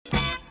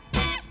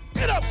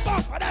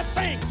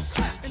thing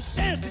and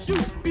dance till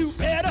you feel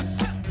better.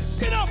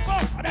 Get up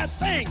off of that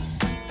thing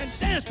and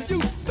dance till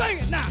you sing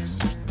it now.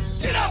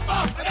 Get up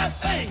off of that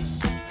thing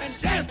and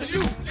dance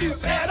till you feel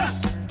better.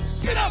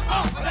 Get up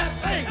off of that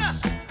thing,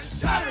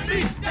 try to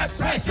release that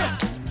pressure.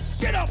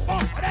 Get up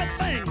off of that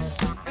thing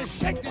and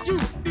shake till you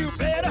feel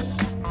better.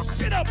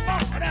 Get up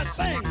off of that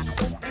thing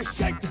and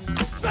shake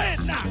till, say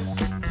it now.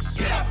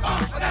 Get up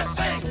off of that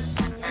thing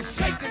and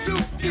shake till you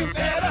feel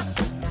better.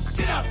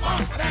 Get up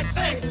off of that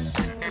thing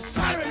and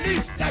try to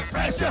release that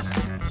pressure.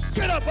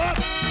 Get up, up.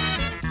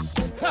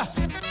 Ha.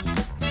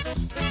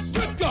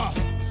 Good God.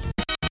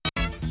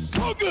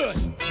 So good.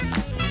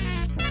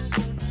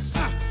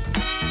 Ha.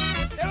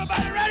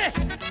 Everybody ready?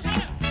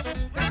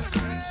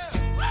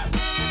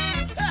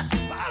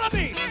 Follow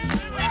me.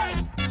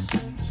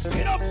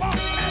 Get up off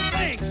of that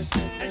thing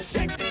and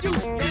shake till you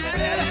feel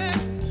better.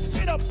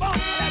 Get up off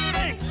of that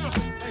thing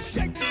and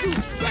shake till you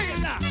sing it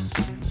now.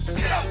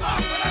 Get up off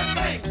of that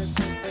thing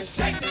and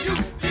shake till you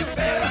feel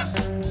better.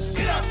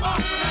 Get up off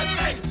of that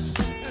thing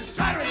and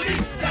try to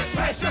release that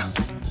pressure.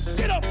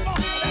 Get up off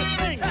of that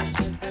thing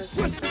and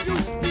twist till you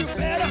feel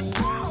better.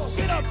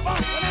 Get up off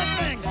of that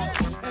thing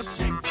and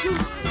shake till you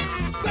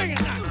sing it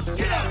now.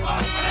 Get up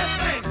off of that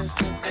thing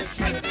and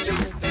shake till you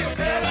feel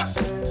better.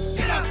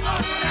 Get up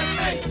off of that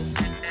thing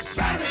and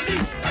try to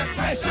release that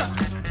pressure.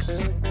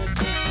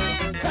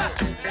 Ha.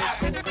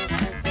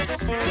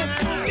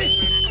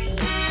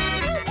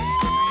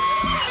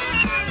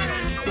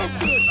 So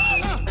good. Walk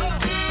around.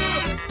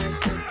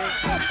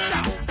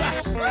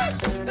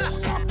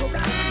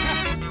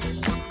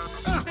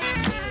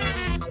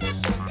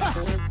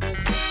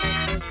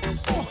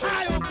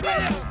 Ohio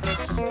players.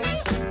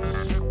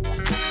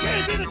 Get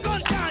into the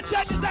sunshine.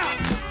 Check this out.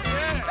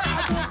 I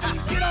want you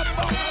to get up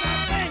off of that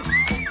thing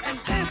and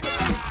dance to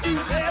make you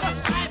better.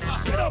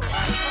 Get up off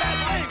of that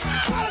thing.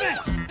 Follow me.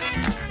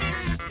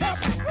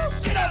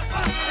 Get up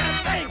off of that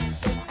thing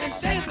and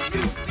dance to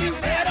you feel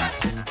better.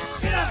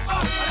 Get up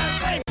off of that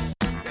thing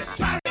and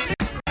try to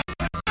release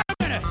that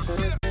pressure.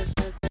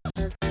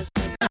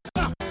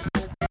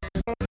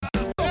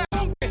 So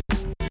funky.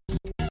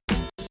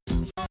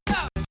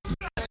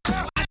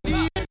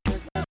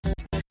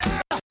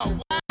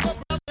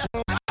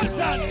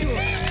 Sound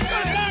good.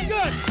 Sound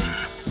good.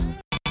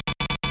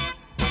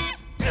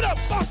 Get up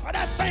off of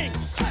that thing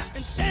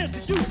and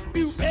dance till you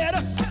feel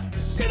better.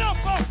 Get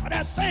up off of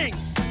that thing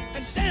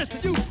and dance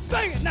till you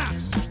sing it now.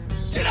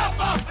 Get up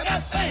off of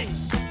that thing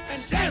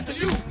and dance till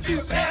you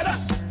feel better.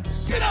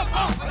 Get up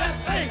off of that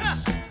thing and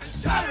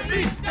try to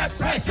release that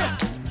pressure.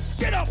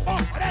 Get up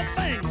off of that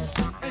thing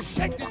and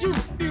shake till you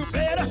feel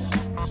better.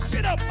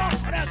 Get up off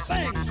of that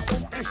thing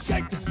and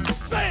shake till,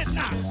 say it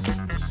now.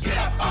 Get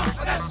up off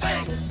of that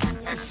thing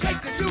and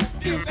shake till you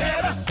feel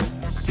better.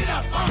 Get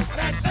up off of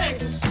that thing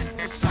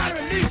and try to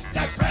release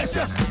that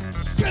pressure.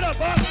 Get up,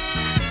 up.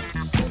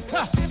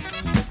 Ha.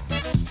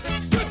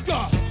 Good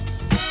God.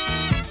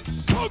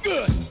 So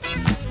good.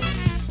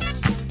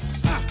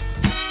 Ha.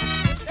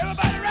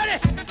 Everybody ready?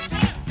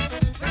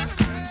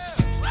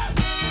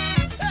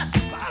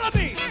 Follow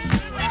me.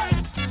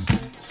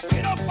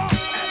 Get up off of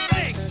that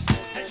thing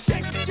and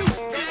shake till you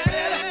feel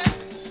better.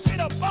 Get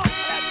up off of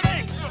that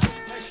thing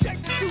and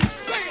shake till you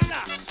sing it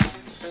now.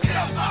 Get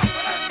up off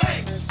of that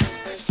thing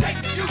and shake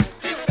till you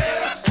feel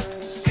better.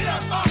 Get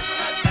up off of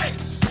that thing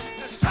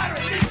and try to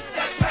release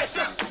that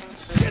pressure.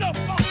 Get up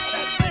off of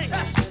that thing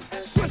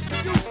and twist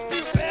till you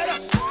feel better.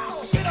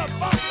 Get up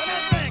off of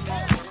that thing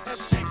and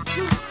shake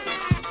till you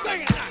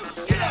sing it now.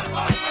 Get up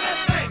off of that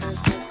thing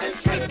and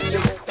shake till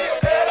you feel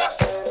better.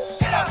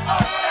 Get up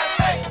off of that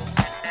thing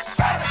and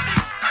try to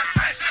release that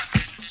pressure.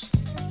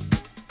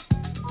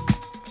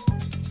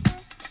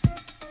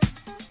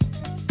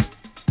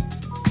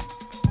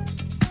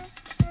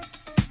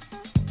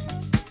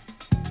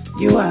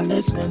 You are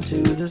listening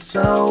to the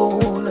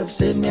soul of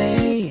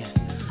Sydney.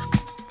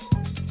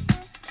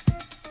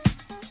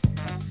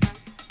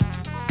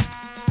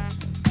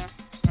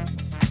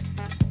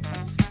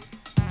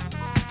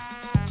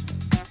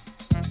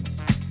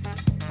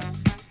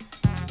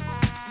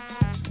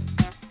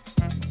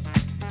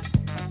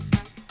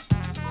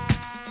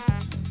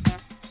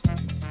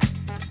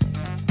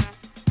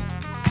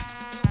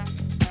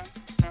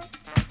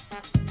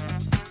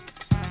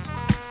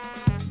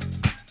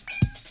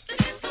 The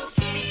disco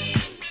king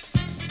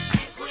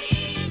and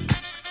queen,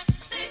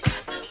 they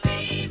got the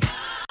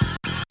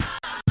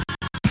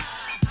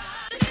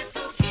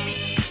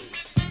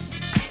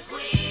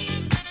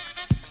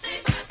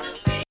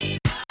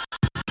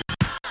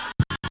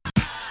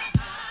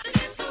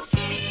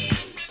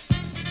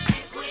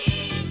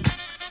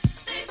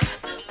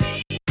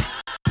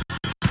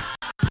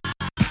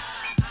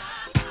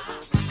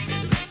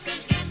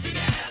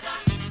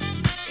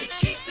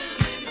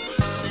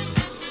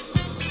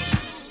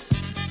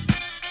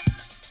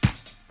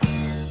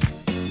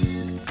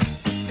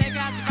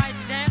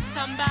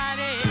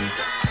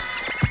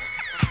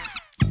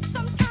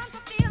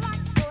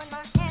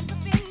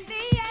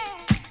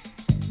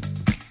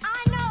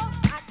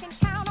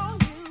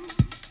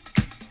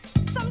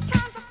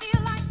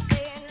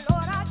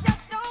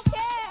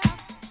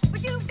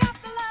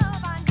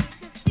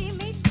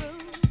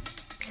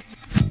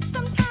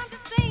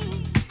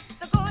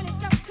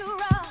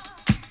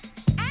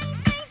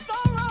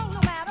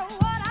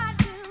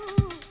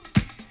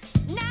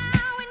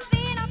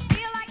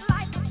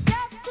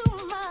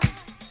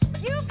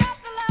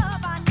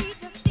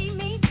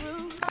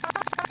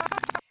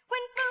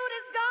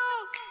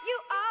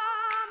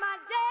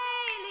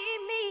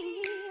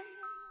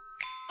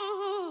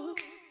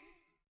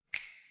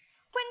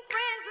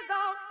are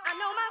gone, I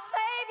know my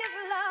Savior's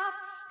love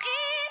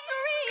is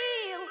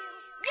real.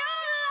 Your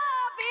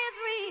love is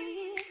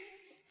real.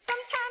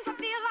 Sometimes I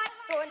feel like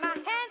throwing my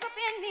hands up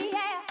in the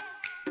air.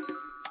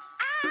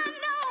 I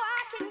know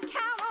I can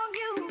count on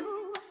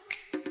you.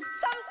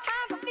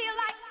 Sometimes I feel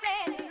like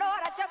saying,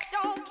 Lord, I just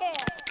don't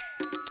care.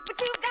 But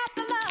you got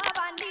the love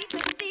I need to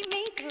see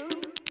me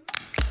through.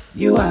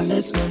 You are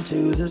listening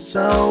to the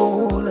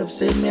soul of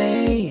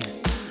Sydney.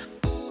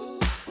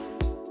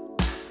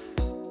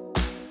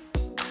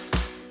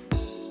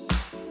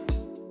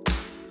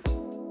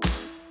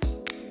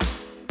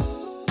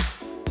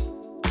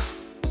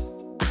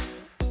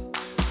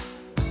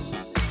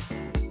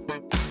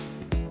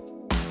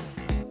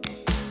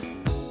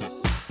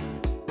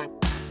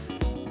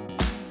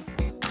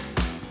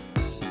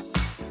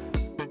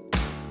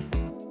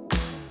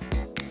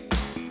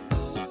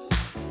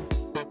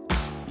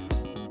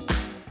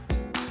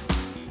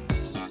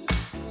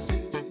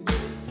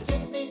 Sydney,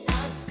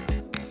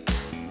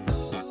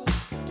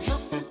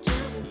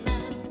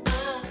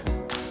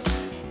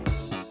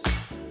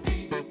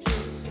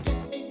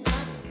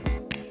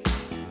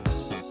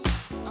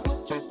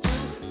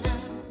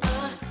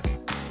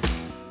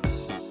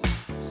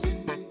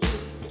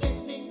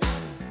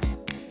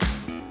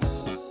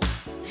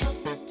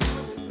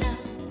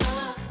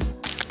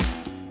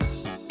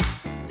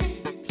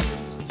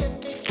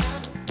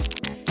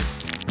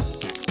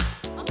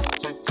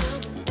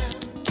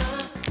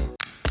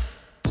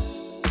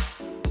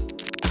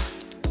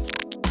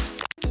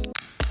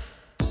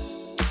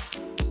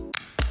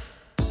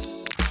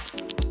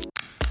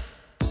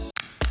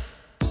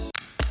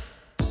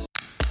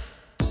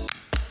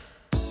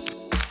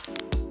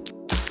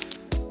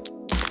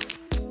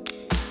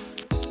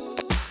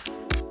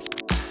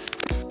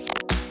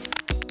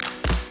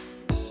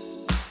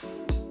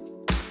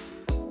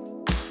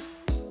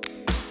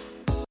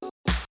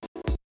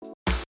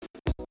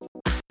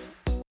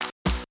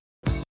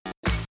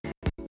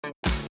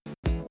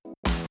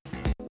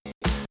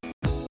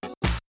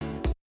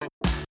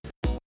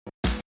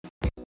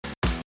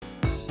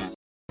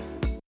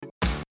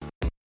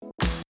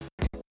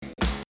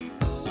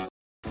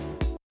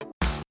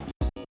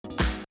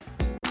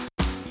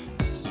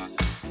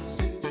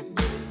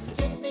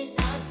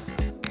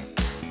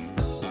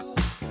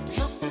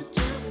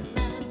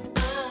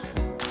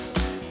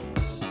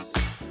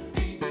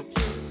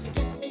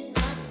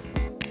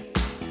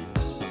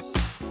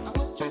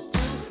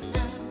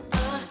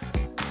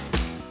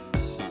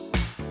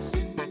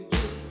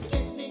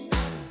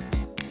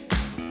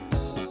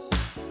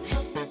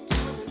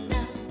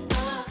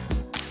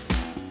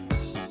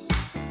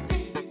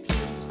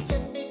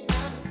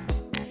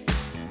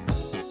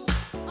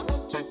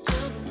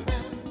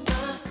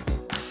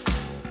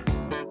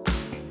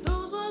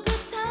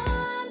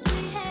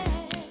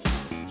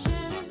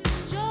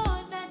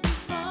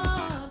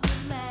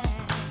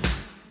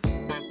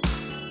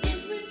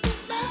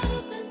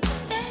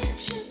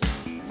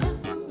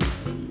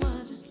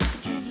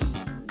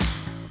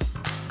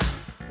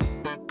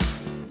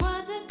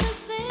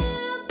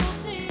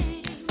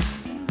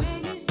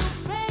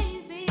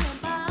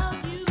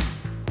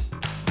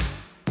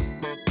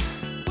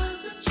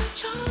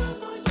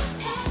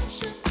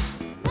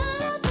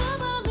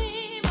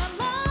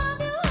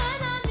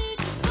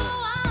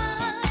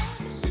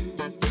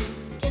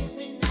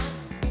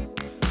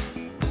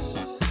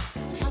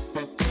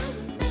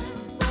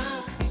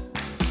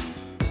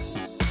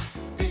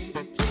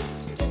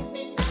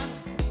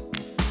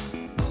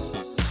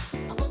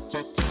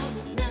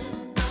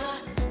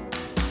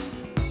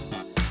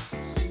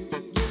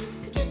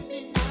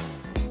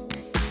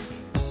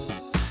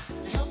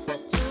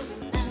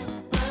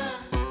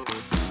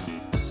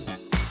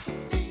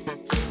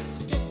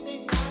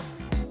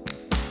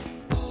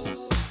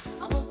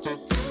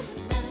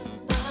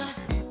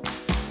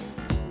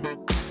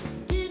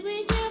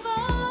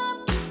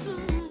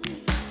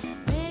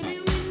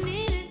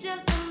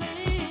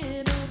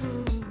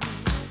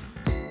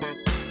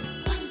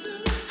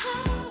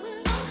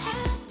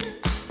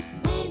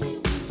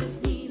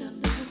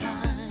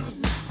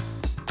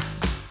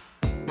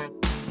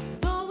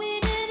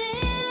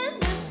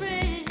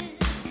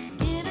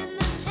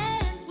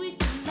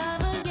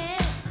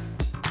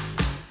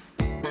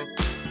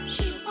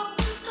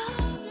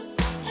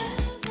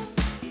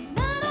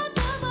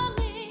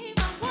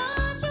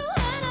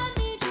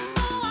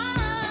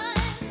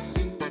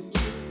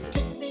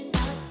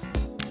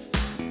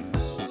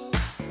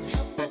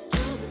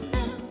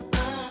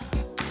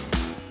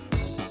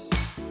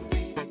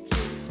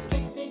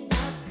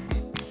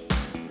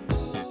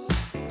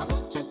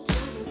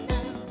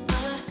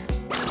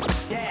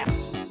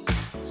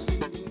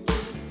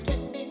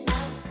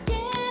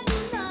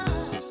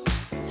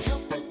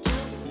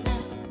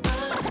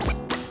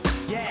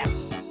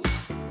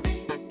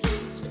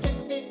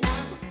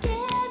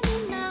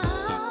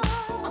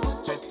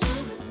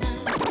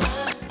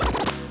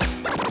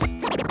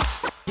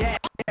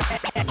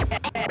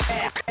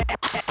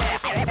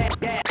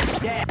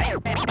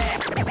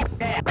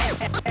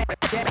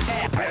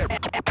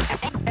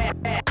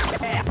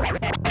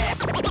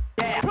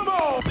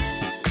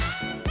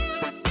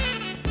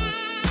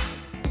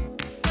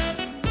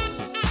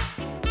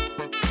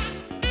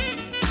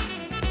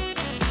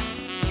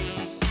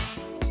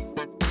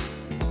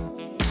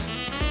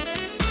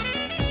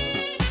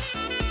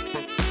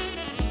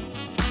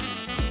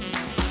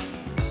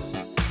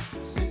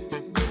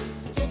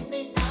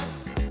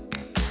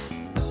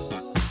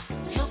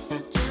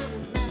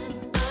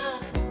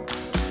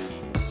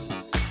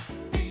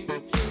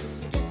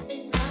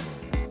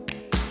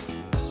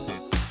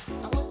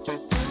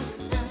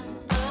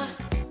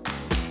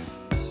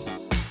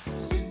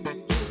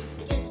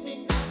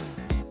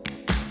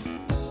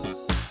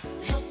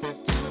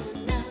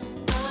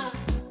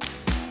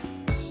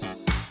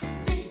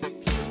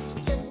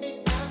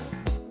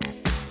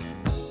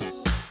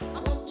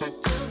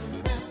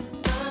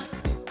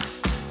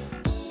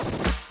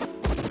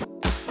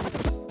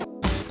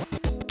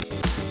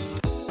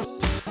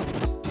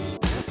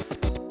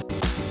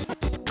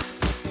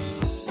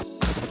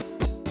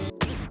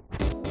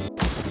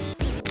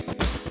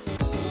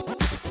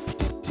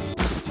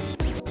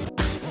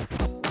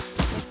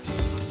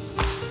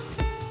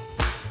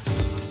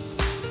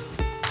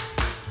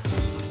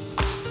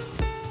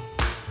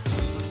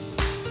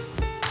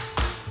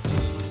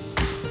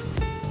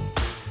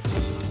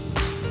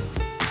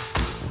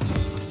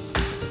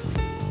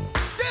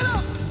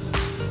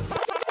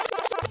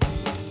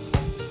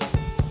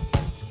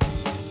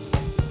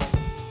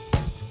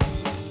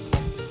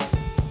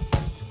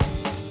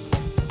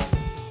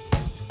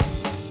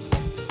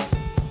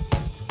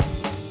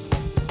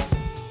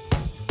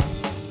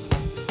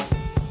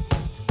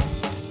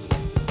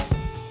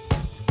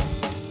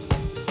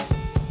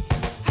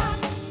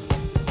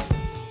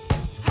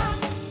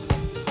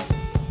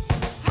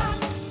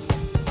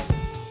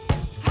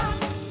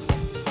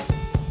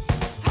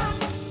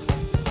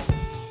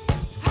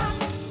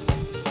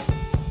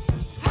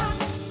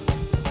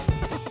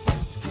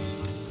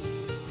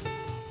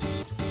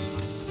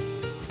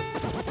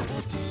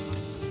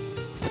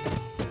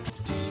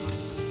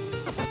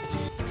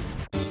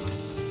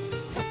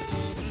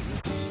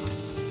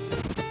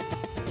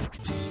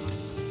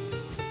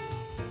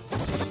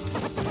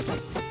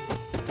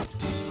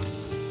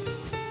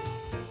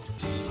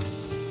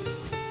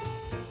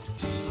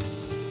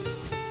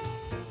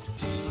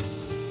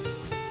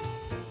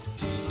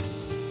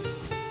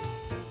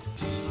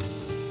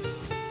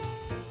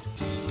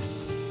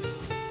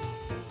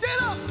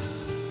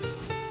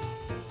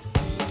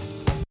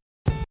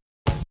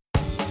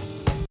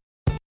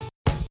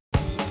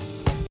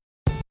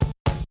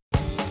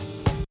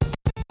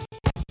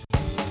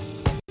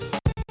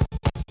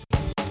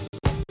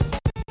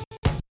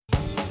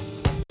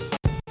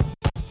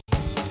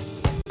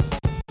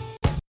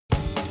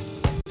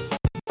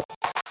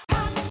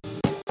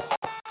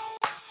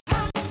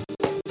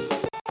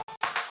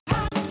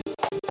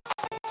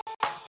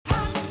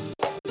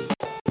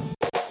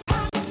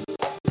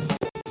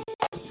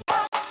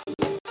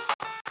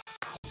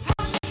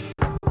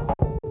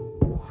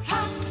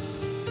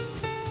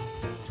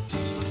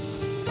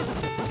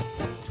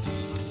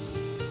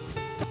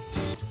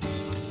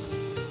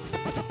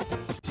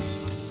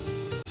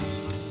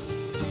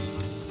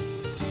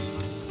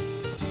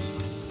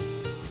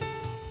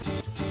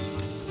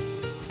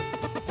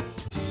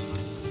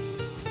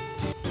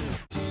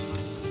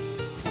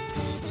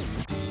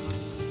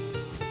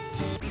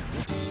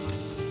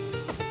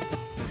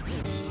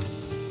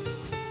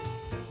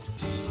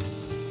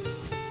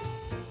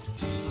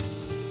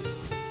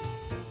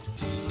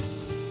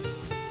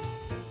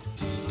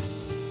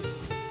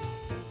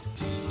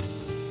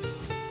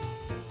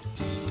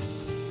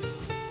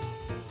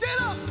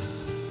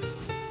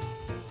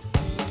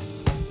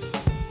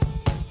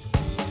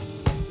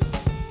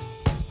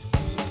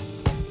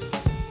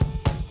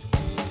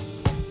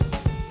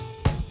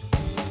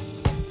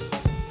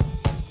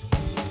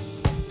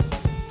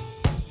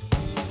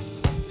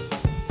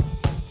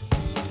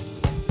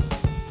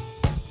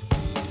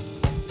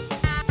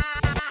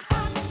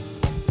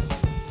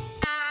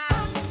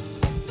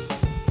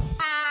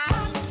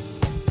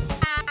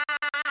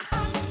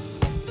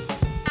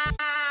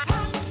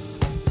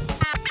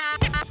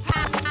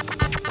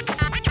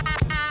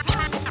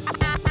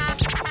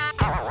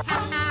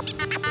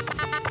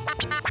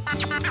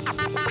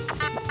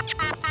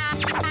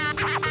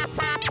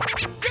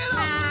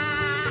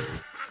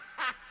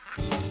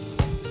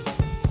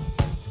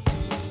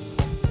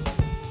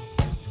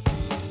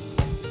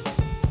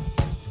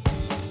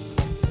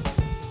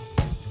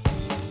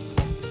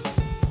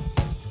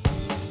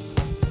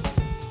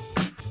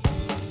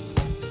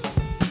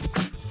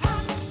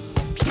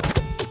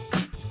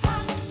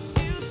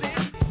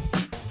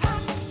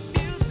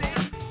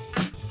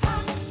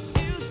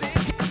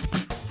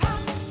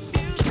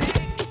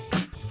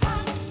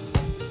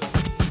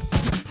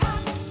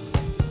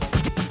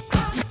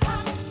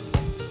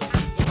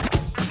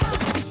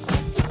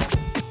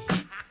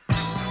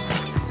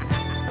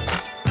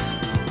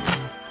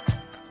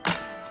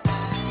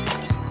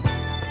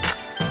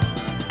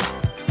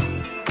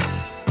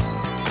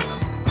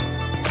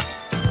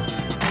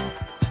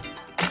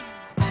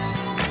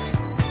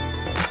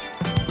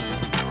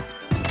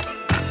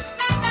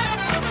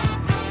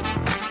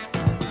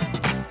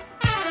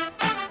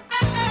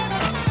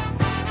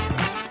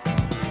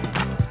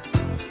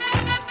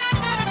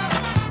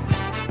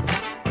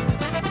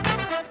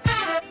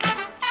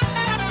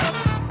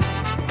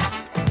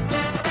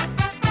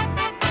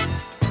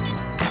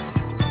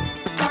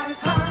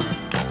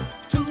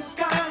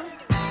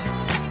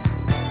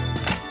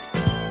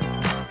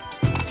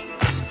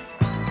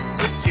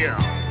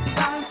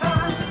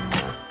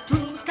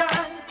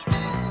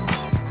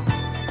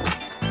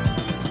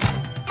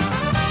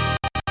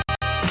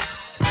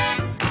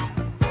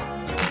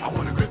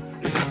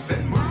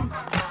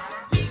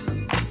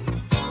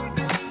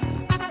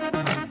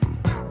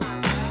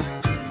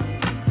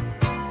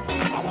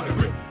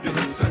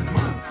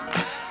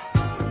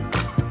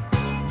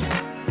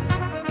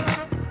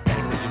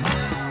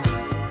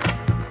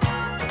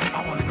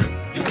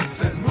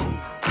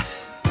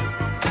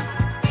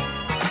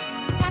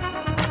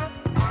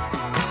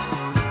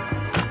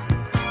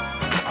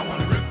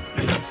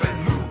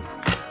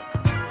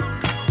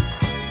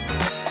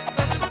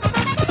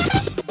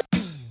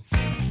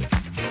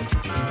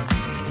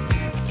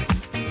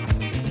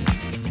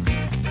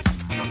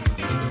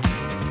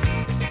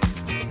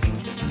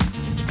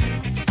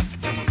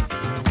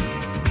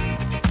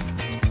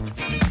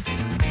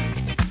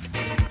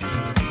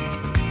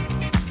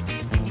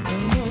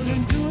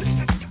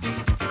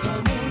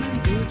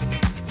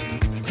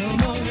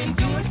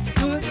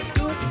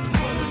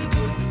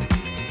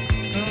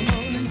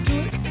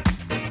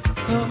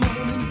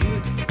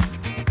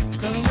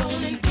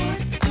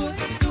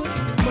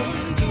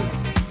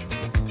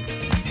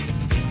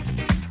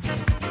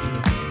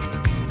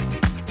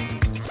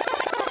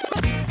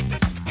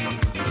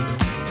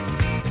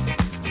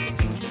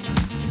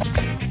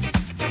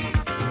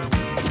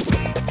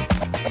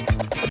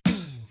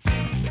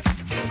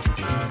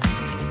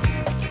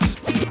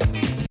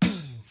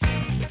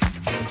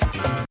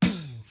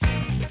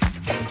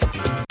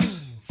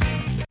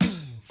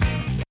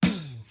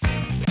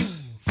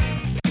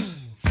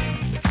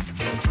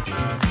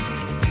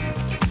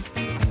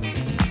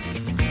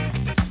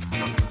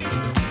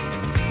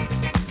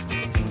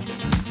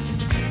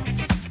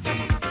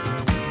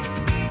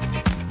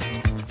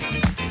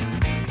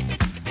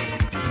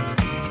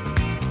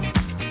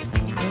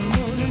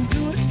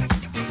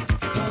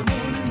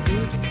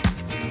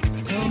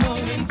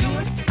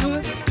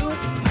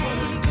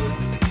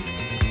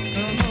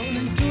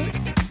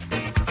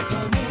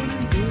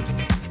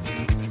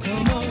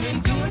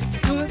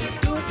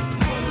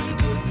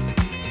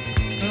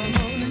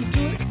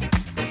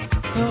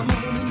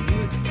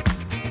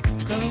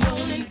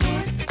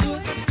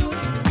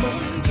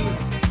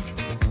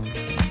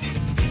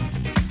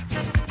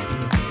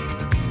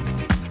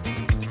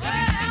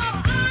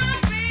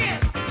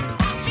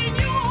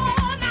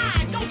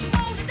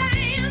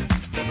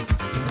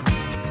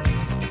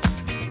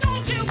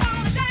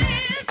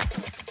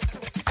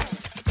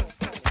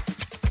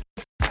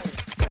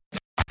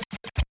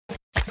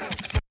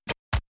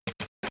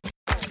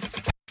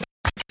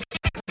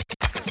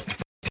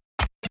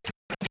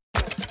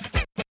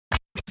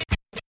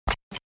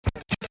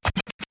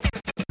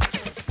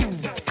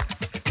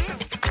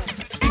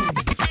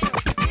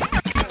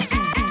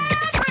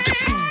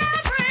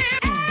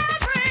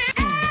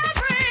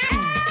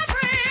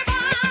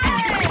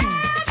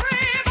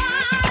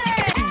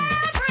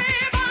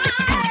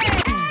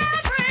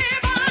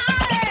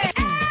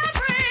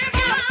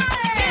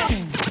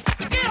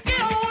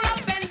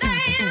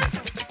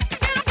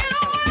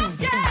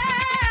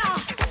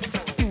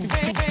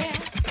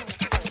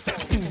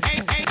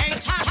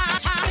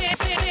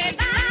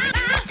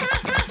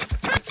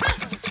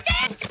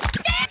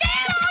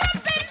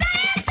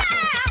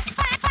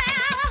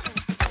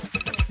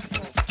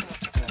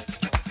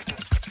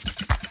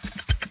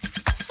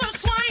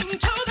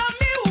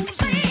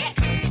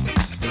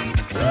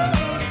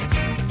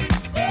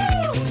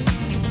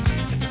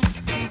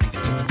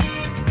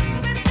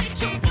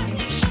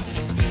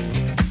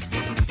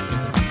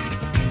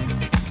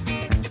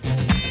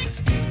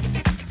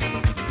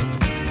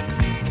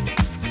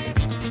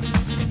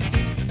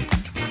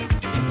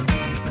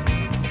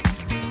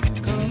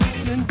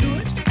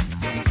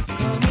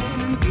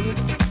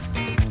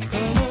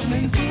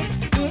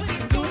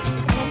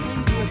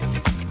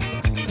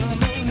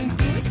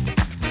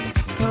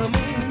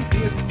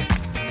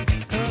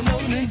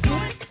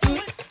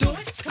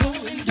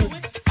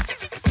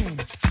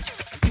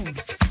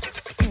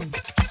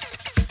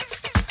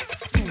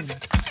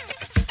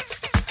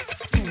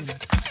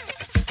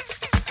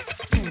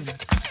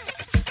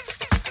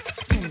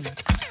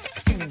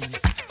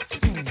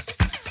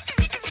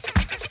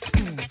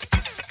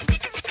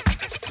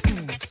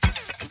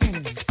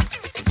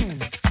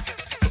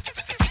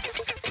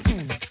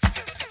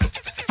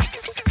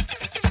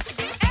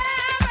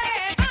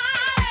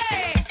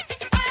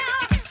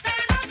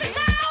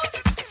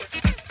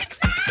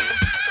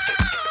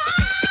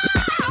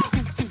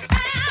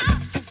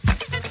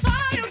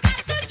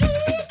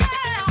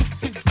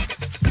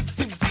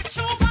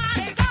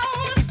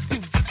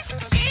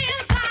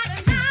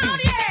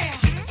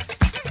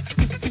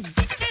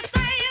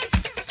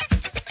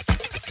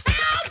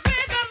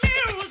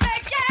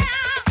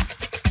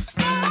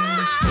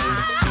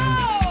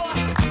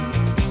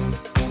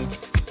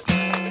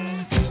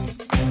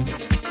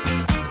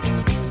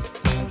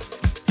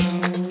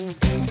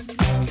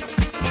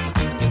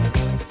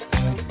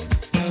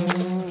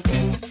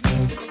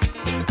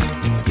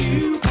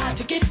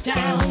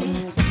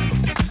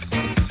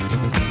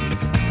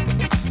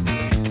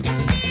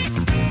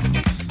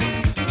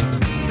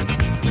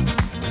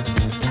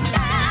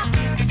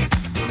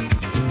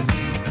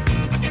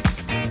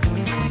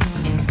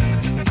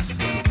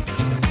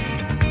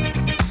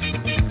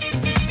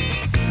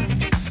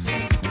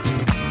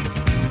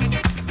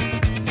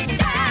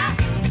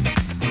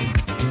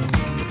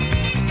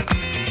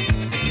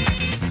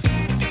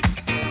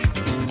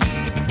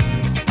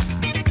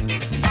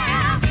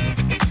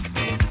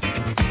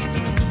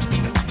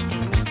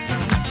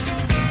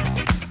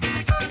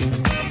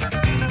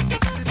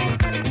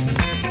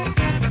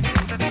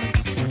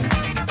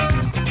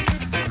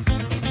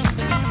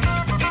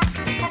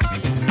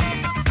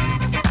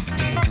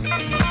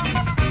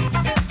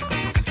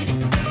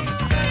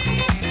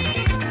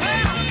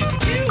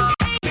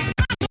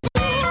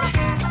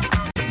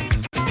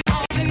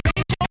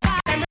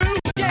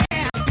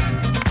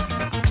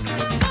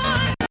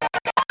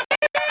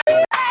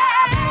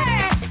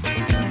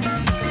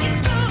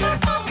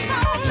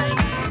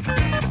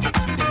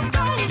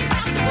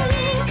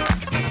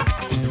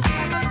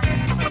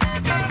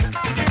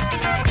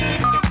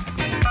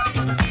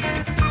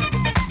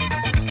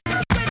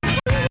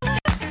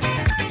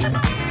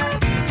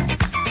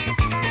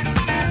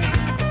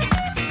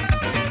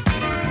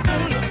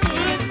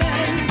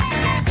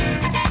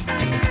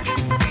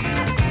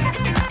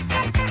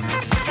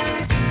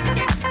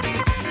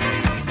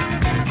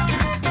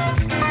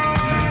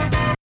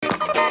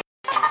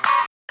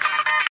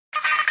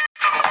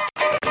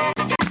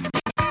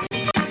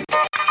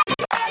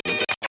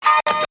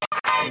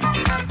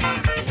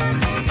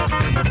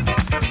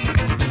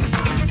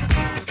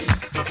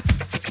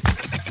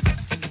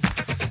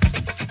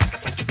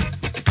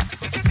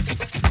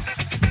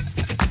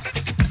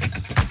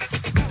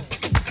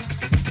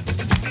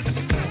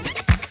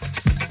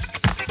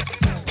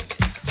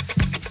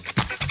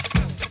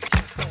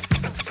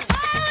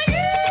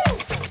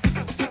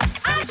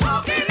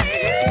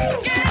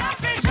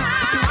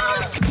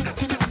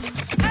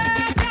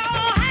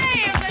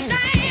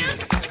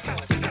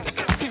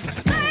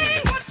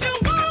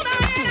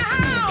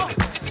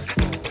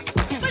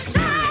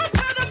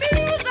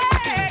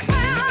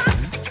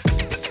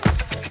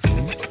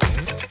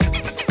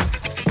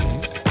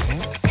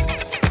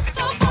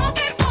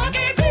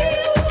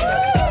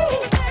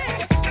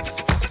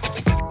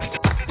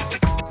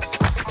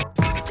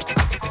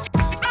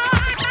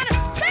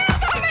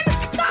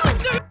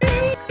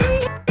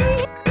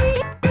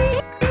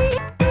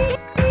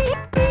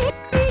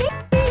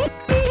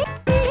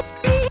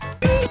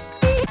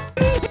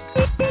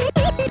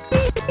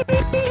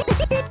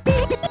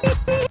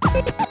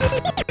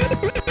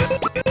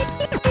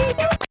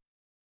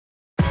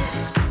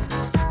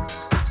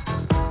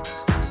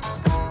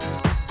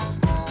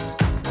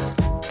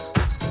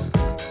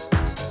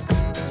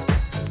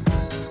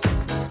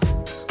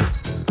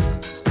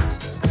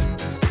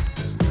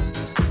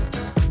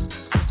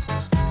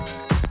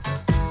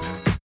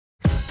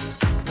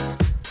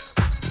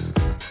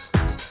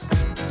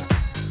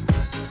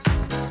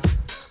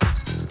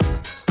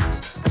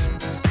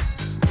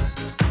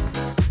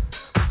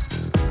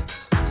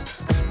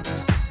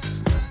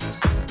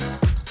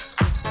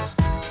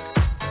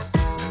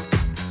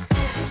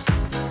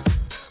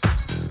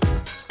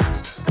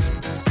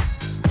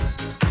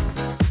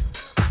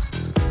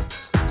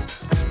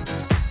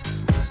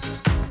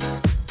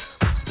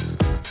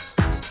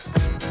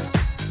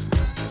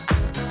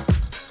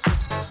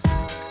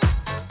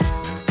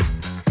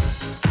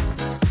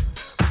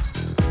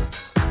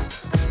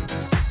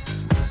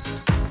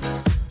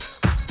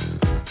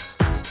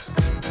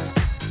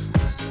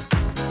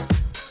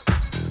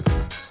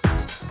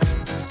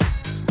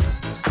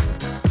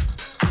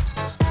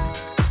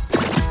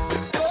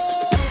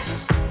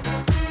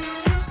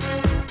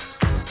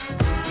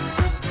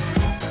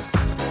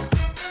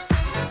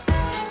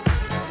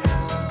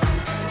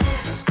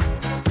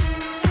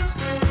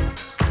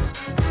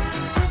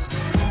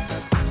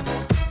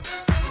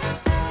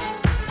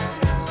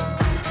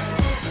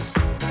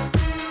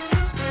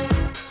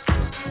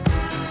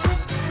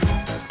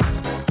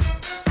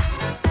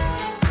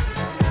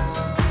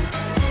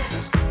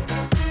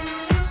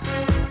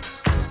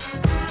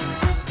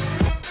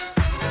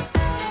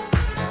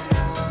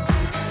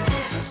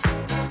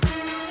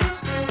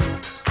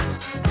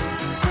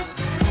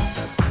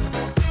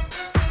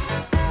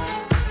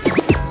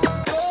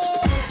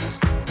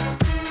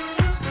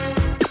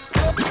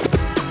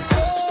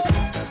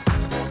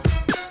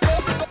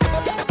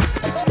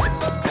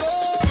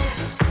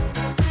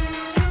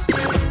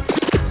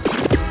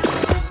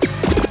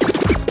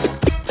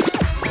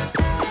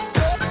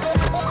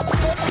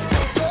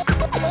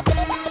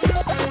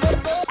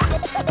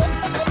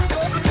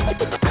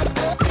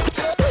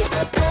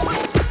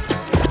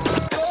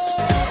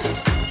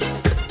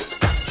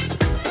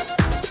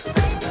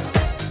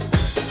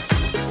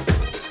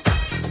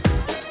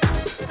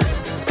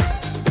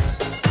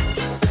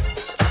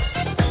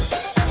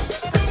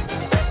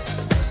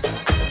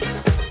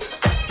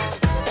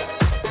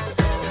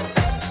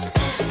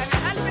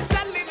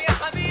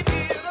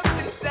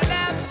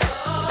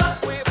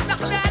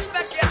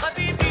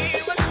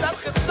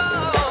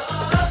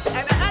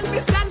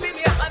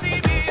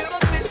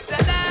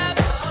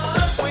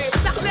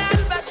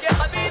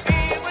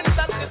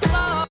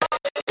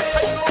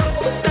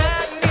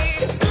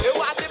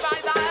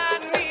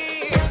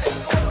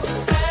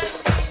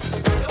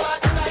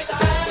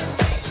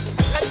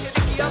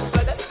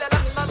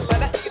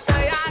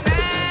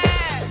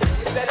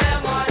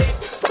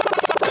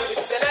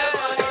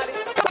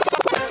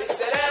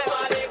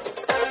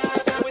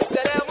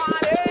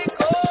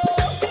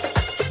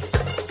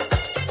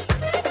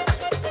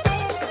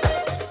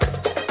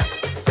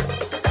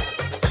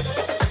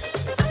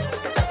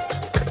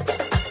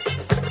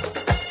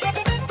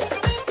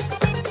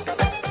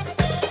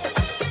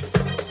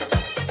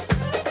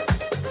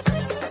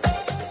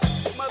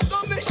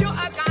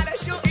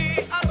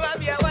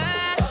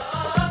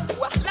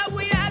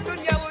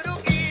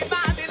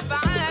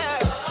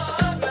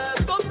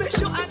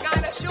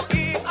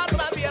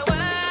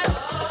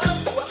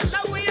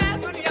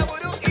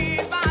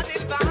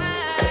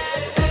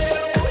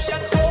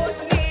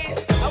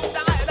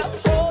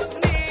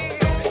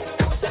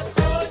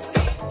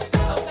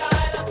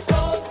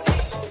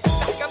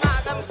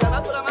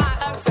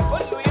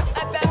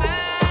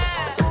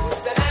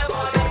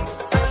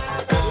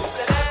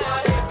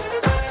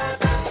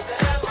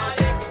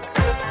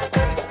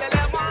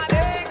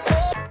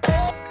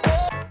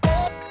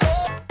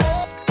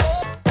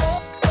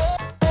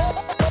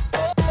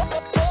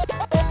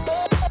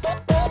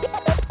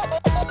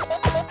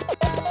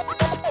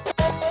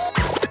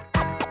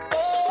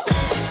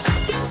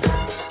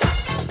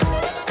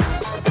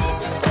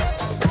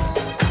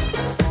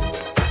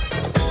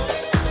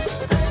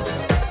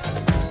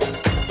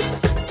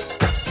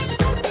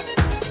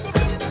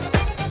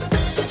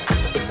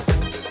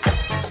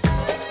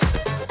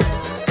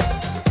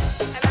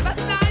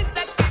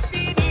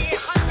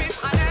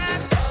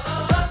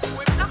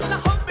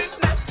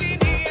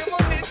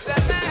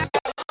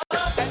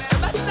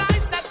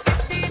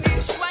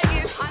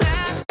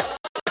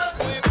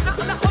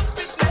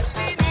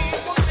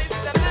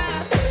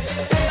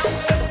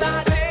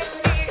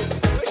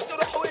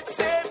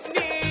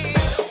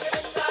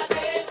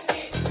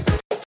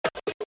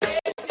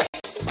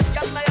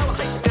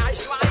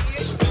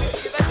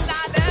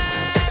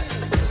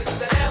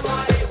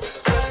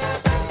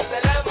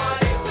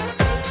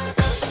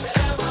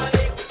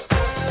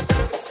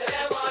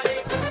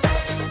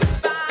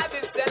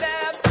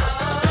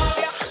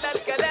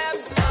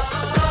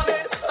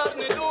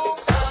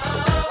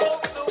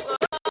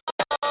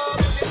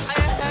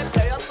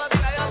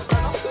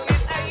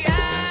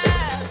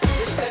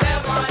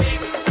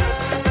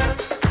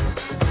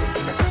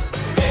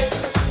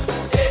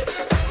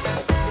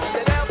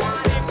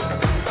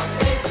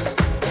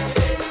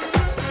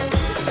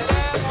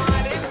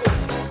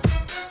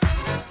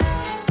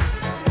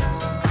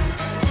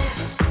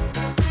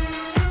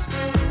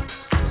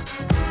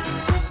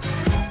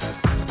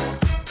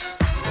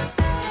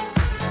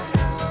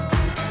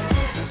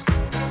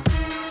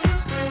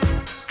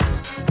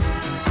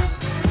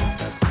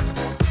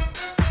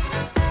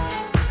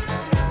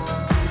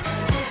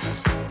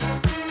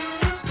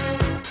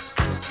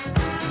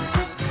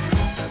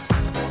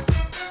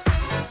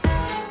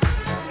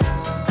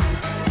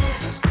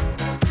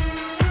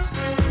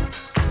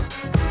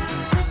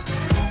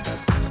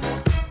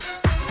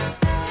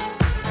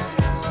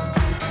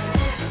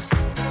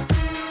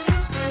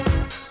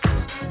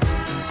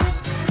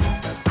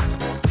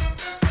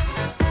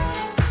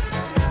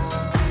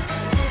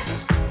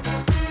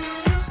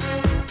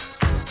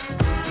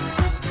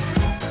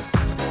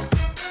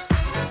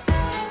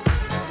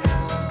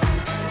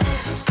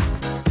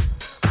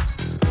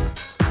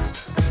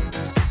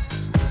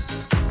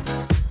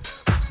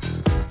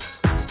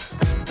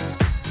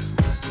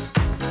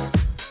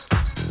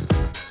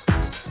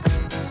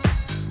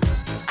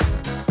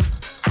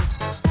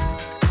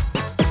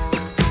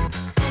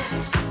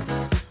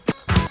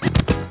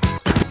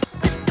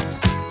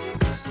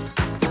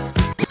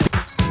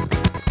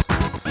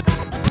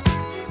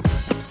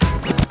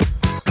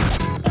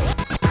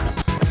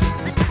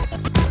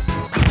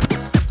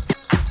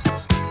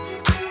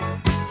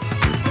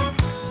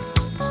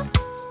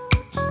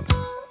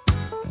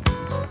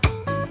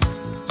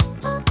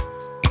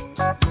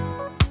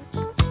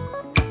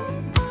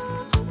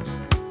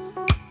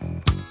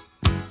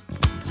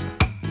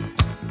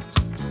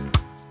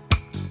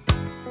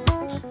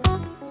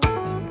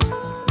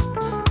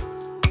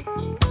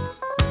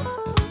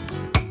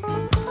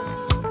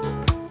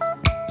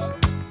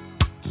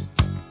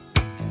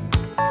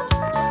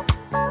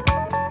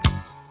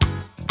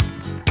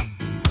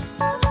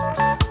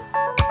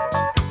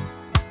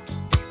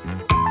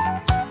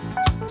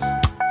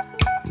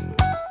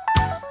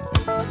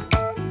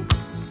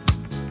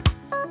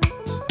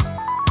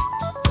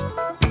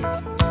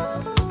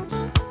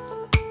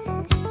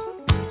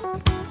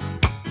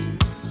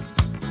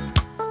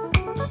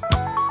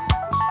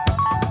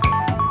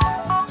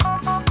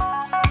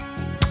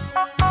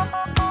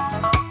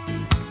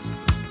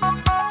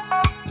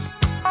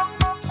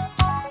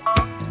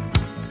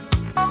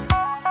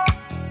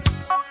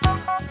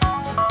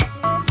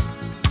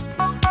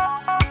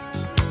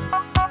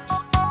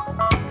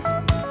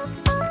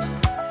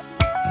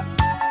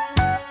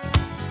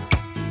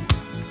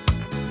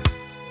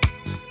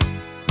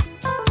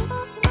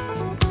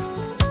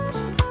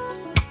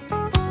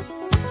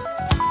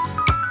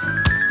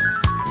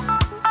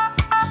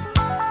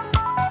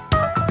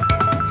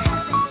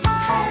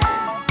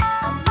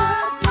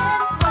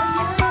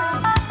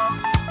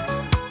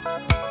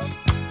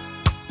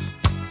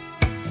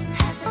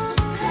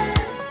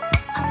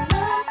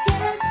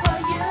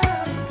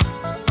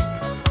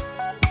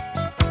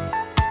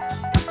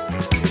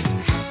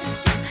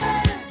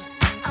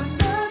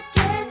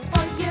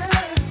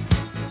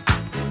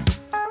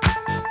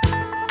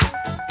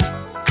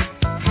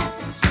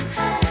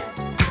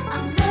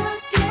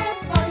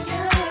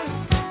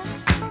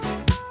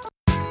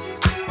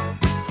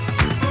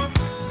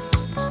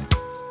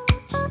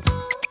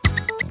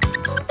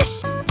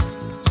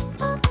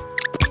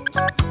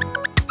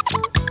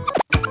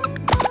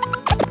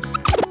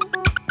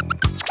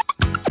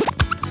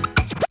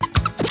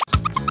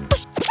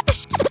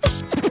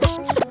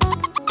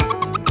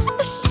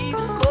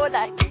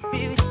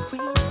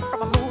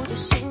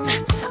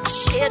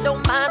 said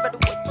don't mind, but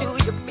what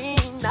do you mean?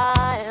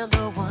 I am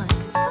the one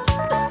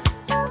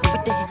who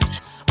would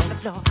dance on the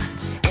floor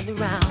and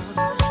around.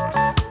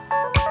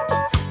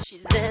 She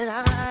said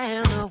I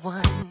am the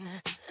one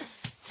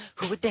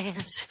who would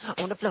dance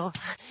on the floor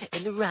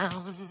and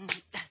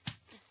around.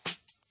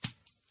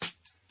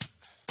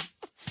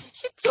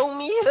 She told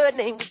me her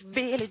name was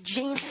Billie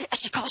Jean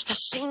as she caused a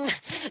scene.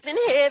 Then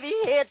heavy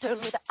hair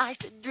turned with eyes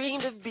that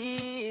dreamed of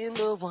being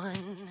the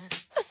one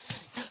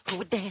who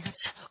would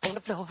dance on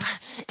the floor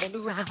and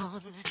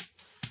around.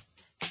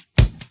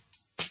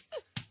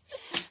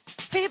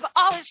 People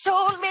always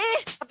told me,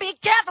 be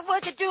careful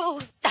what you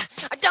do.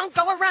 Don't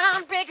go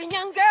around breaking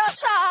young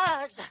girls'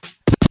 hearts.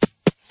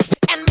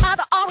 And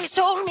mother always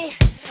told me,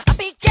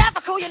 be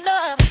careful who you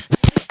love.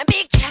 And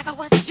be careful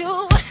what you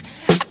do.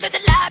 Could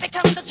the lie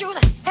become the truth?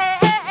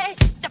 Hey,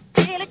 the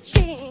Billie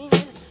Jean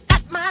is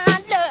not my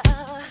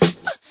love.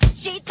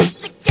 She's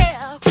just a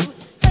girl who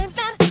claims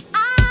that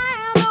I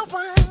am the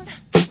one.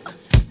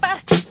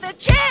 But the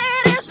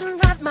kid is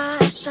not my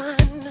son.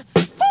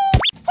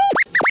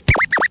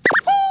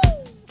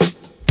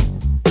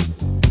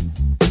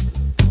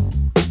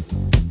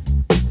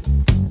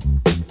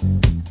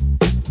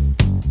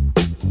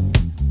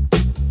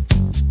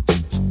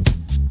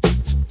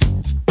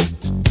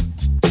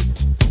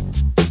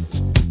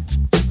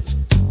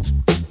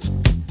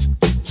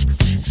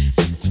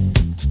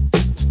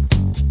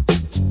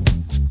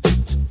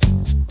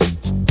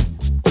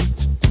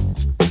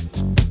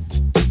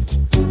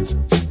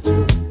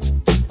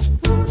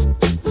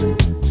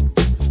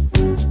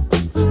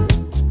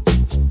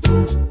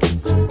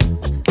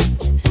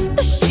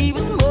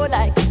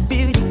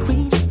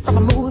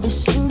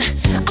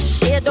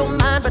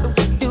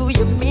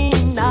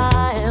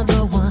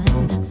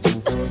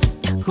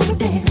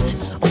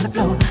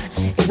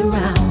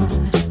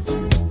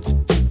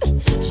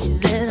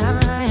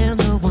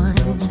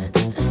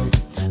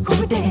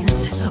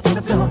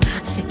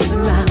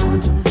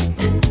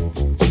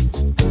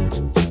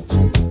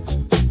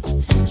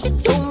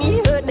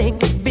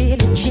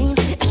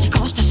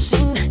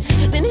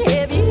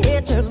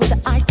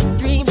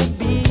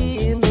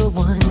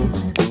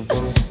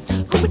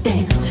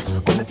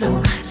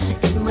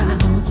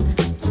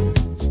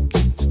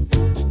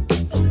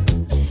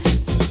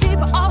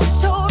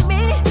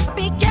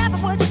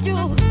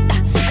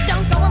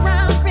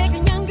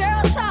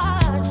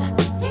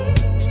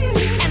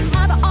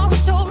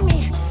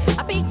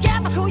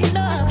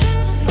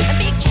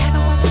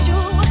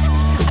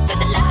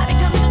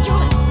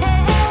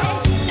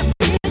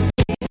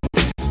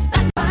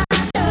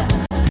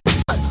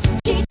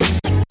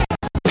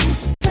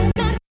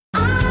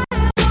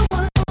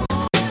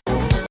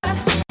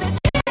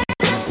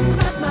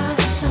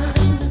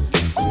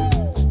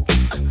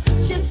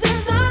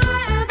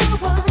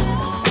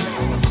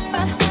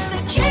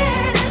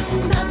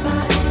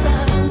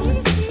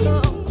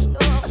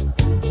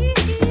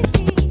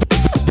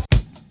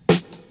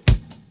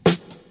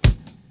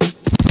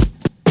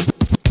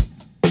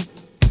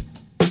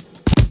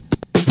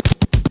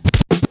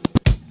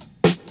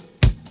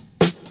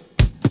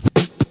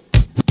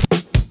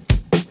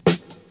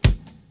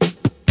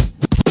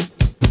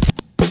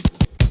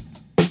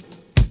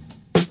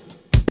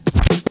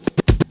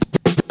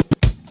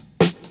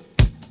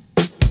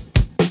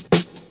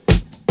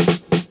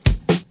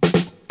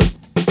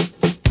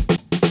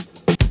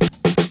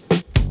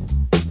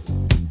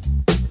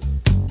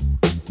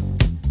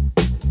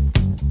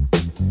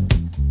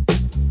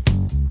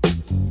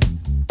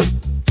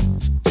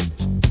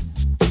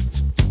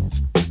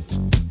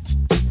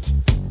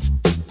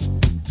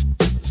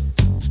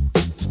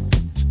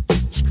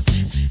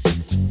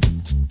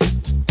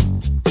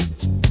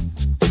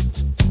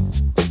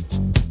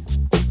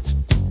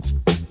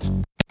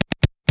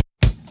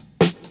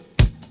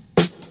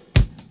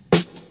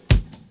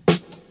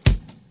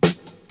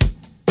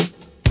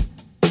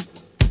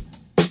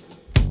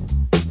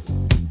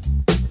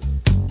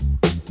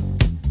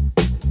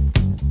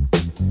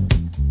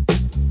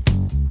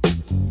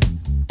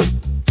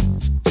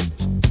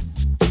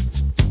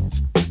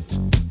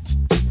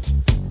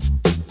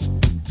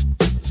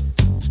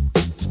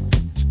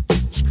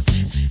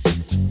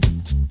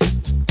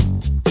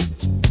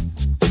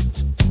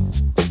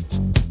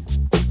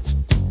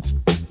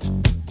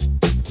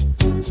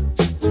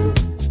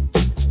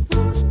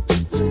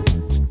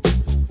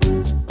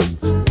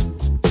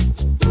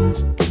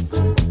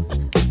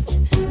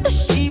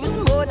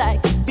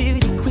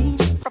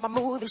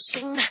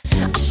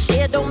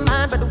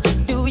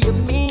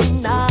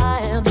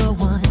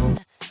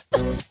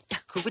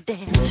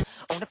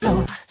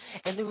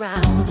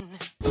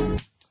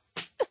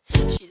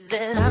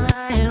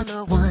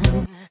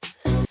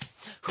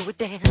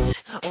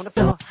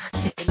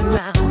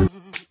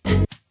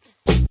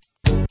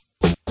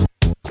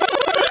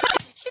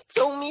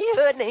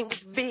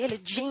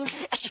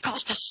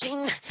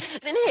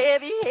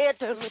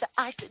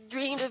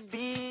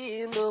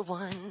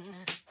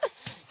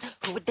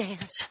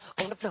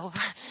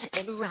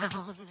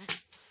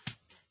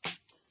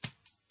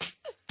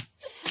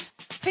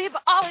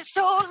 People always always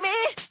told me,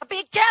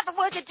 be careful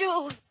what you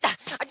do.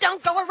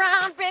 Don't go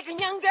around breaking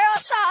young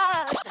girls'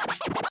 hearts.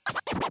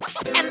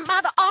 And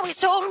mother always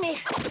told me,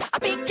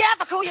 be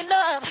careful who you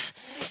love.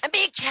 And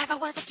be careful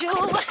what you do.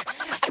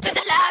 Could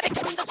the lie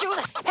become the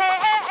truth?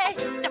 Hey,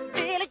 the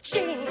Billie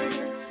Jean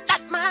is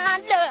not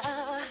my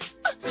love.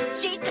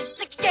 She's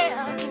just a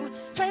girl who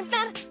claims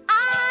that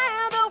I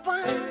am the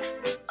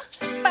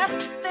one. But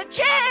the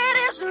kid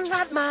is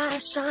not my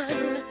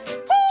son.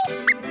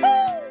 Woo,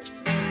 woo.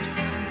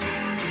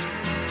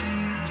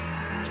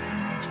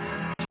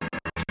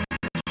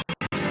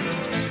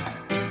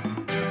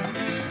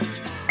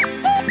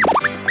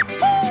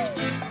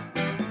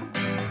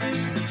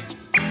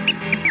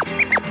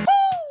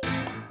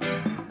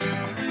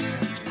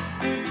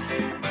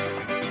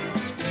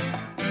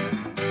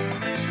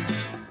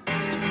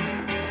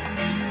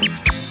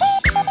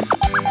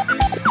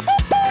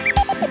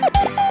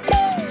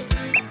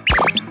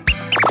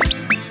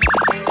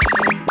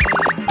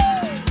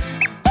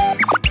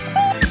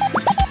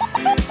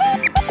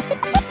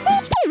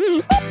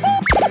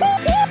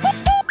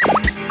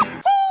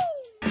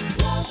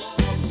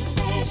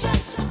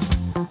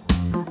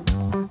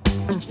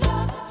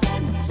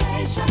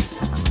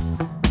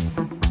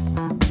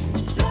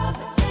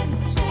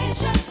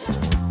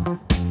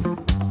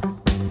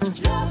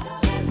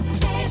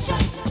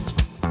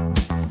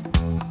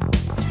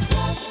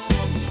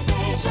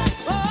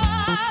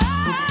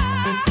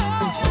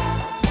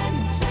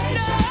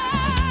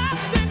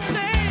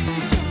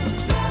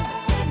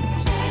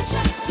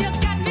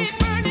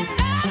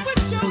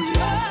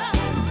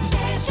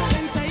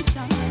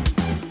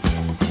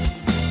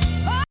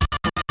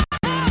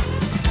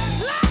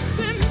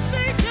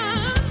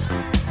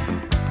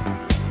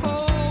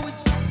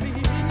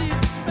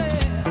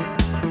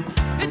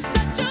 It's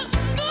such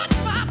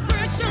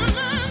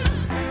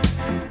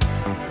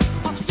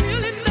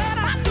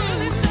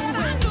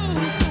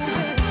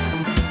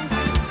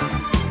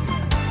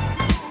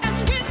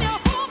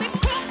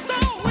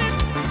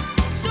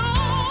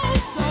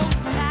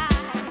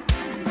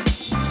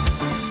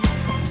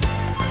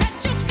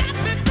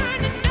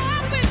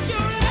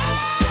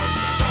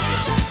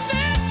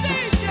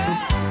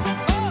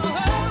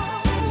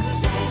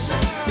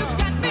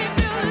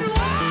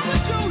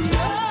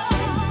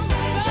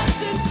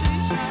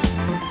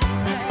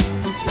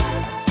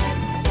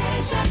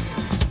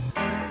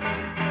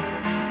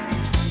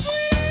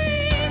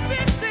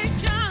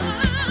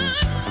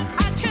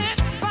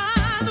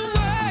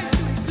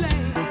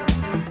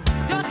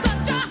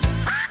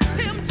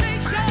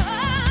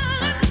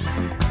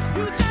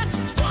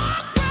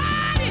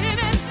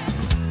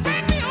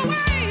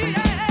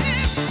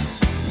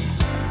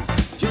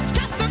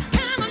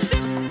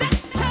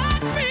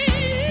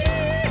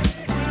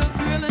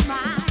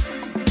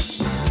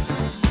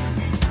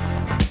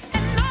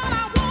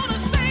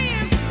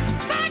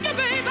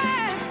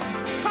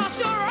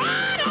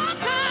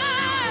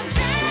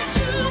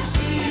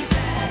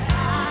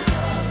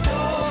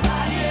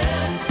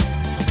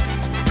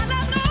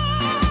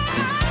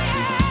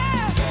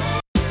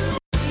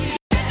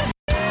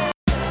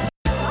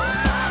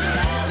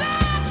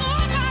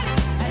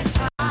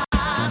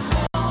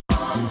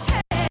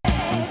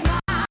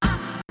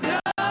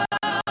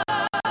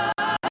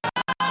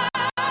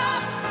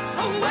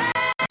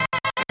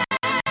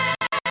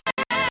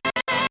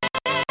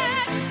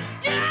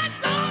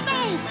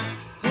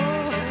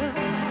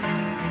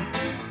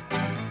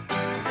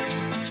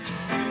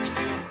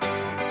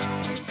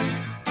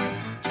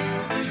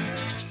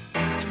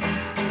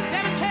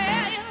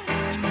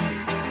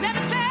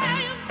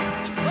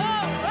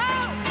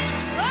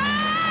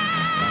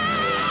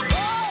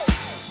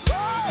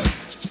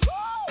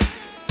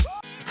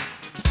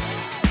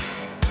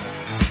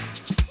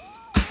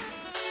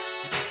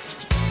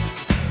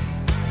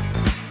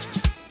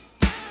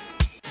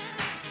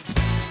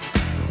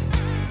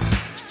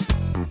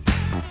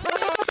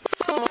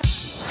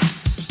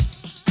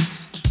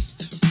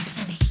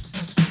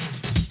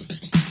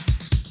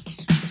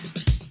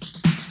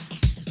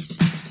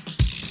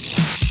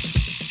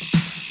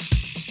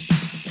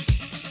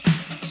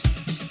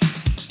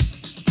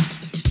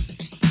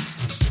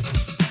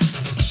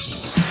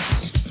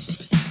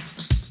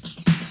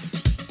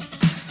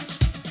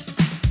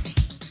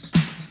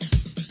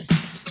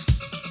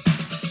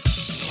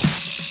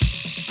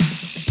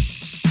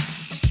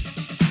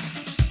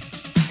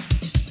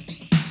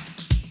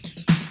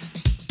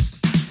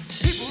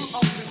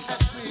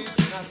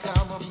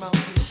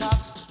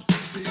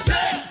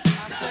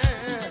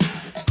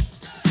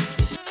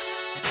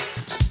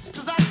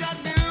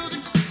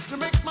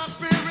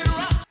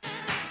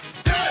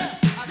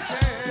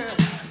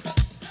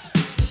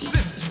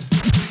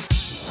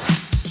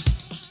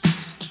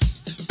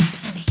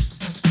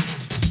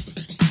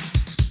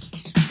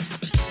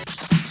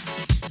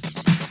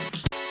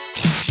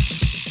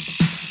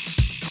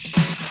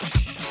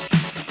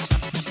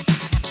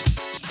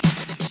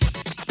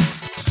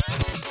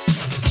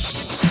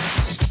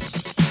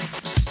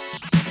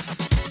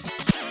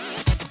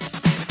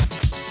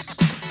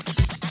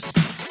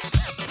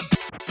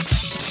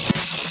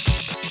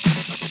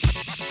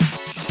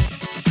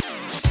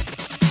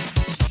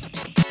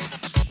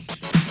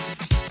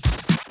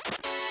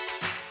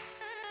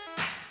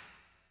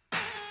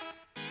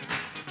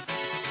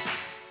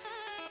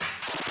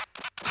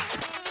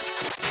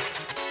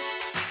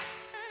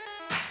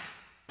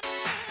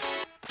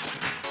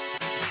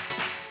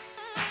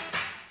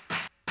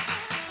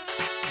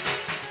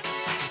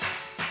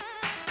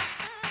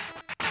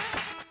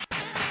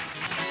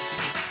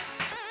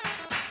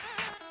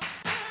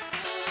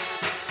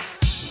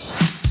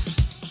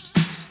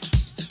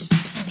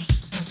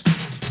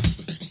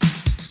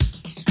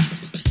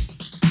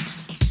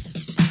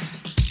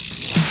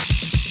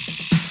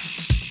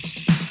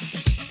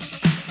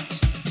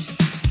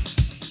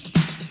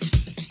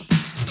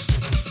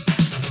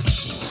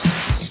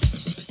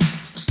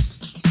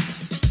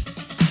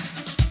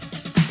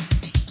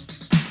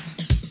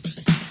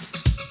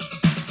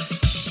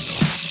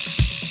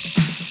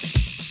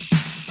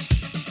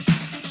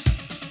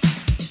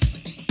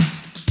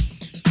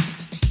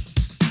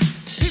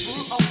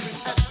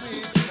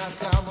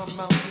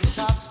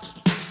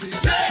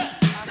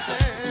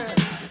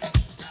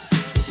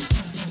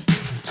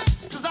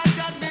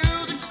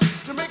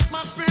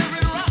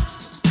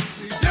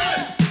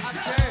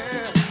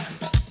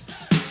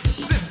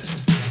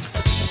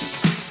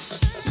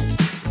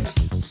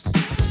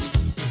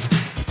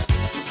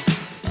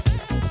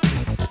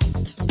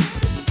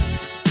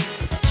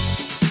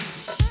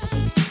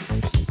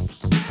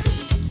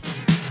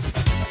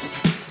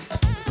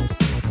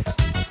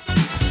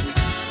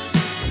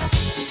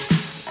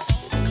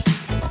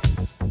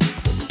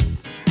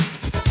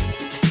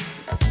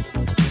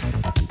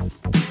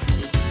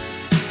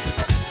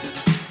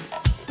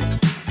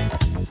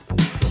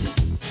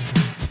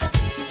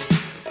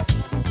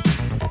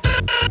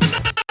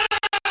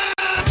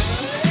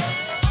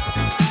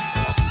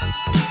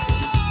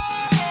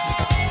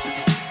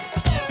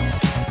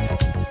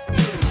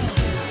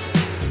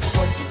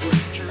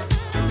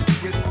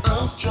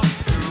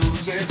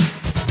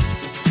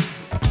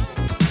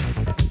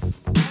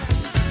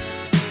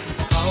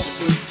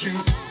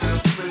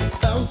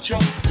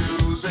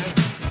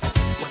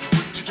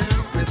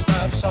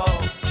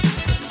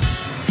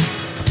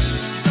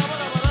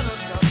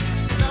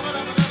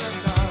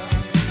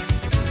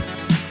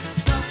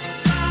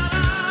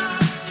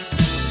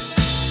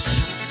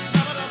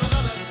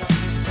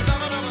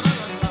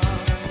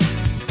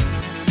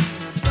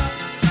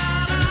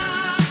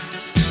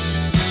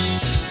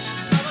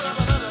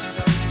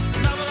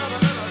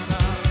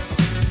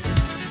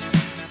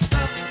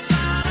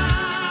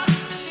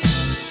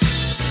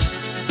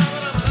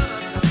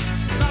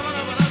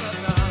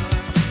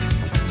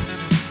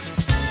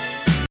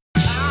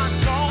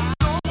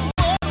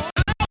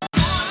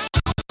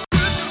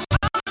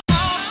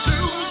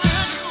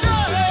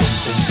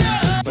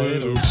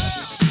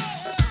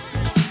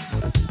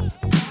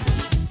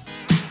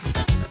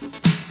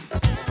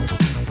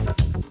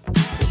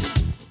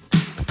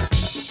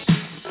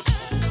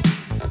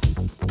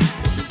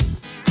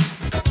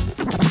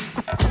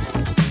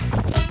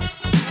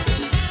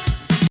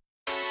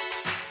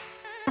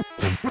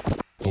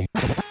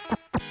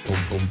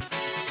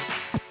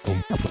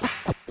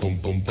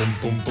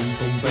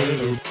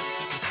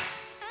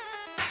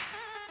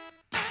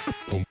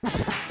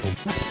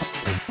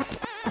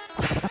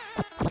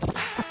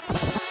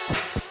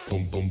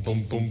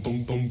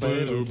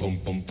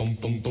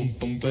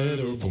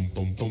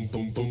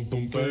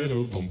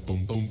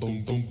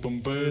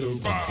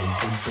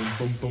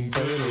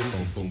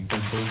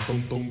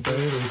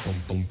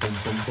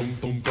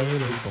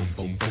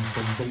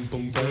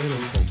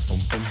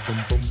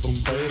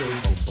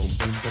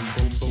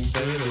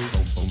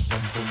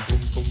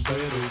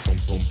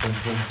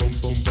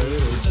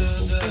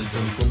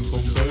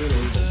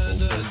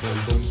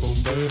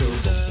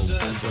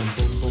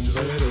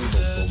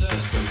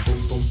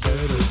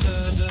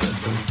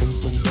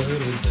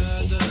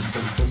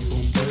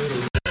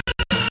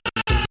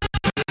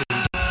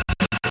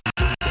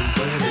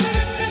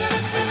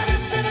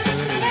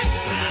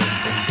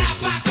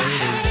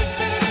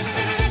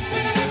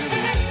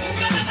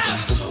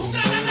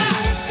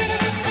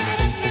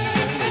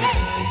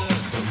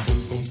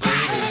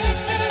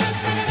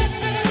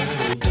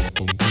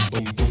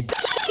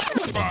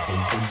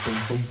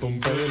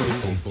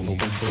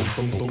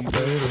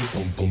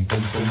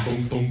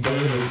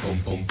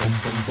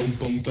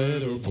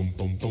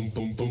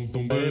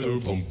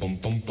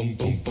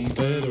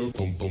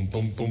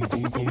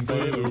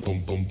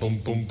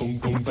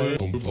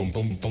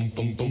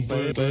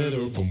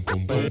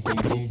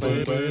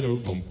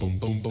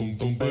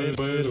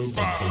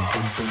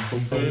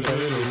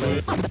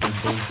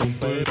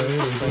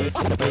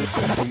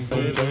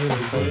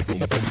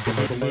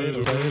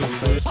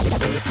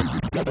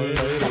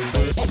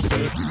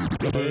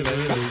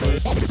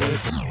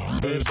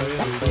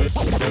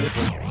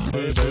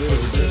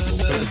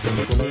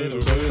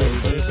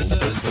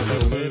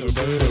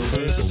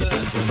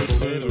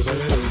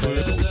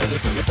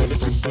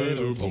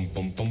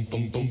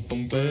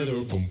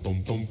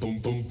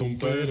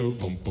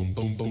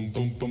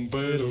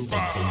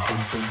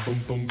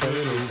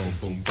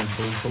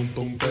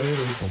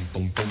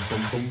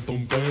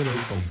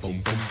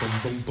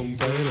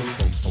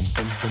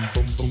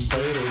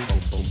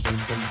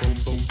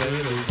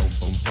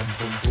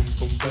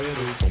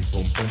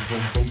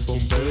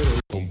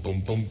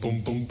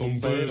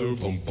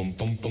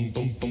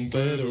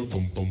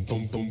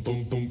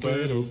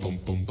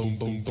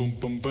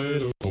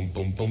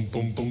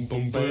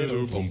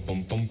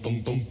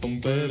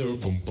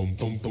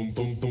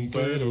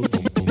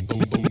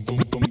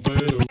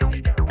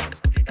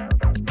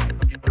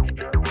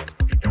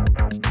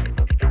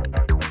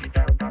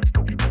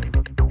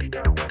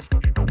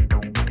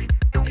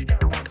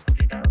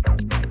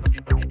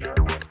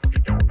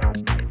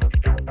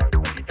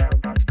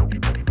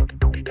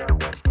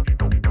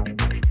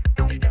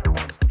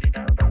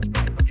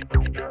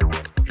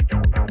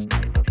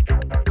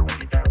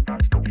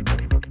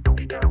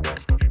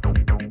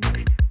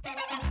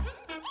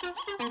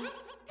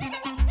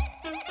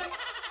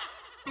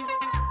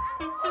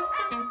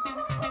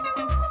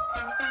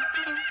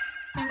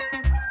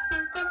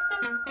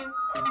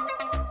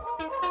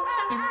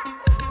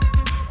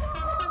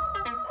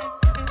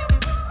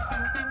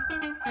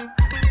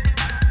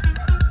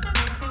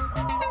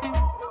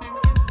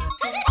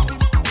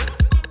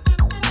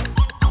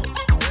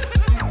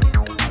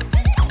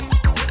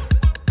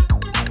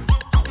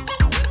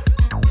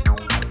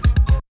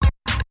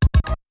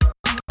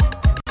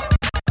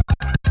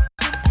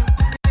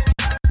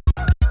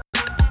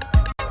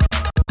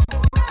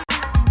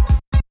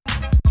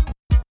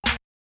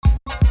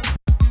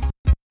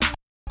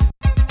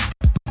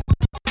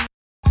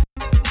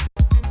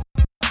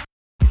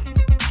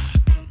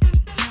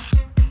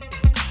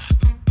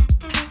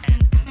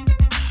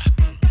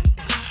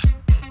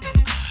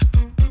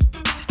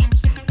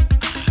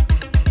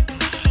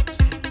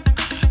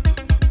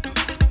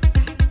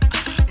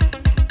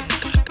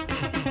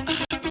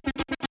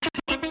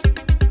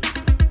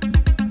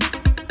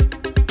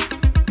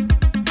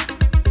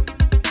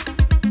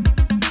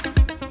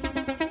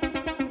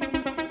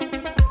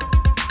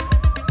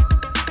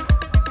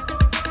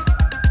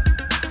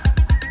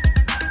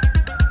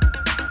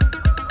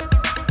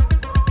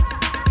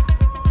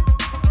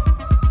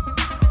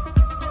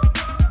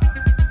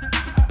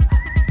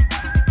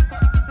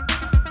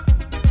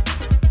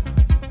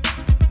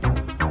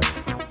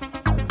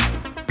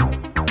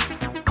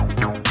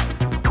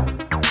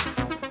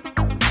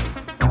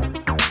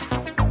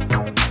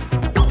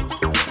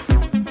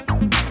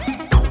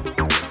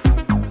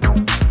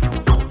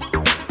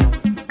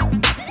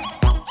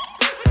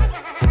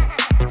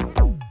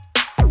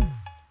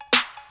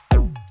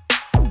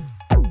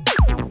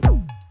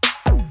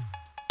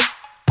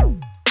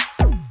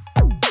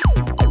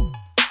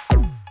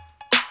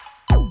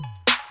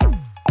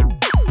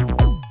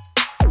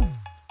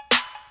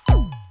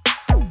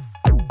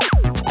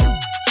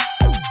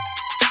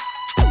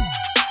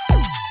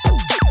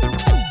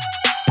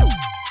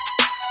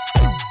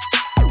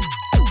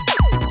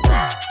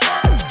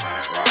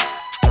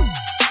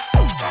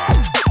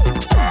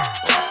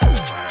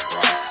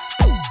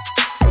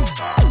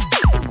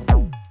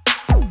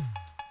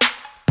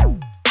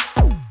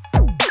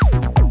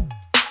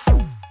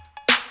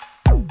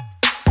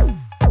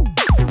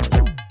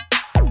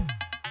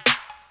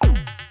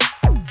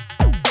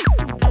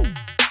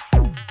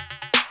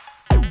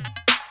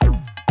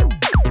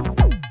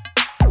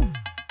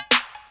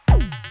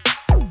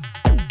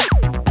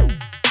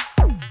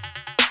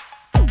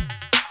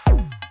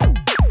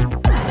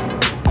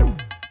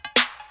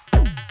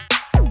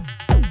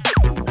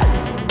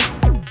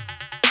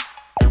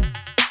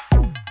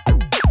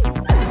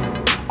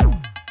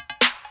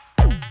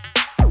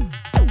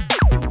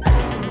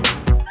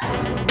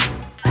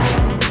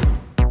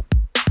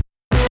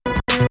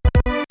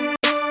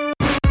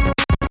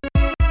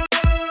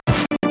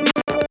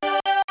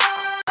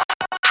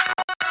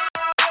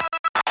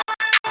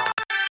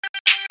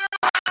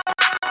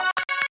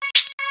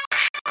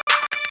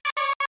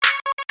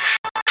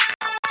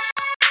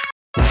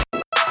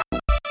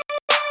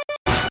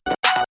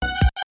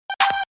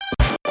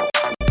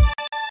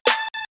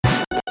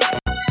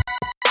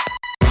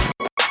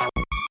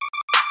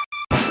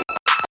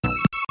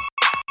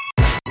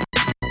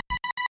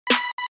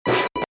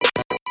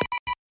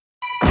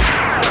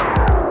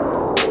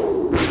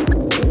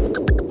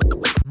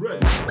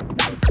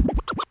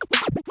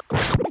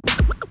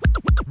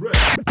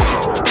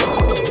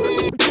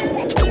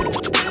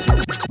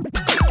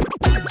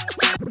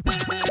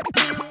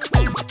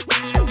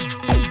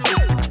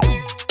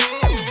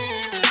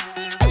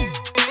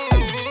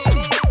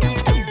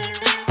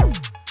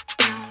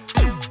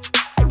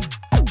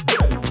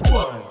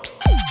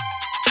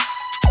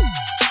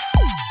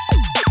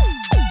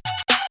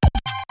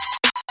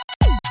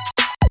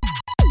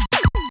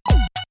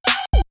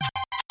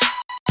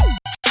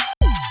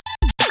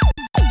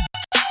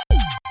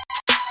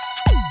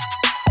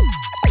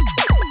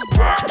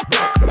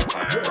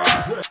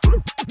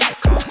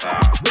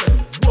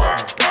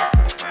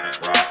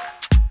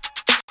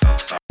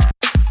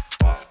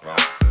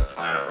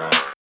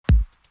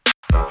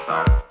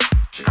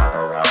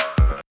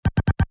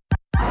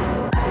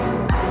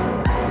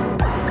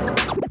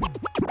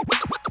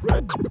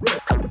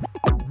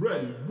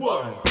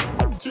 1,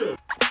 2,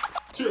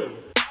 2,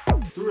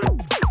 3,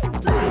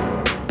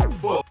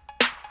 4.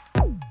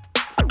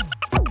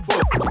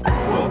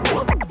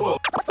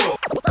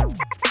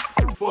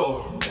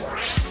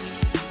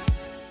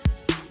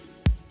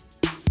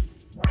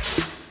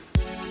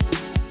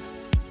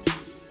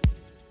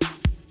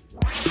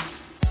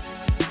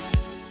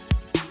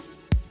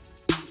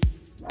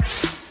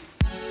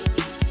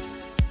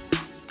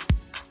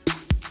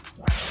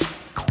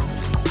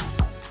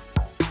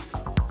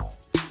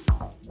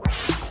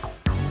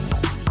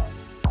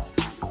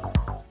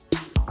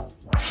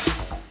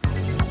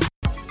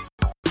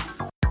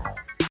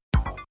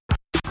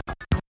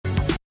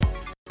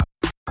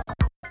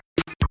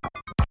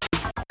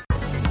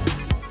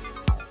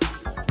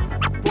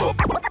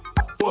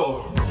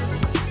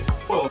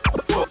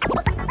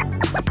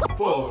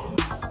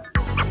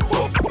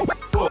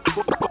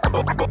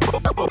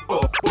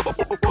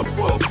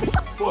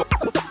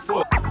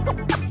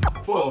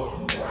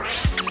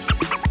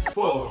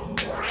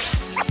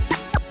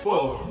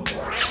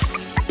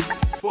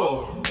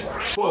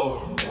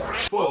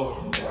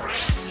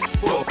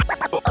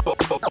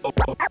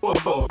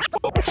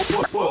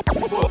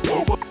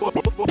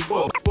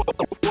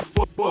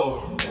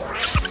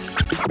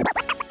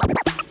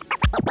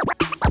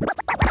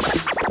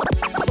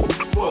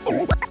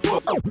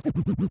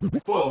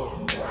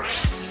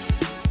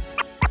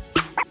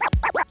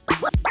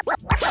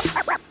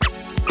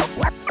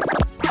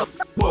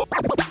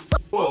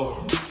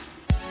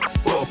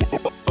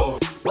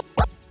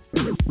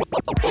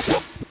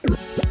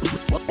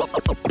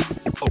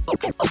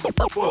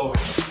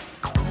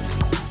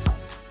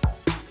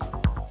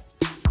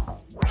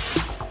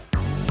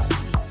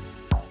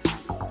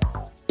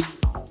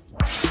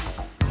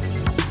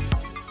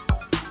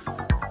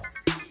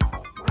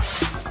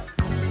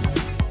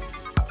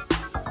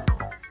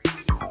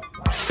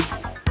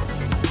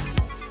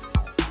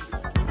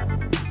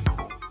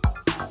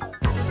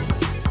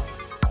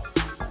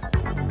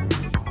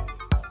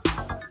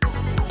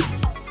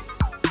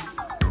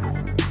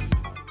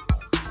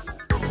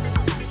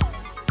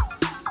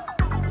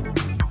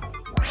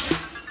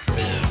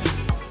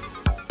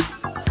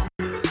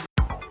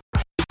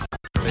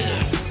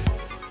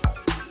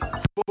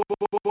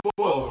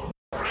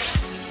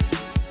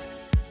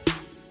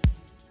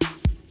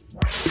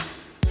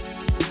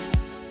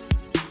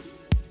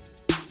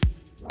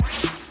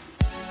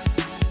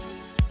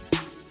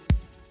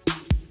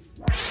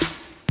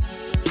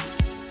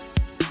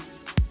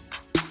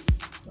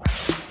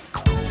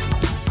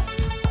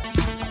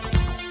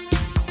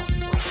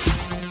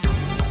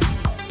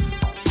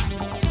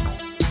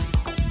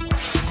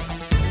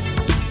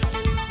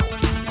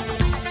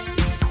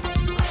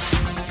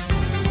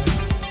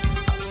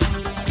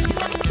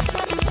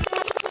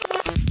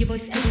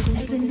 voice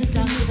echoes in the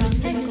dark,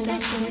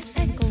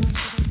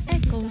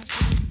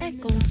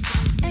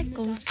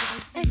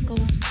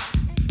 echoes.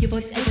 Your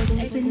voice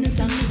echoes in the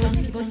dark,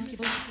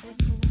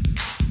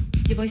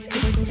 your voice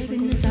echoes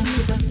in the dark,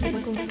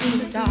 echoes in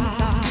the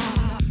dark.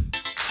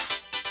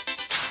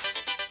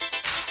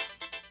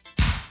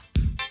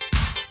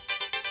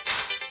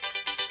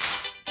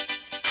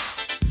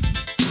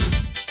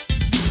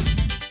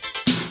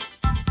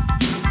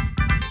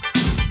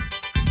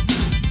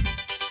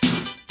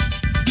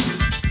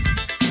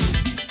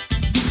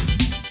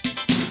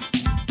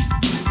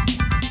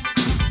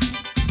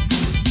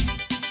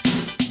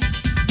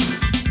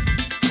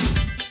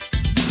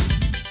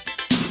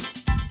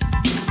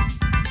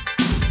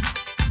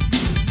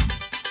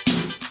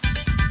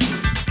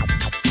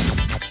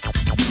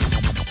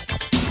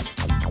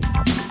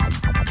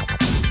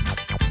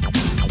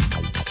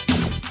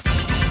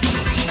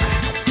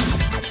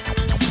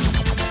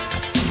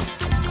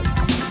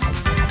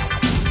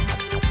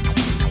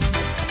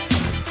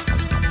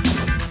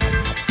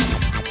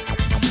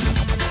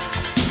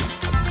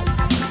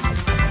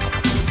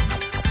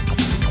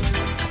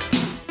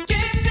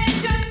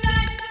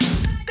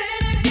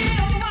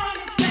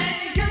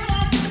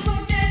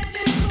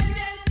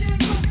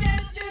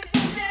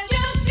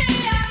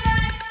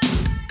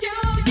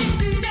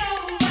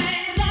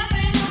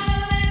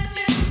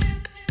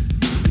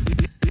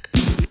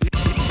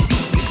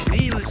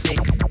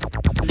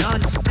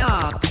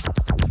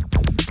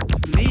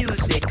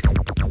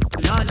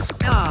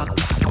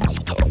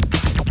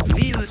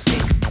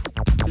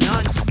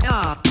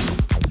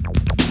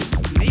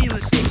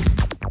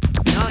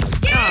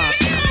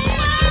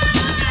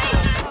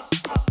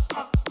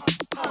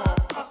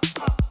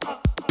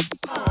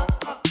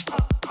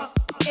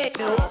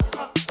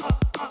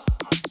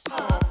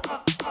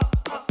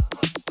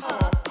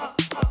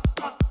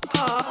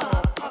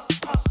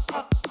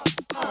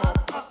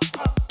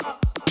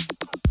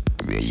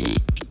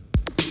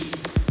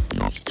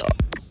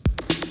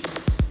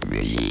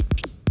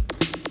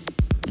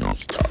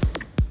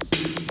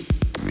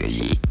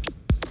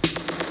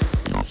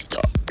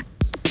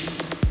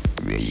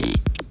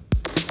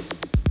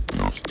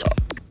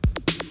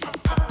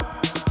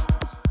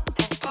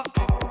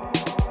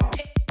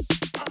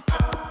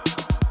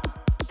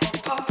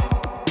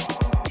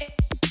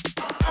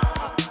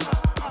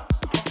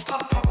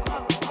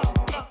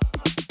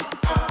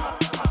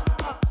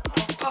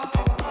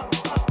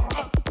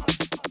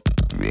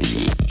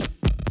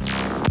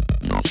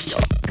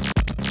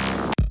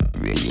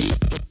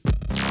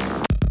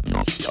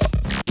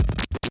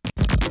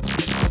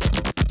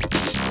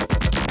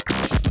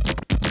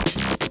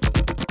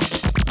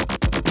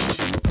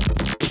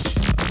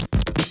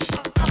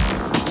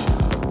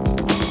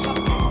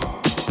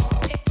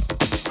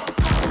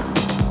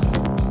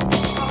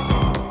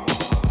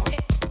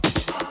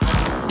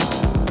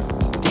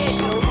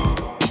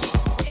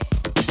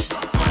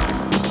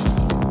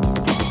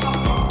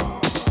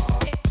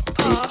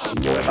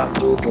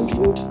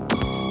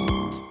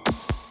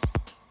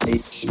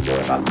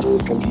 your hand to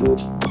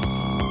compute.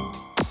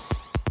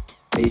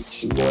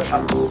 It's in your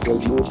hand to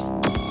compute.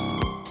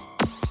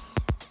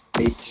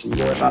 It's in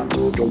your hand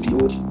to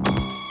compute.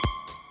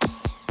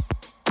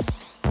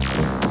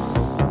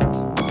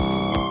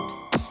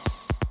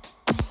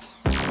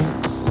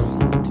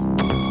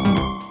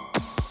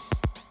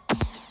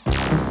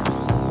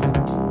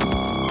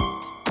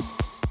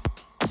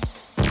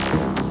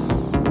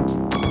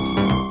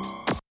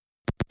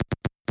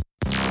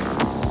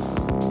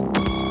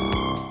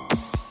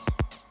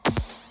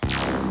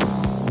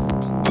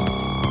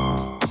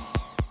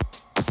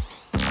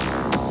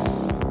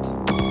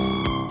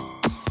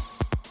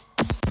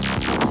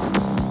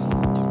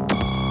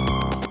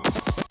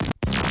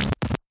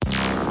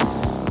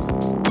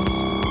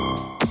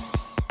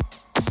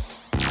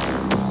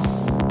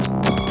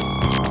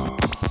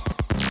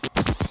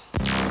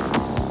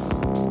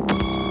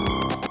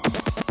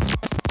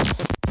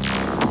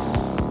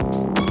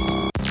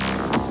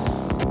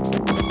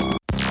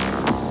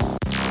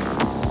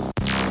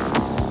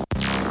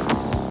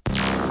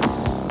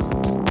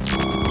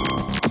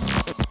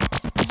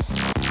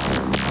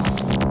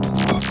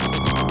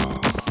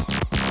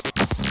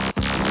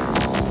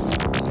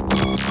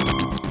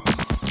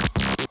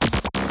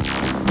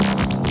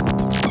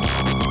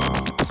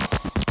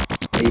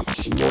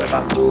 It's in your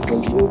hand to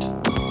compute.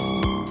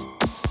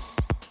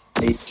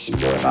 It's in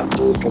your hand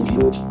to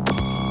compute.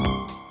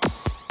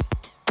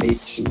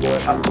 It's in your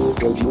hand to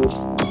compute.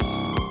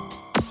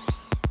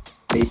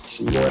 It's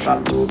in your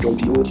hand to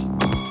compute.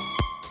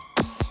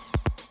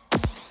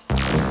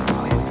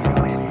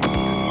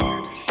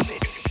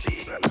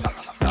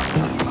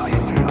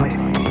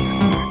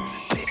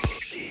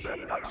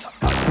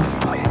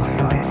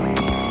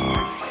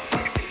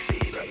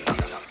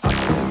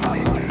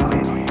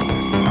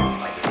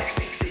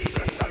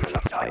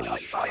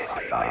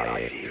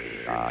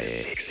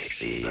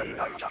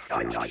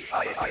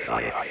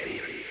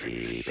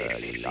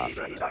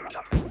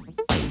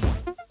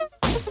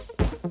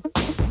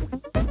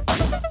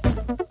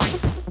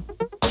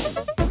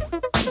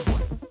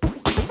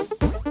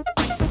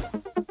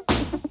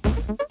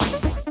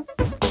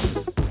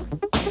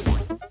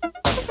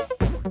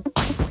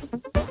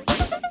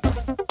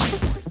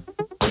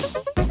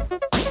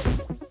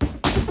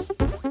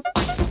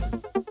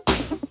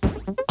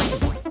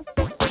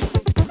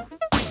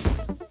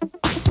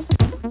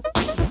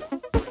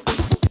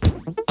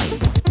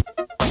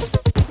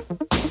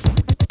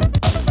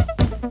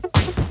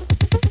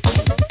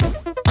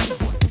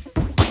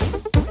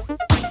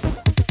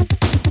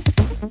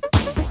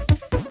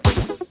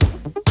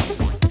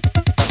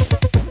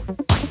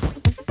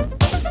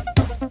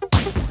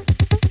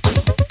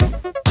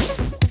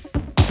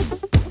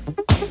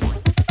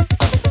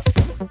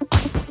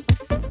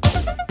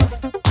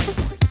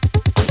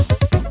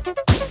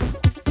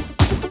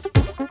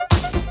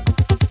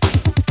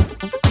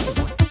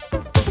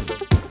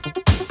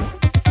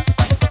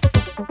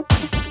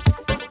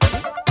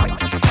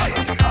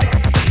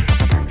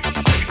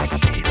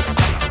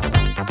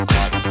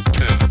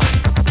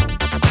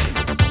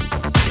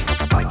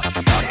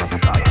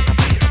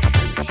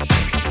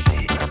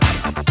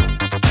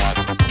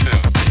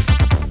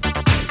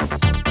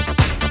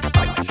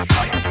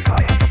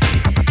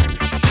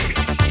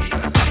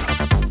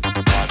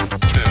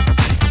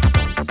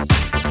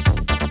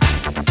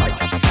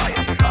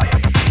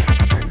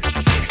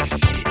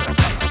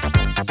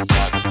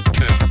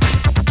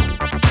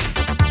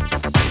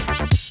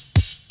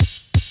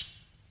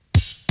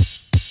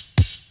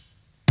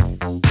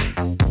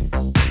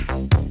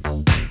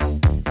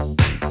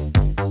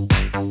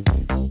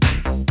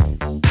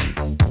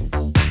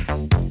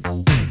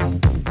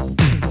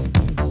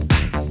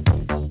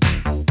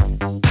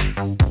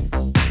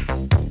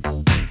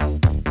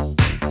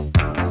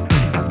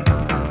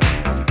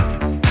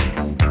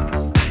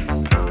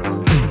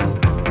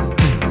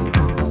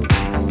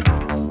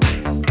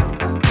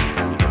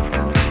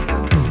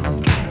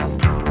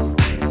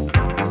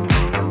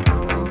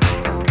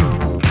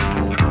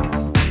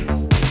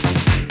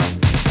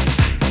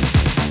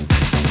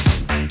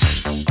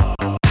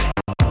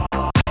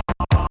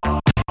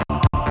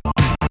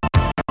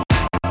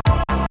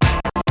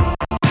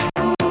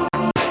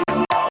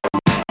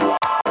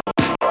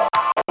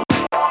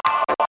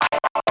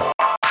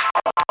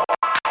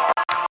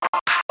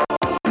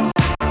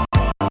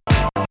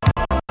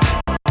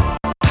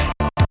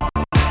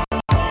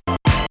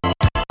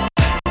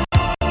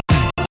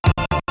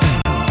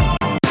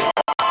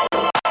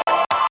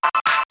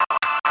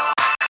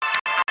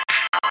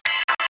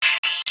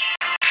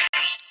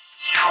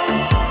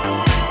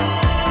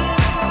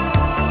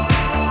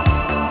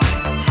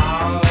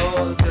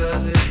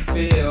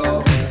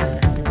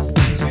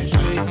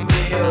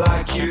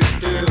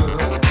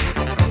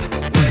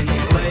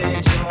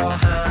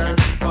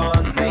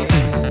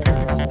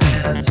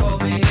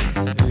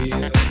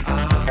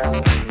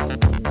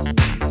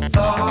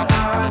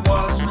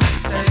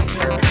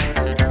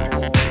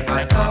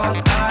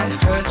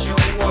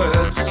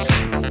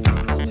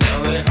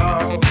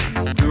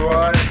 Do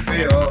I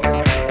feel?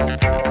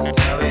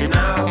 Tell me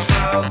now.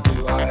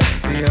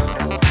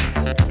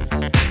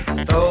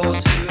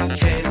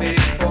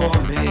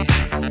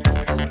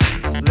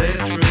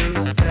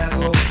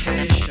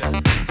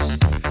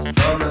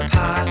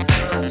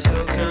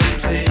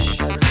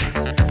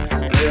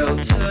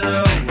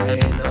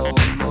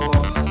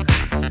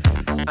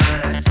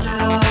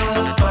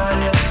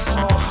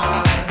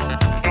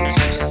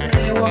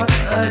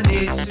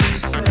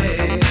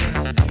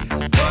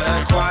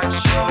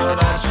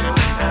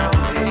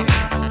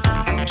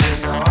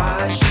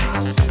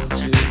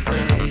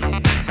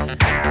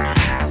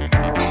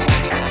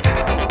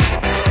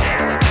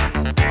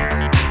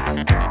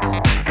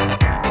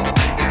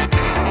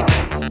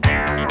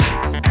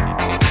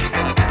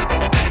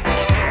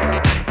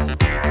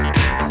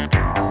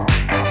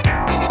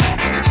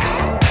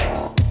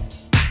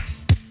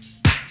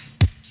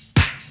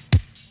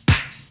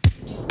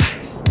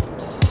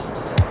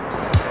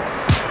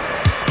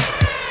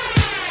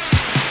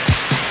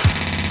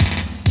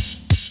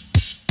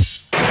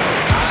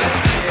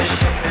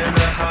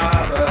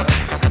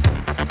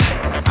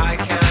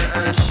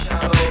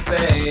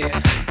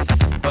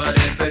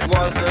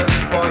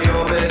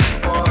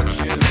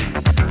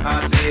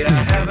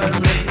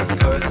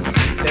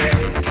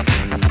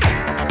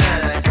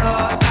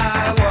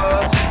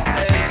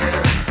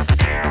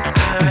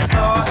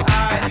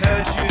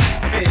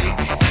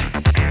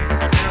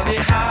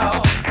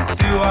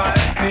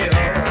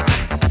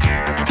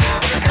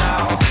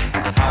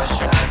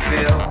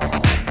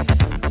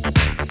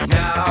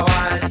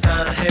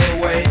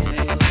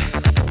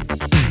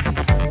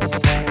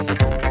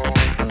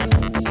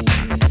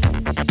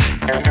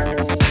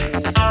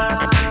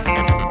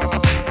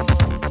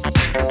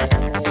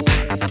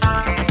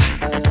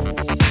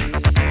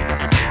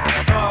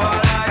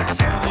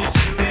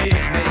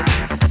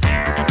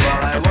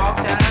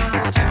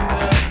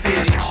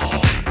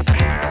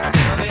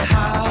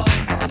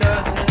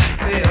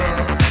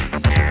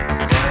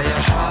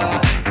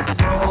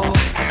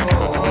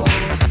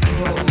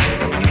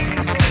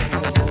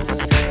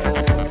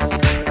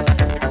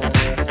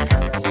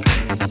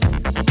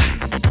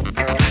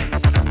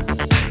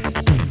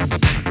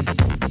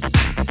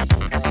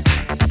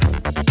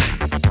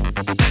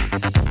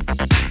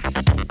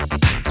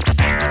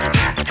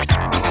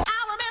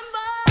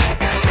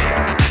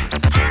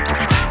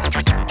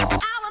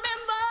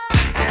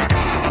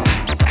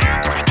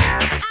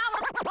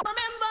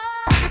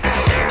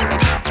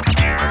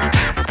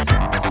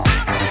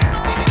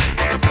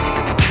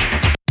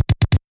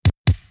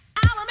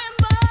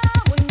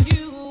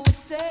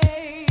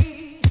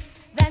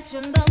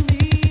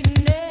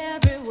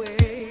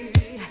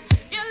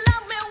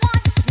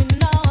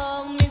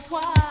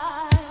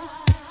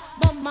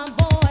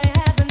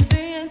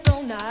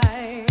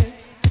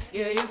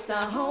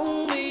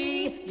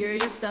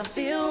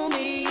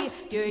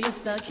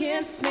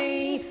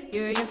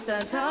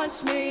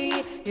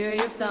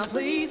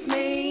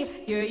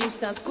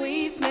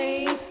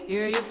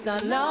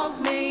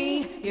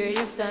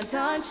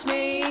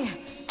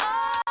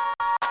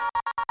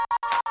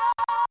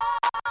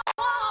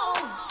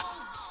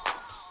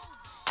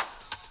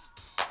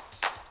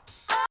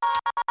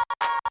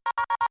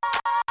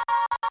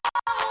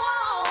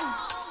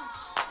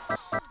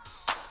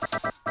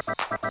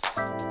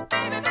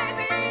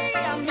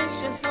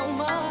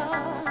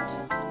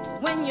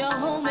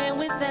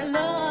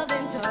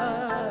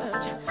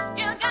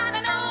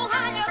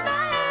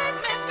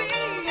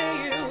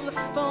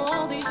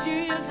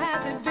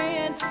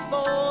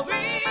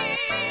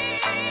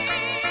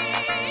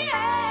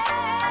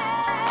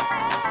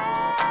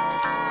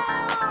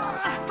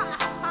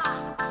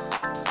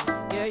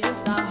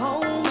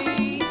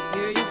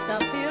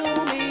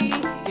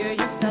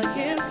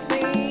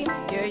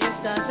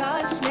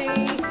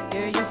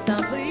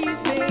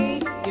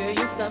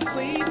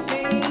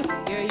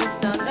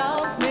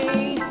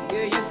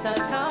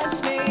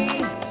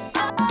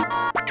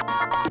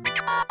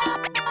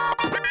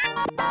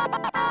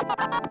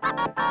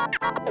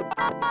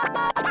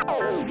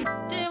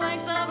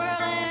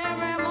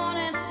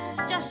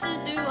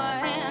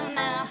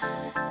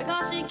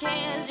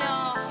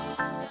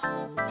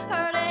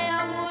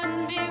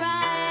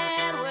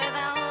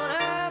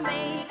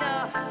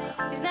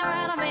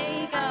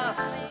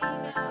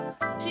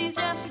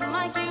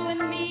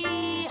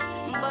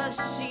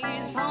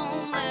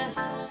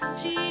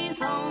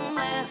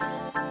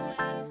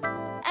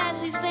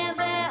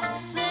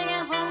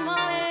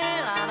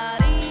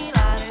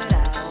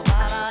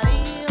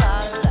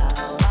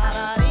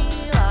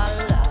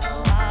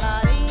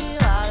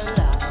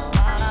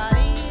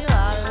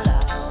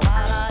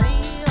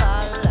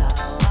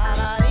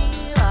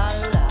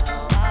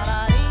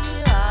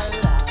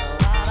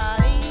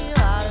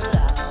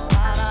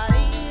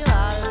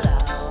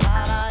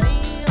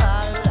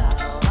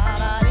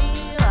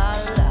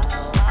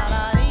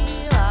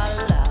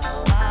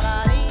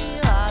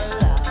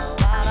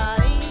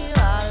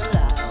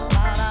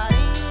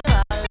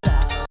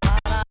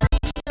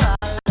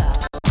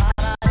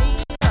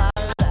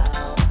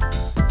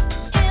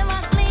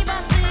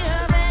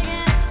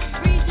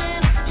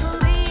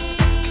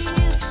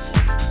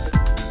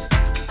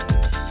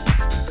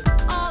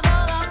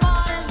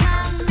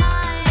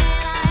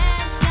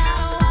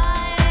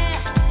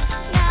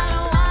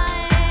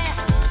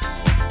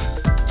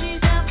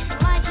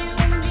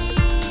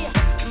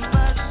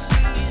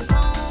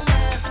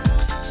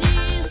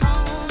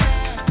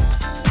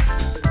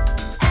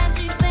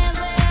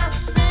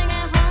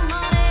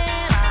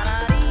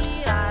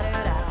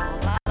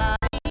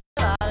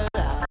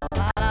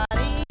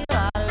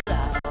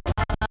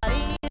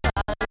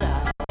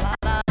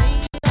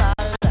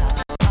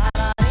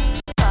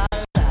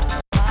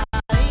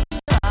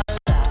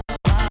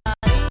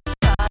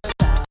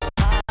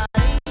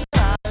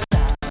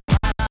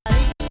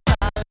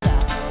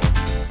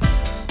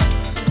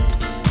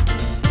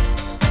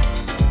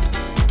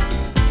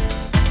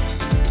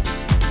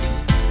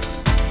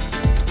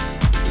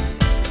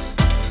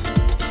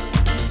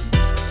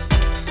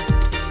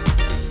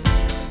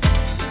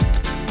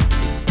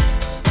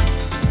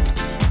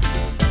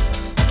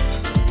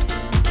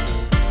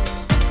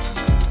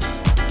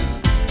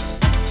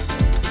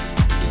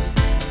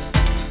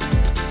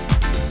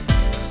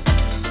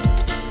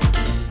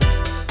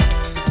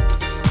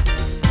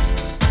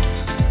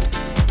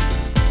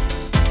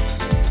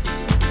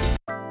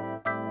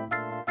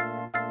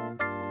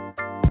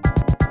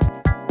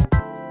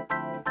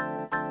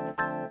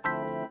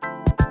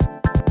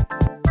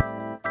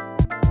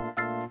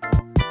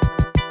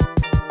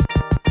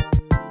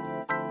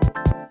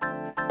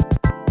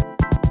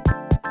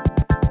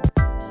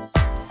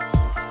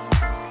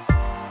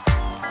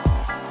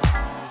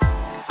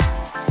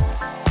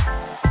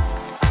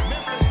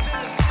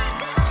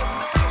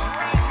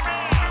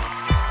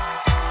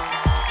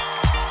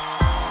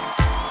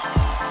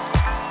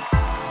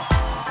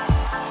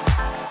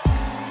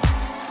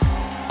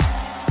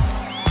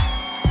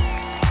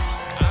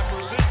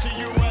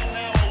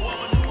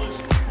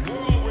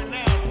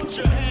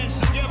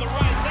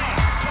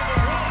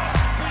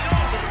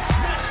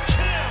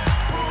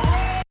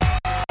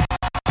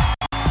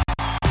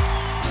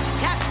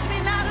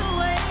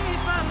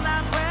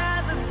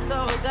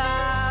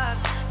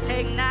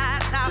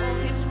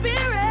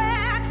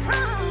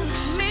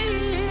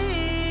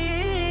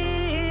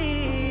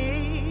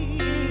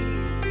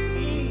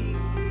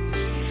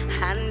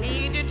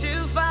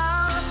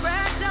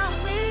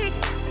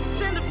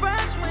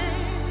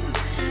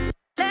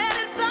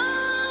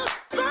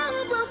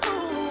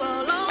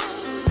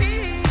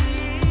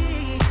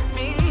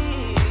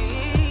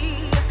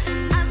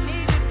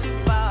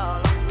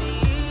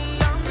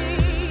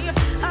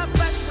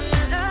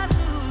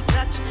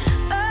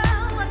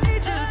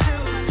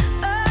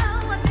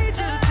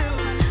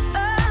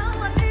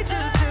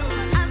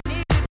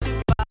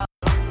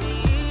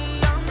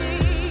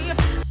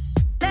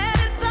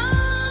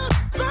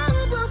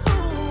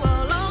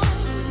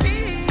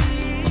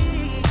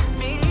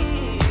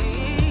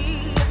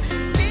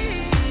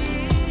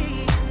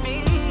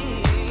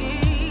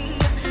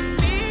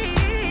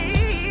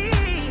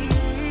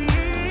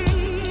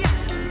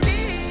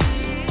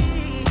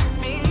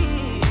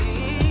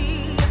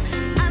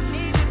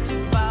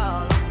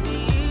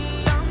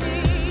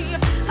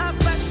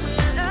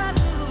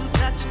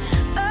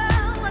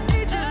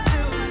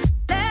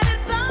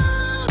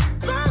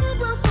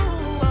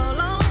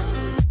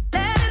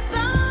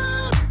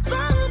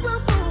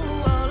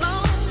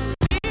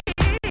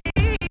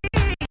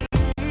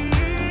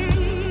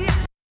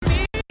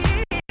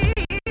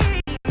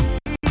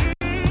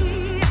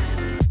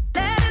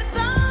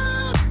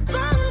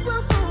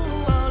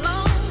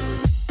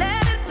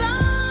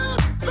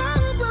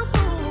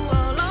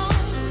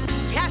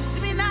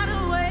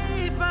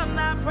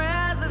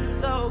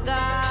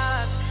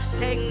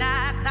 Take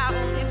not thy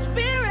Holy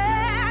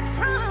Spirit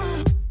from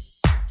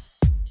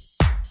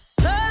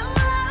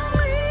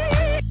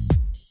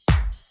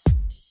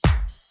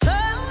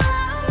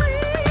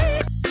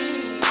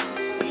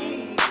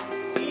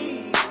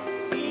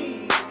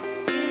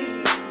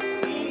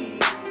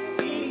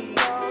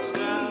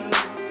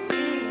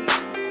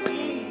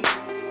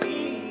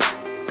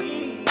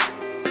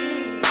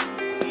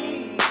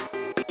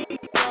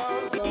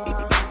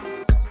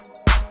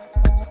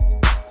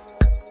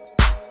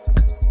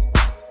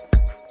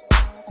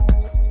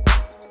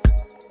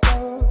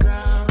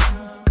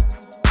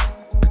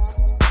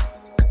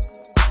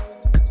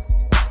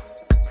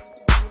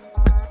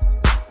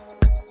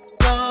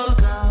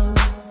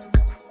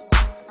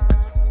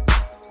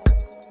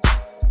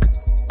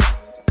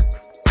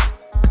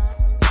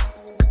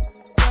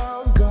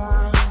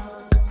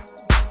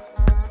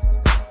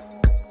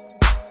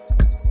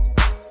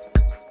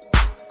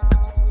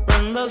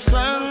the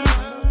sun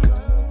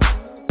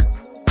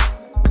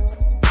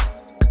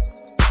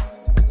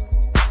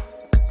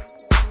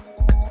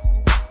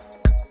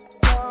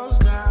goes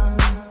down.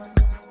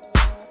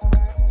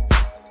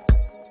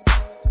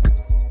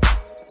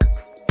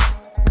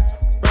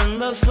 When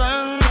the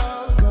sun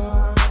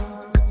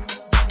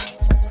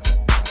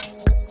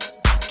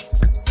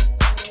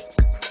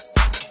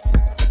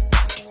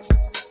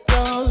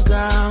goes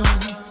down.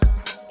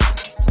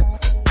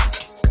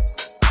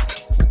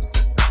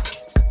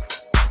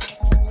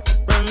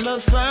 The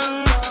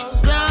sun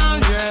goes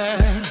down,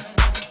 yeah.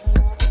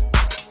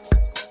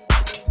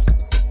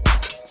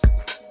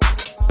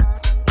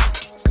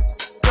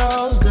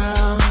 Goes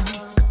down.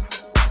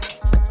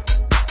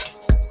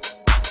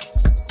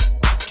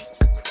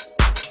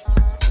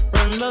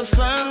 When the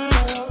sun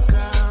goes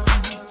down.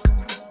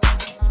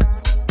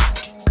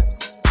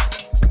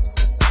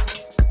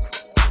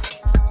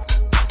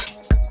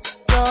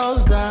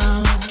 Goes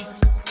down.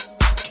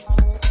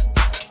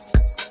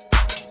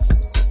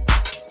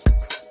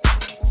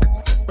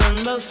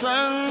 The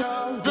sun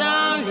goes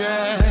down,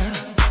 yeah.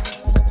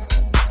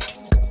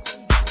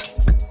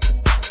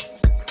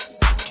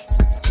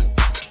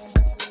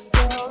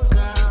 Goes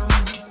down.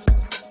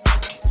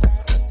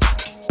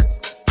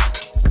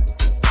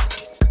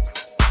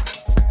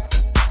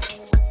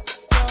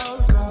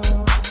 Goes down.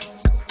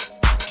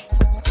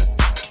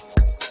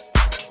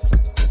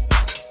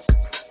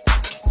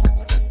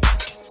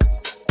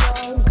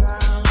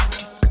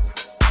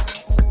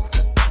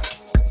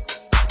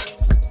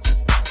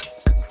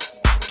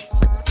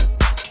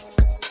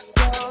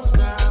 Goes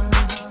down.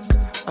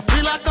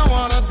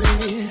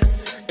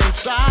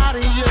 Inside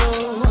of you,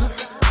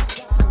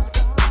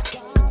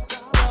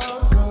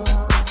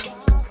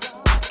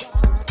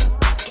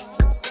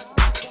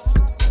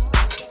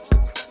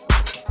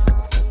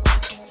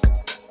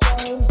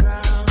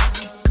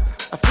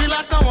 I feel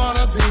like I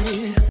wanna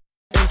be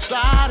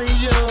inside of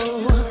you.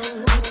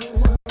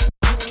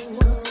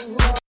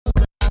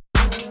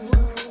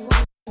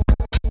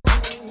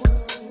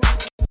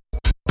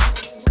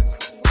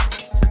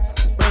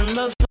 When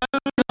the sun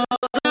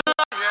goes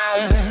down,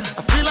 yeah,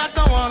 I feel like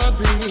I wanna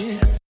be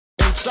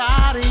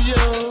inside of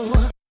you.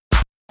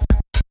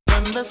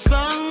 When the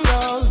sun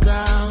goes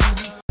down,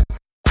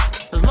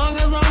 as long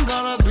as I'm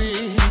gonna be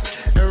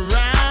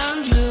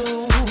around you.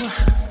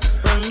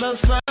 When the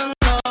sun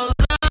goes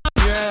down,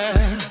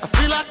 yeah, I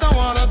feel like I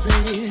wanna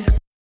be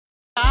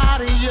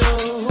inside of you.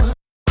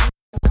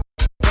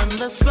 When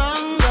the sun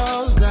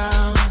goes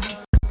down,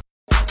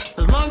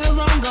 as long as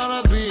I'm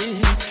gonna be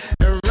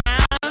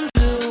around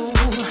you.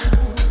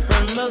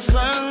 When the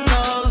sun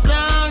goes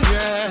down,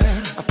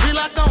 yeah, I feel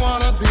like I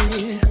wanna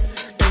be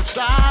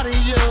inside of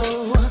you.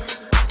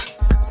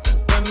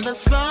 When the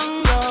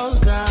sun goes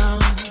down,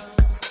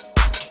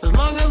 as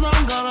long as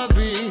I'm gonna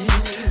be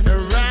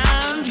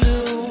around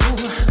you.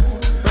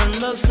 When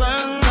the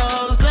sun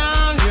goes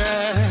down,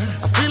 yeah,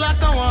 I feel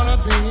like I wanna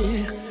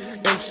be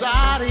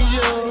inside of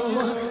you.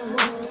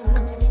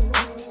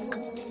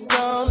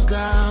 Goes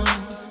down,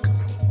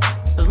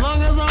 as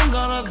long as I'm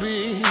gonna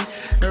be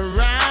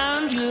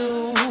around you.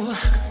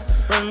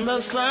 When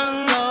the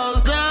sun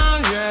goes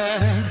down,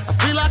 yeah, I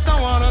feel like I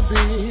wanna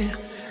be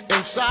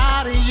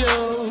inside of you.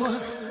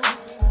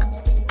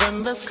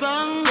 When the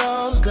sun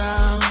goes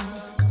down,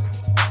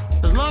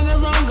 as long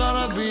as I'm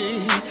gonna be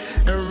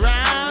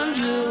around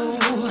you.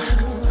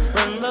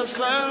 When the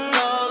sun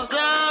goes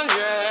down,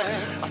 yeah,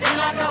 I feel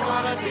like I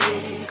wanna be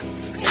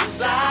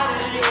inside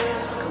of you.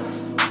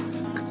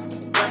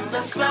 When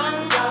the sun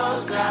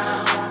goes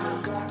down,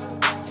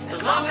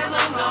 as long as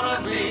I'm gonna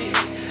be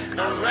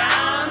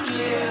around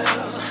you.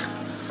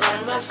 When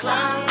the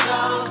sun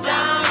goes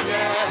down,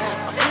 yeah,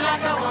 I feel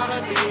like I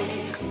wanna be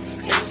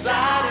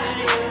inside of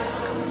you.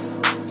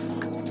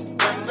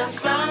 When the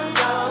sun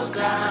goes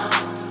down,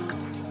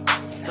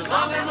 as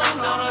long as I'm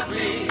gonna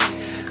be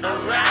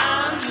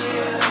around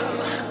you.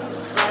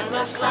 When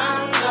the sun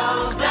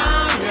goes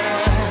down,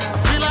 yeah, I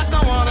feel like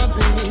I wanna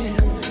be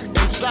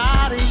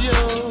inside of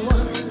you.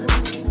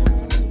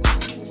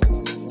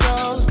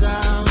 Goes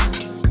down,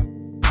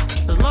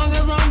 as long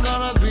as I'm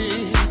gonna be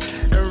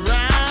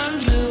around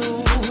you.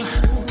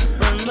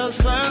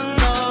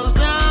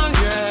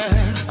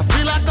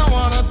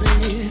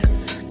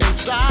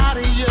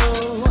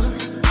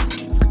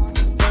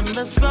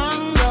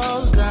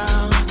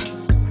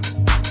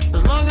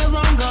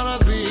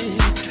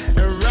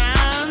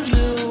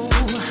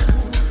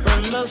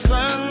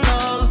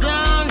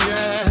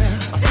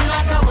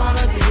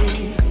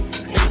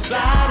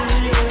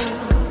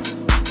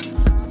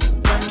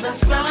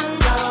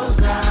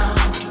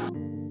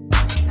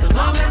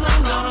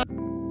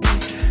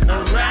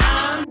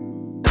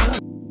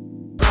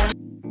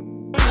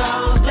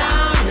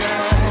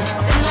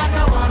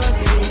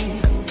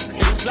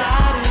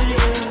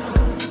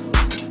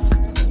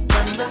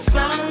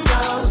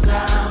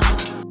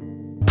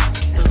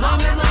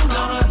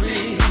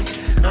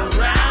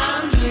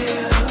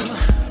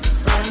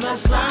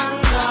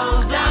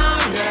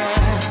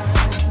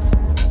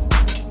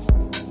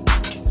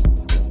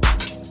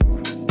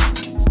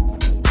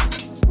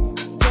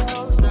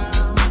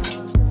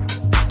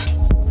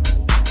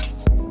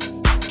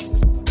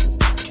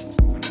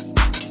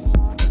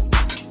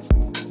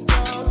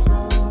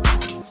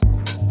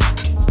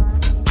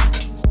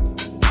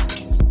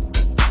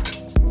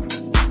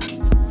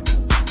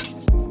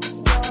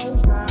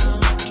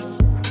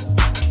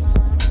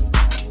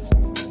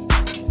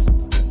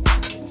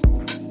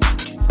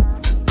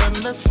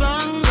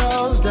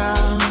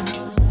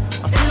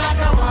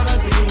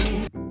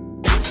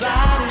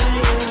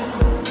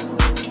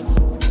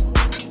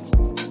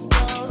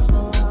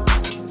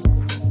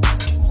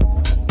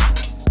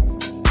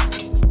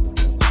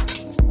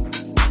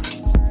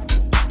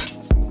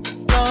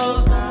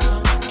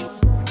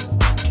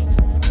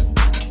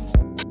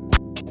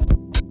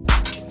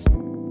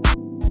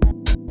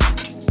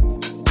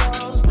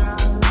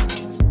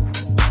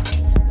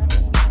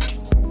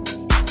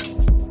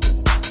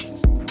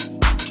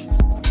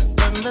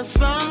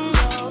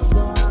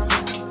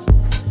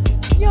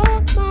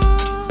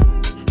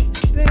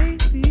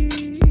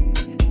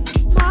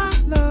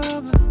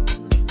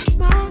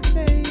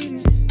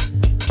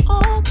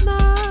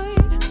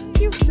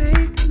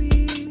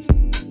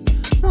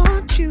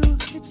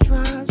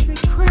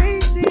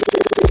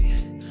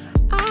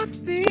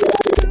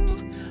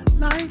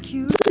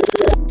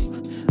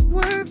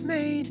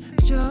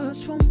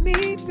 much for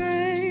me,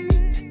 babe.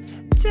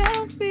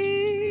 Tell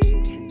me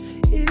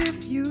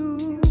if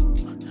you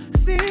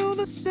feel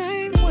the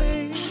same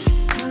way.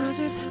 Does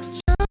it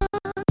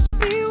just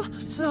feel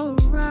so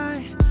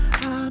right?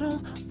 I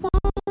don't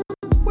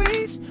wanna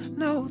waste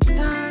no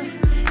time.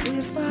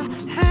 If I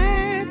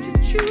had to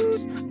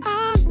choose,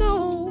 I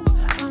know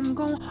I'm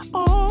gonna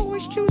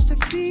always choose to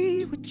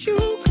be with you.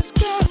 'Cause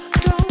girl,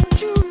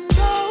 don't you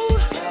know?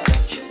 Girl,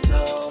 don't you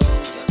know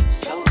you're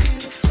so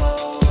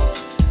beautiful?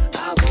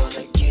 I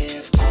wanna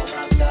give all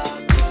my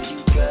love to you,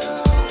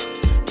 girl.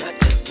 Not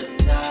just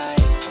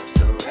tonight, but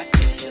the rest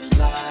of your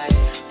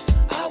life.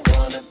 I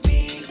wanna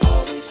be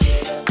always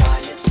here by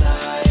your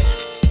side.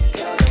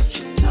 Girl, don't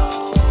you know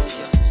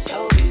you're so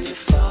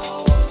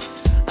beautiful?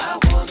 I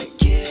wanna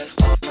give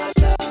all my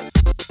love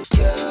to you,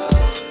 girl.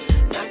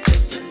 Not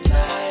just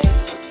tonight,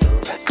 but the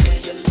rest of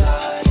your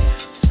life.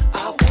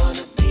 I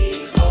wanna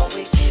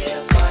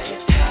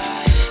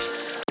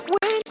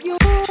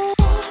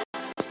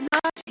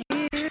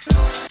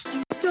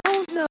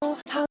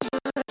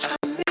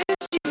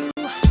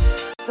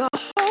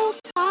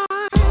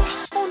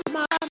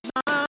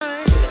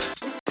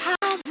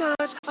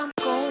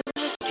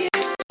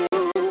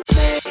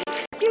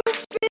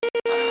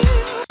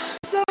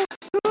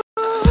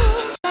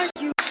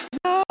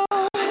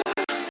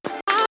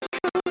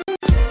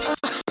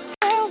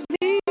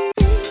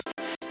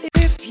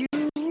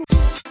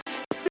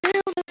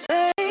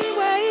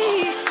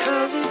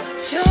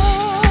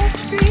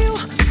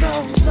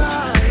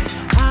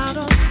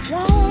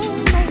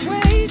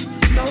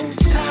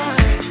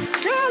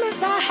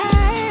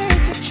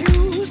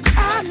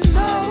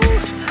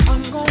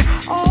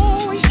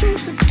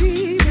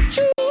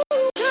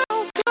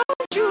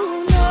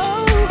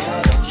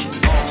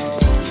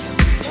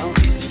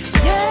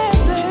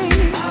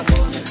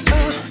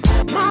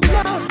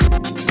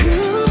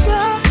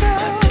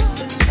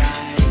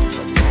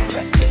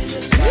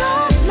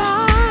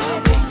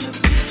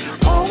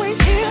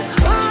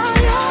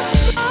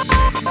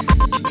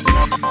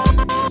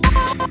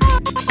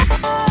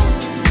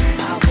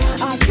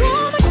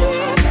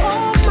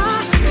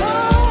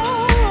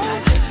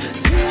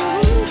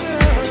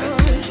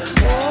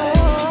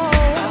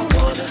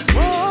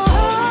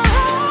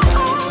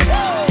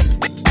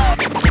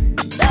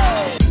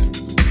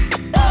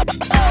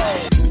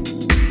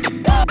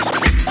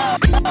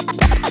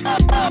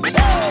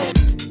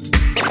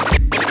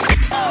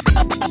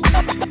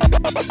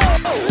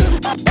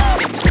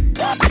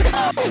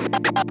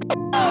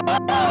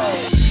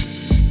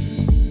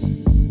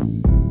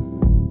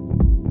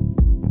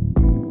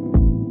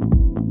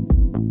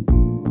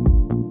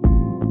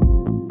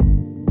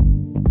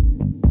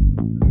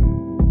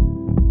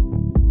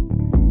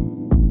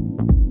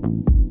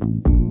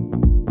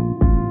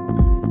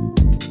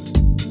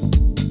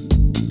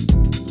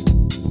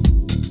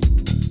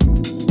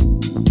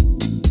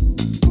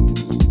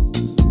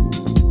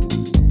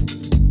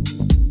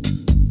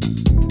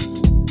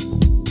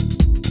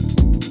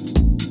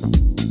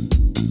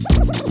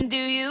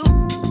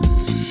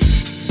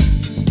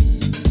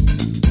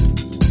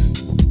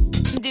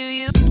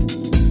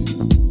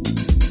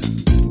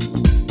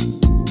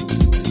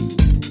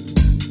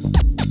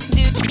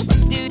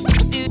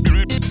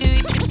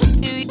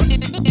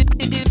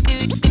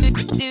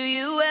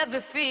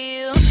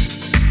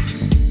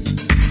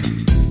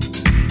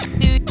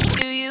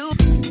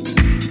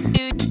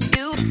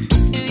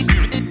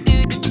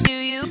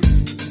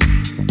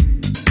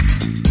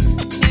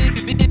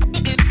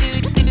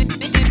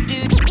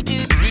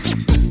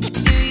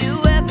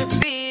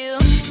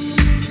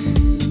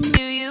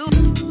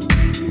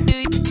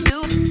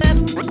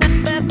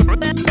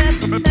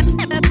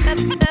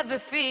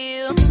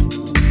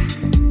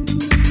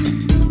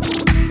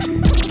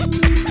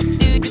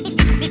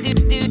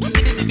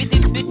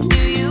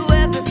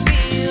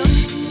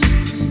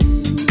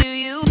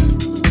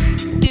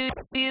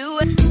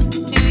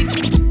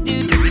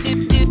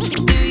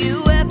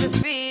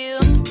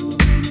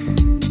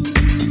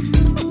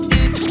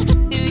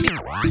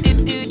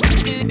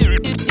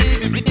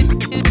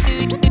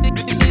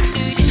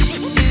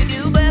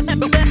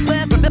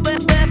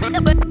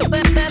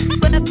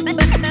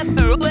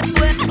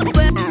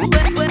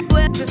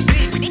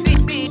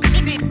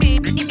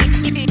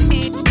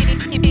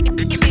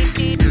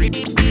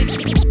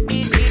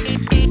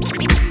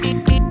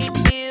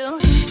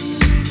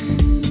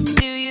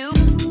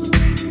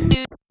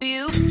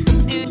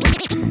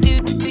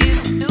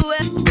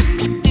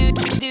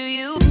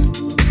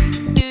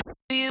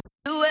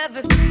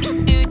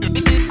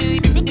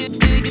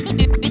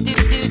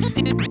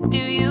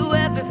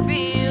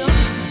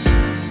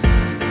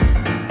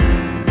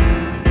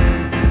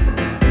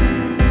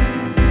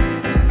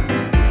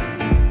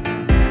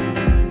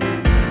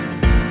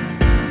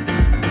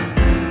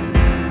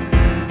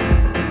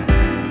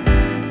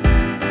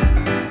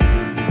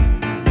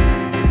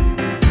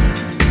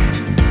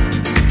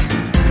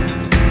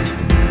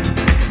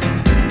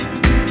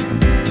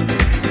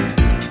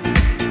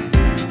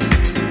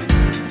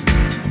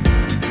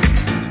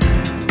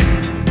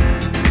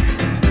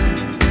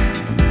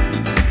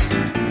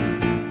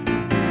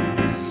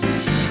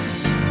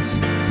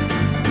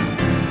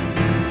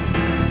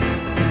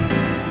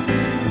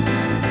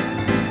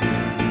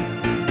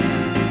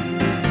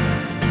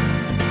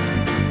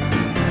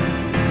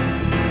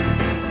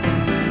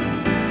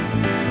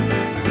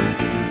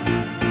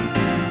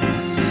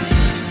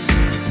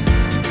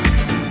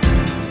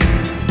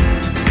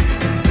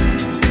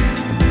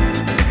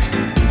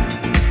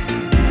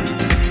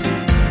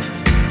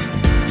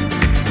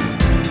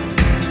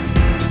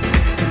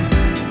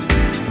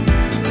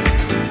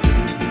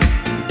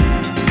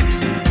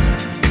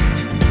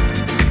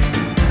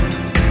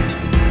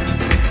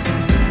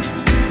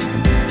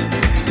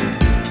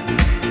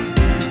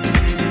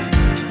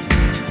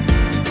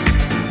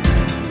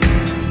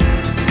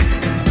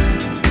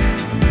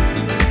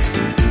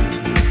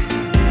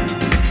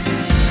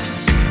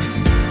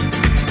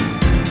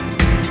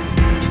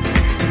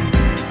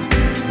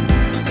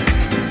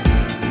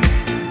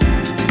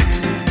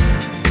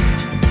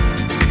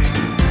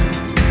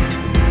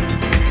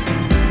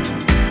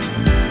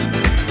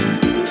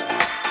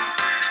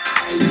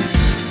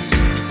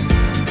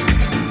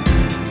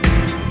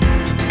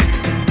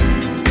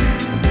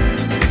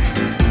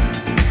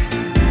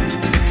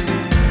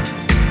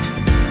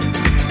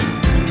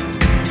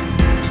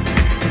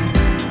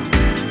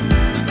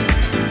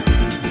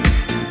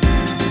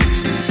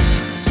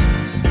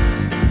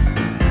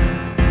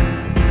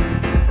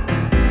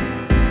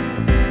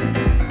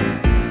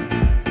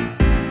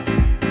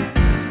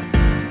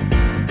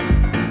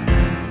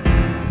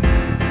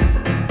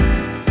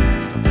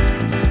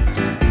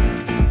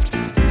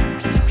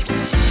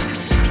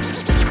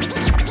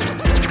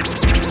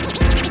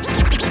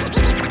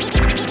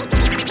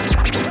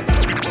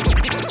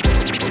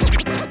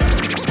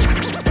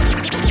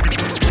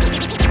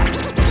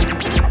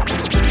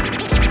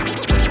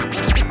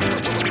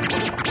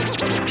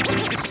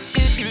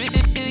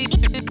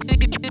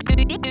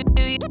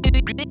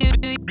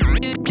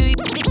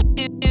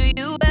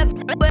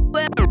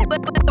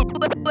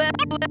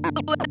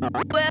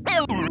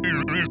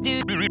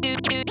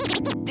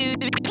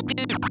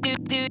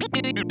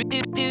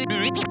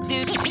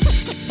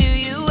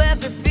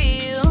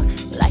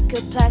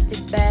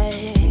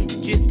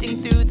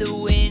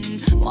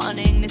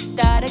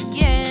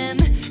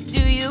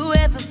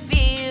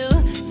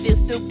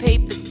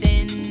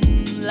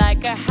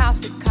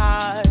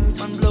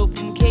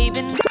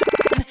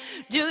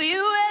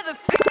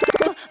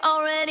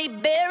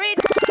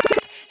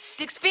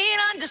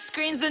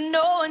screens, but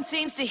no one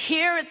seems to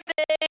hear a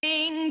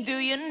thing. Do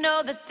you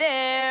know that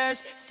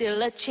there's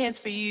still a chance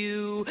for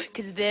you?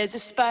 'Cause there's a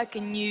spark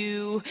in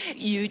you.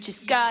 You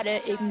just gotta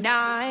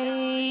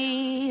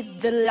ignite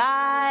the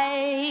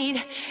light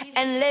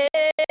and let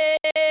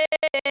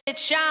it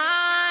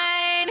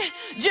shine.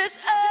 Just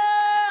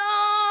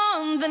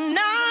on the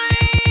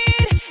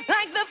night,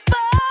 like the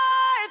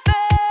 4th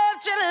of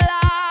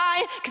July.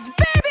 'Cause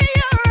baby,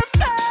 you're a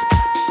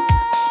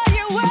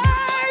firework.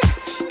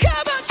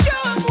 Come on,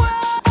 show 'em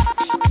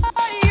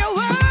what you're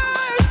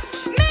worth.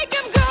 Make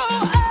 'em go,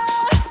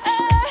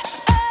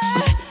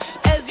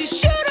 as you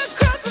shoot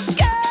across the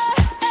sky.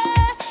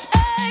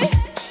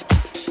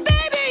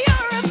 Baby,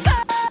 you're a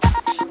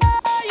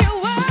firework.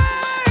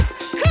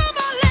 Come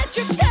on, let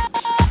your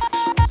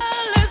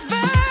colors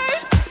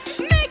burst.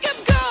 Make 'em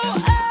go,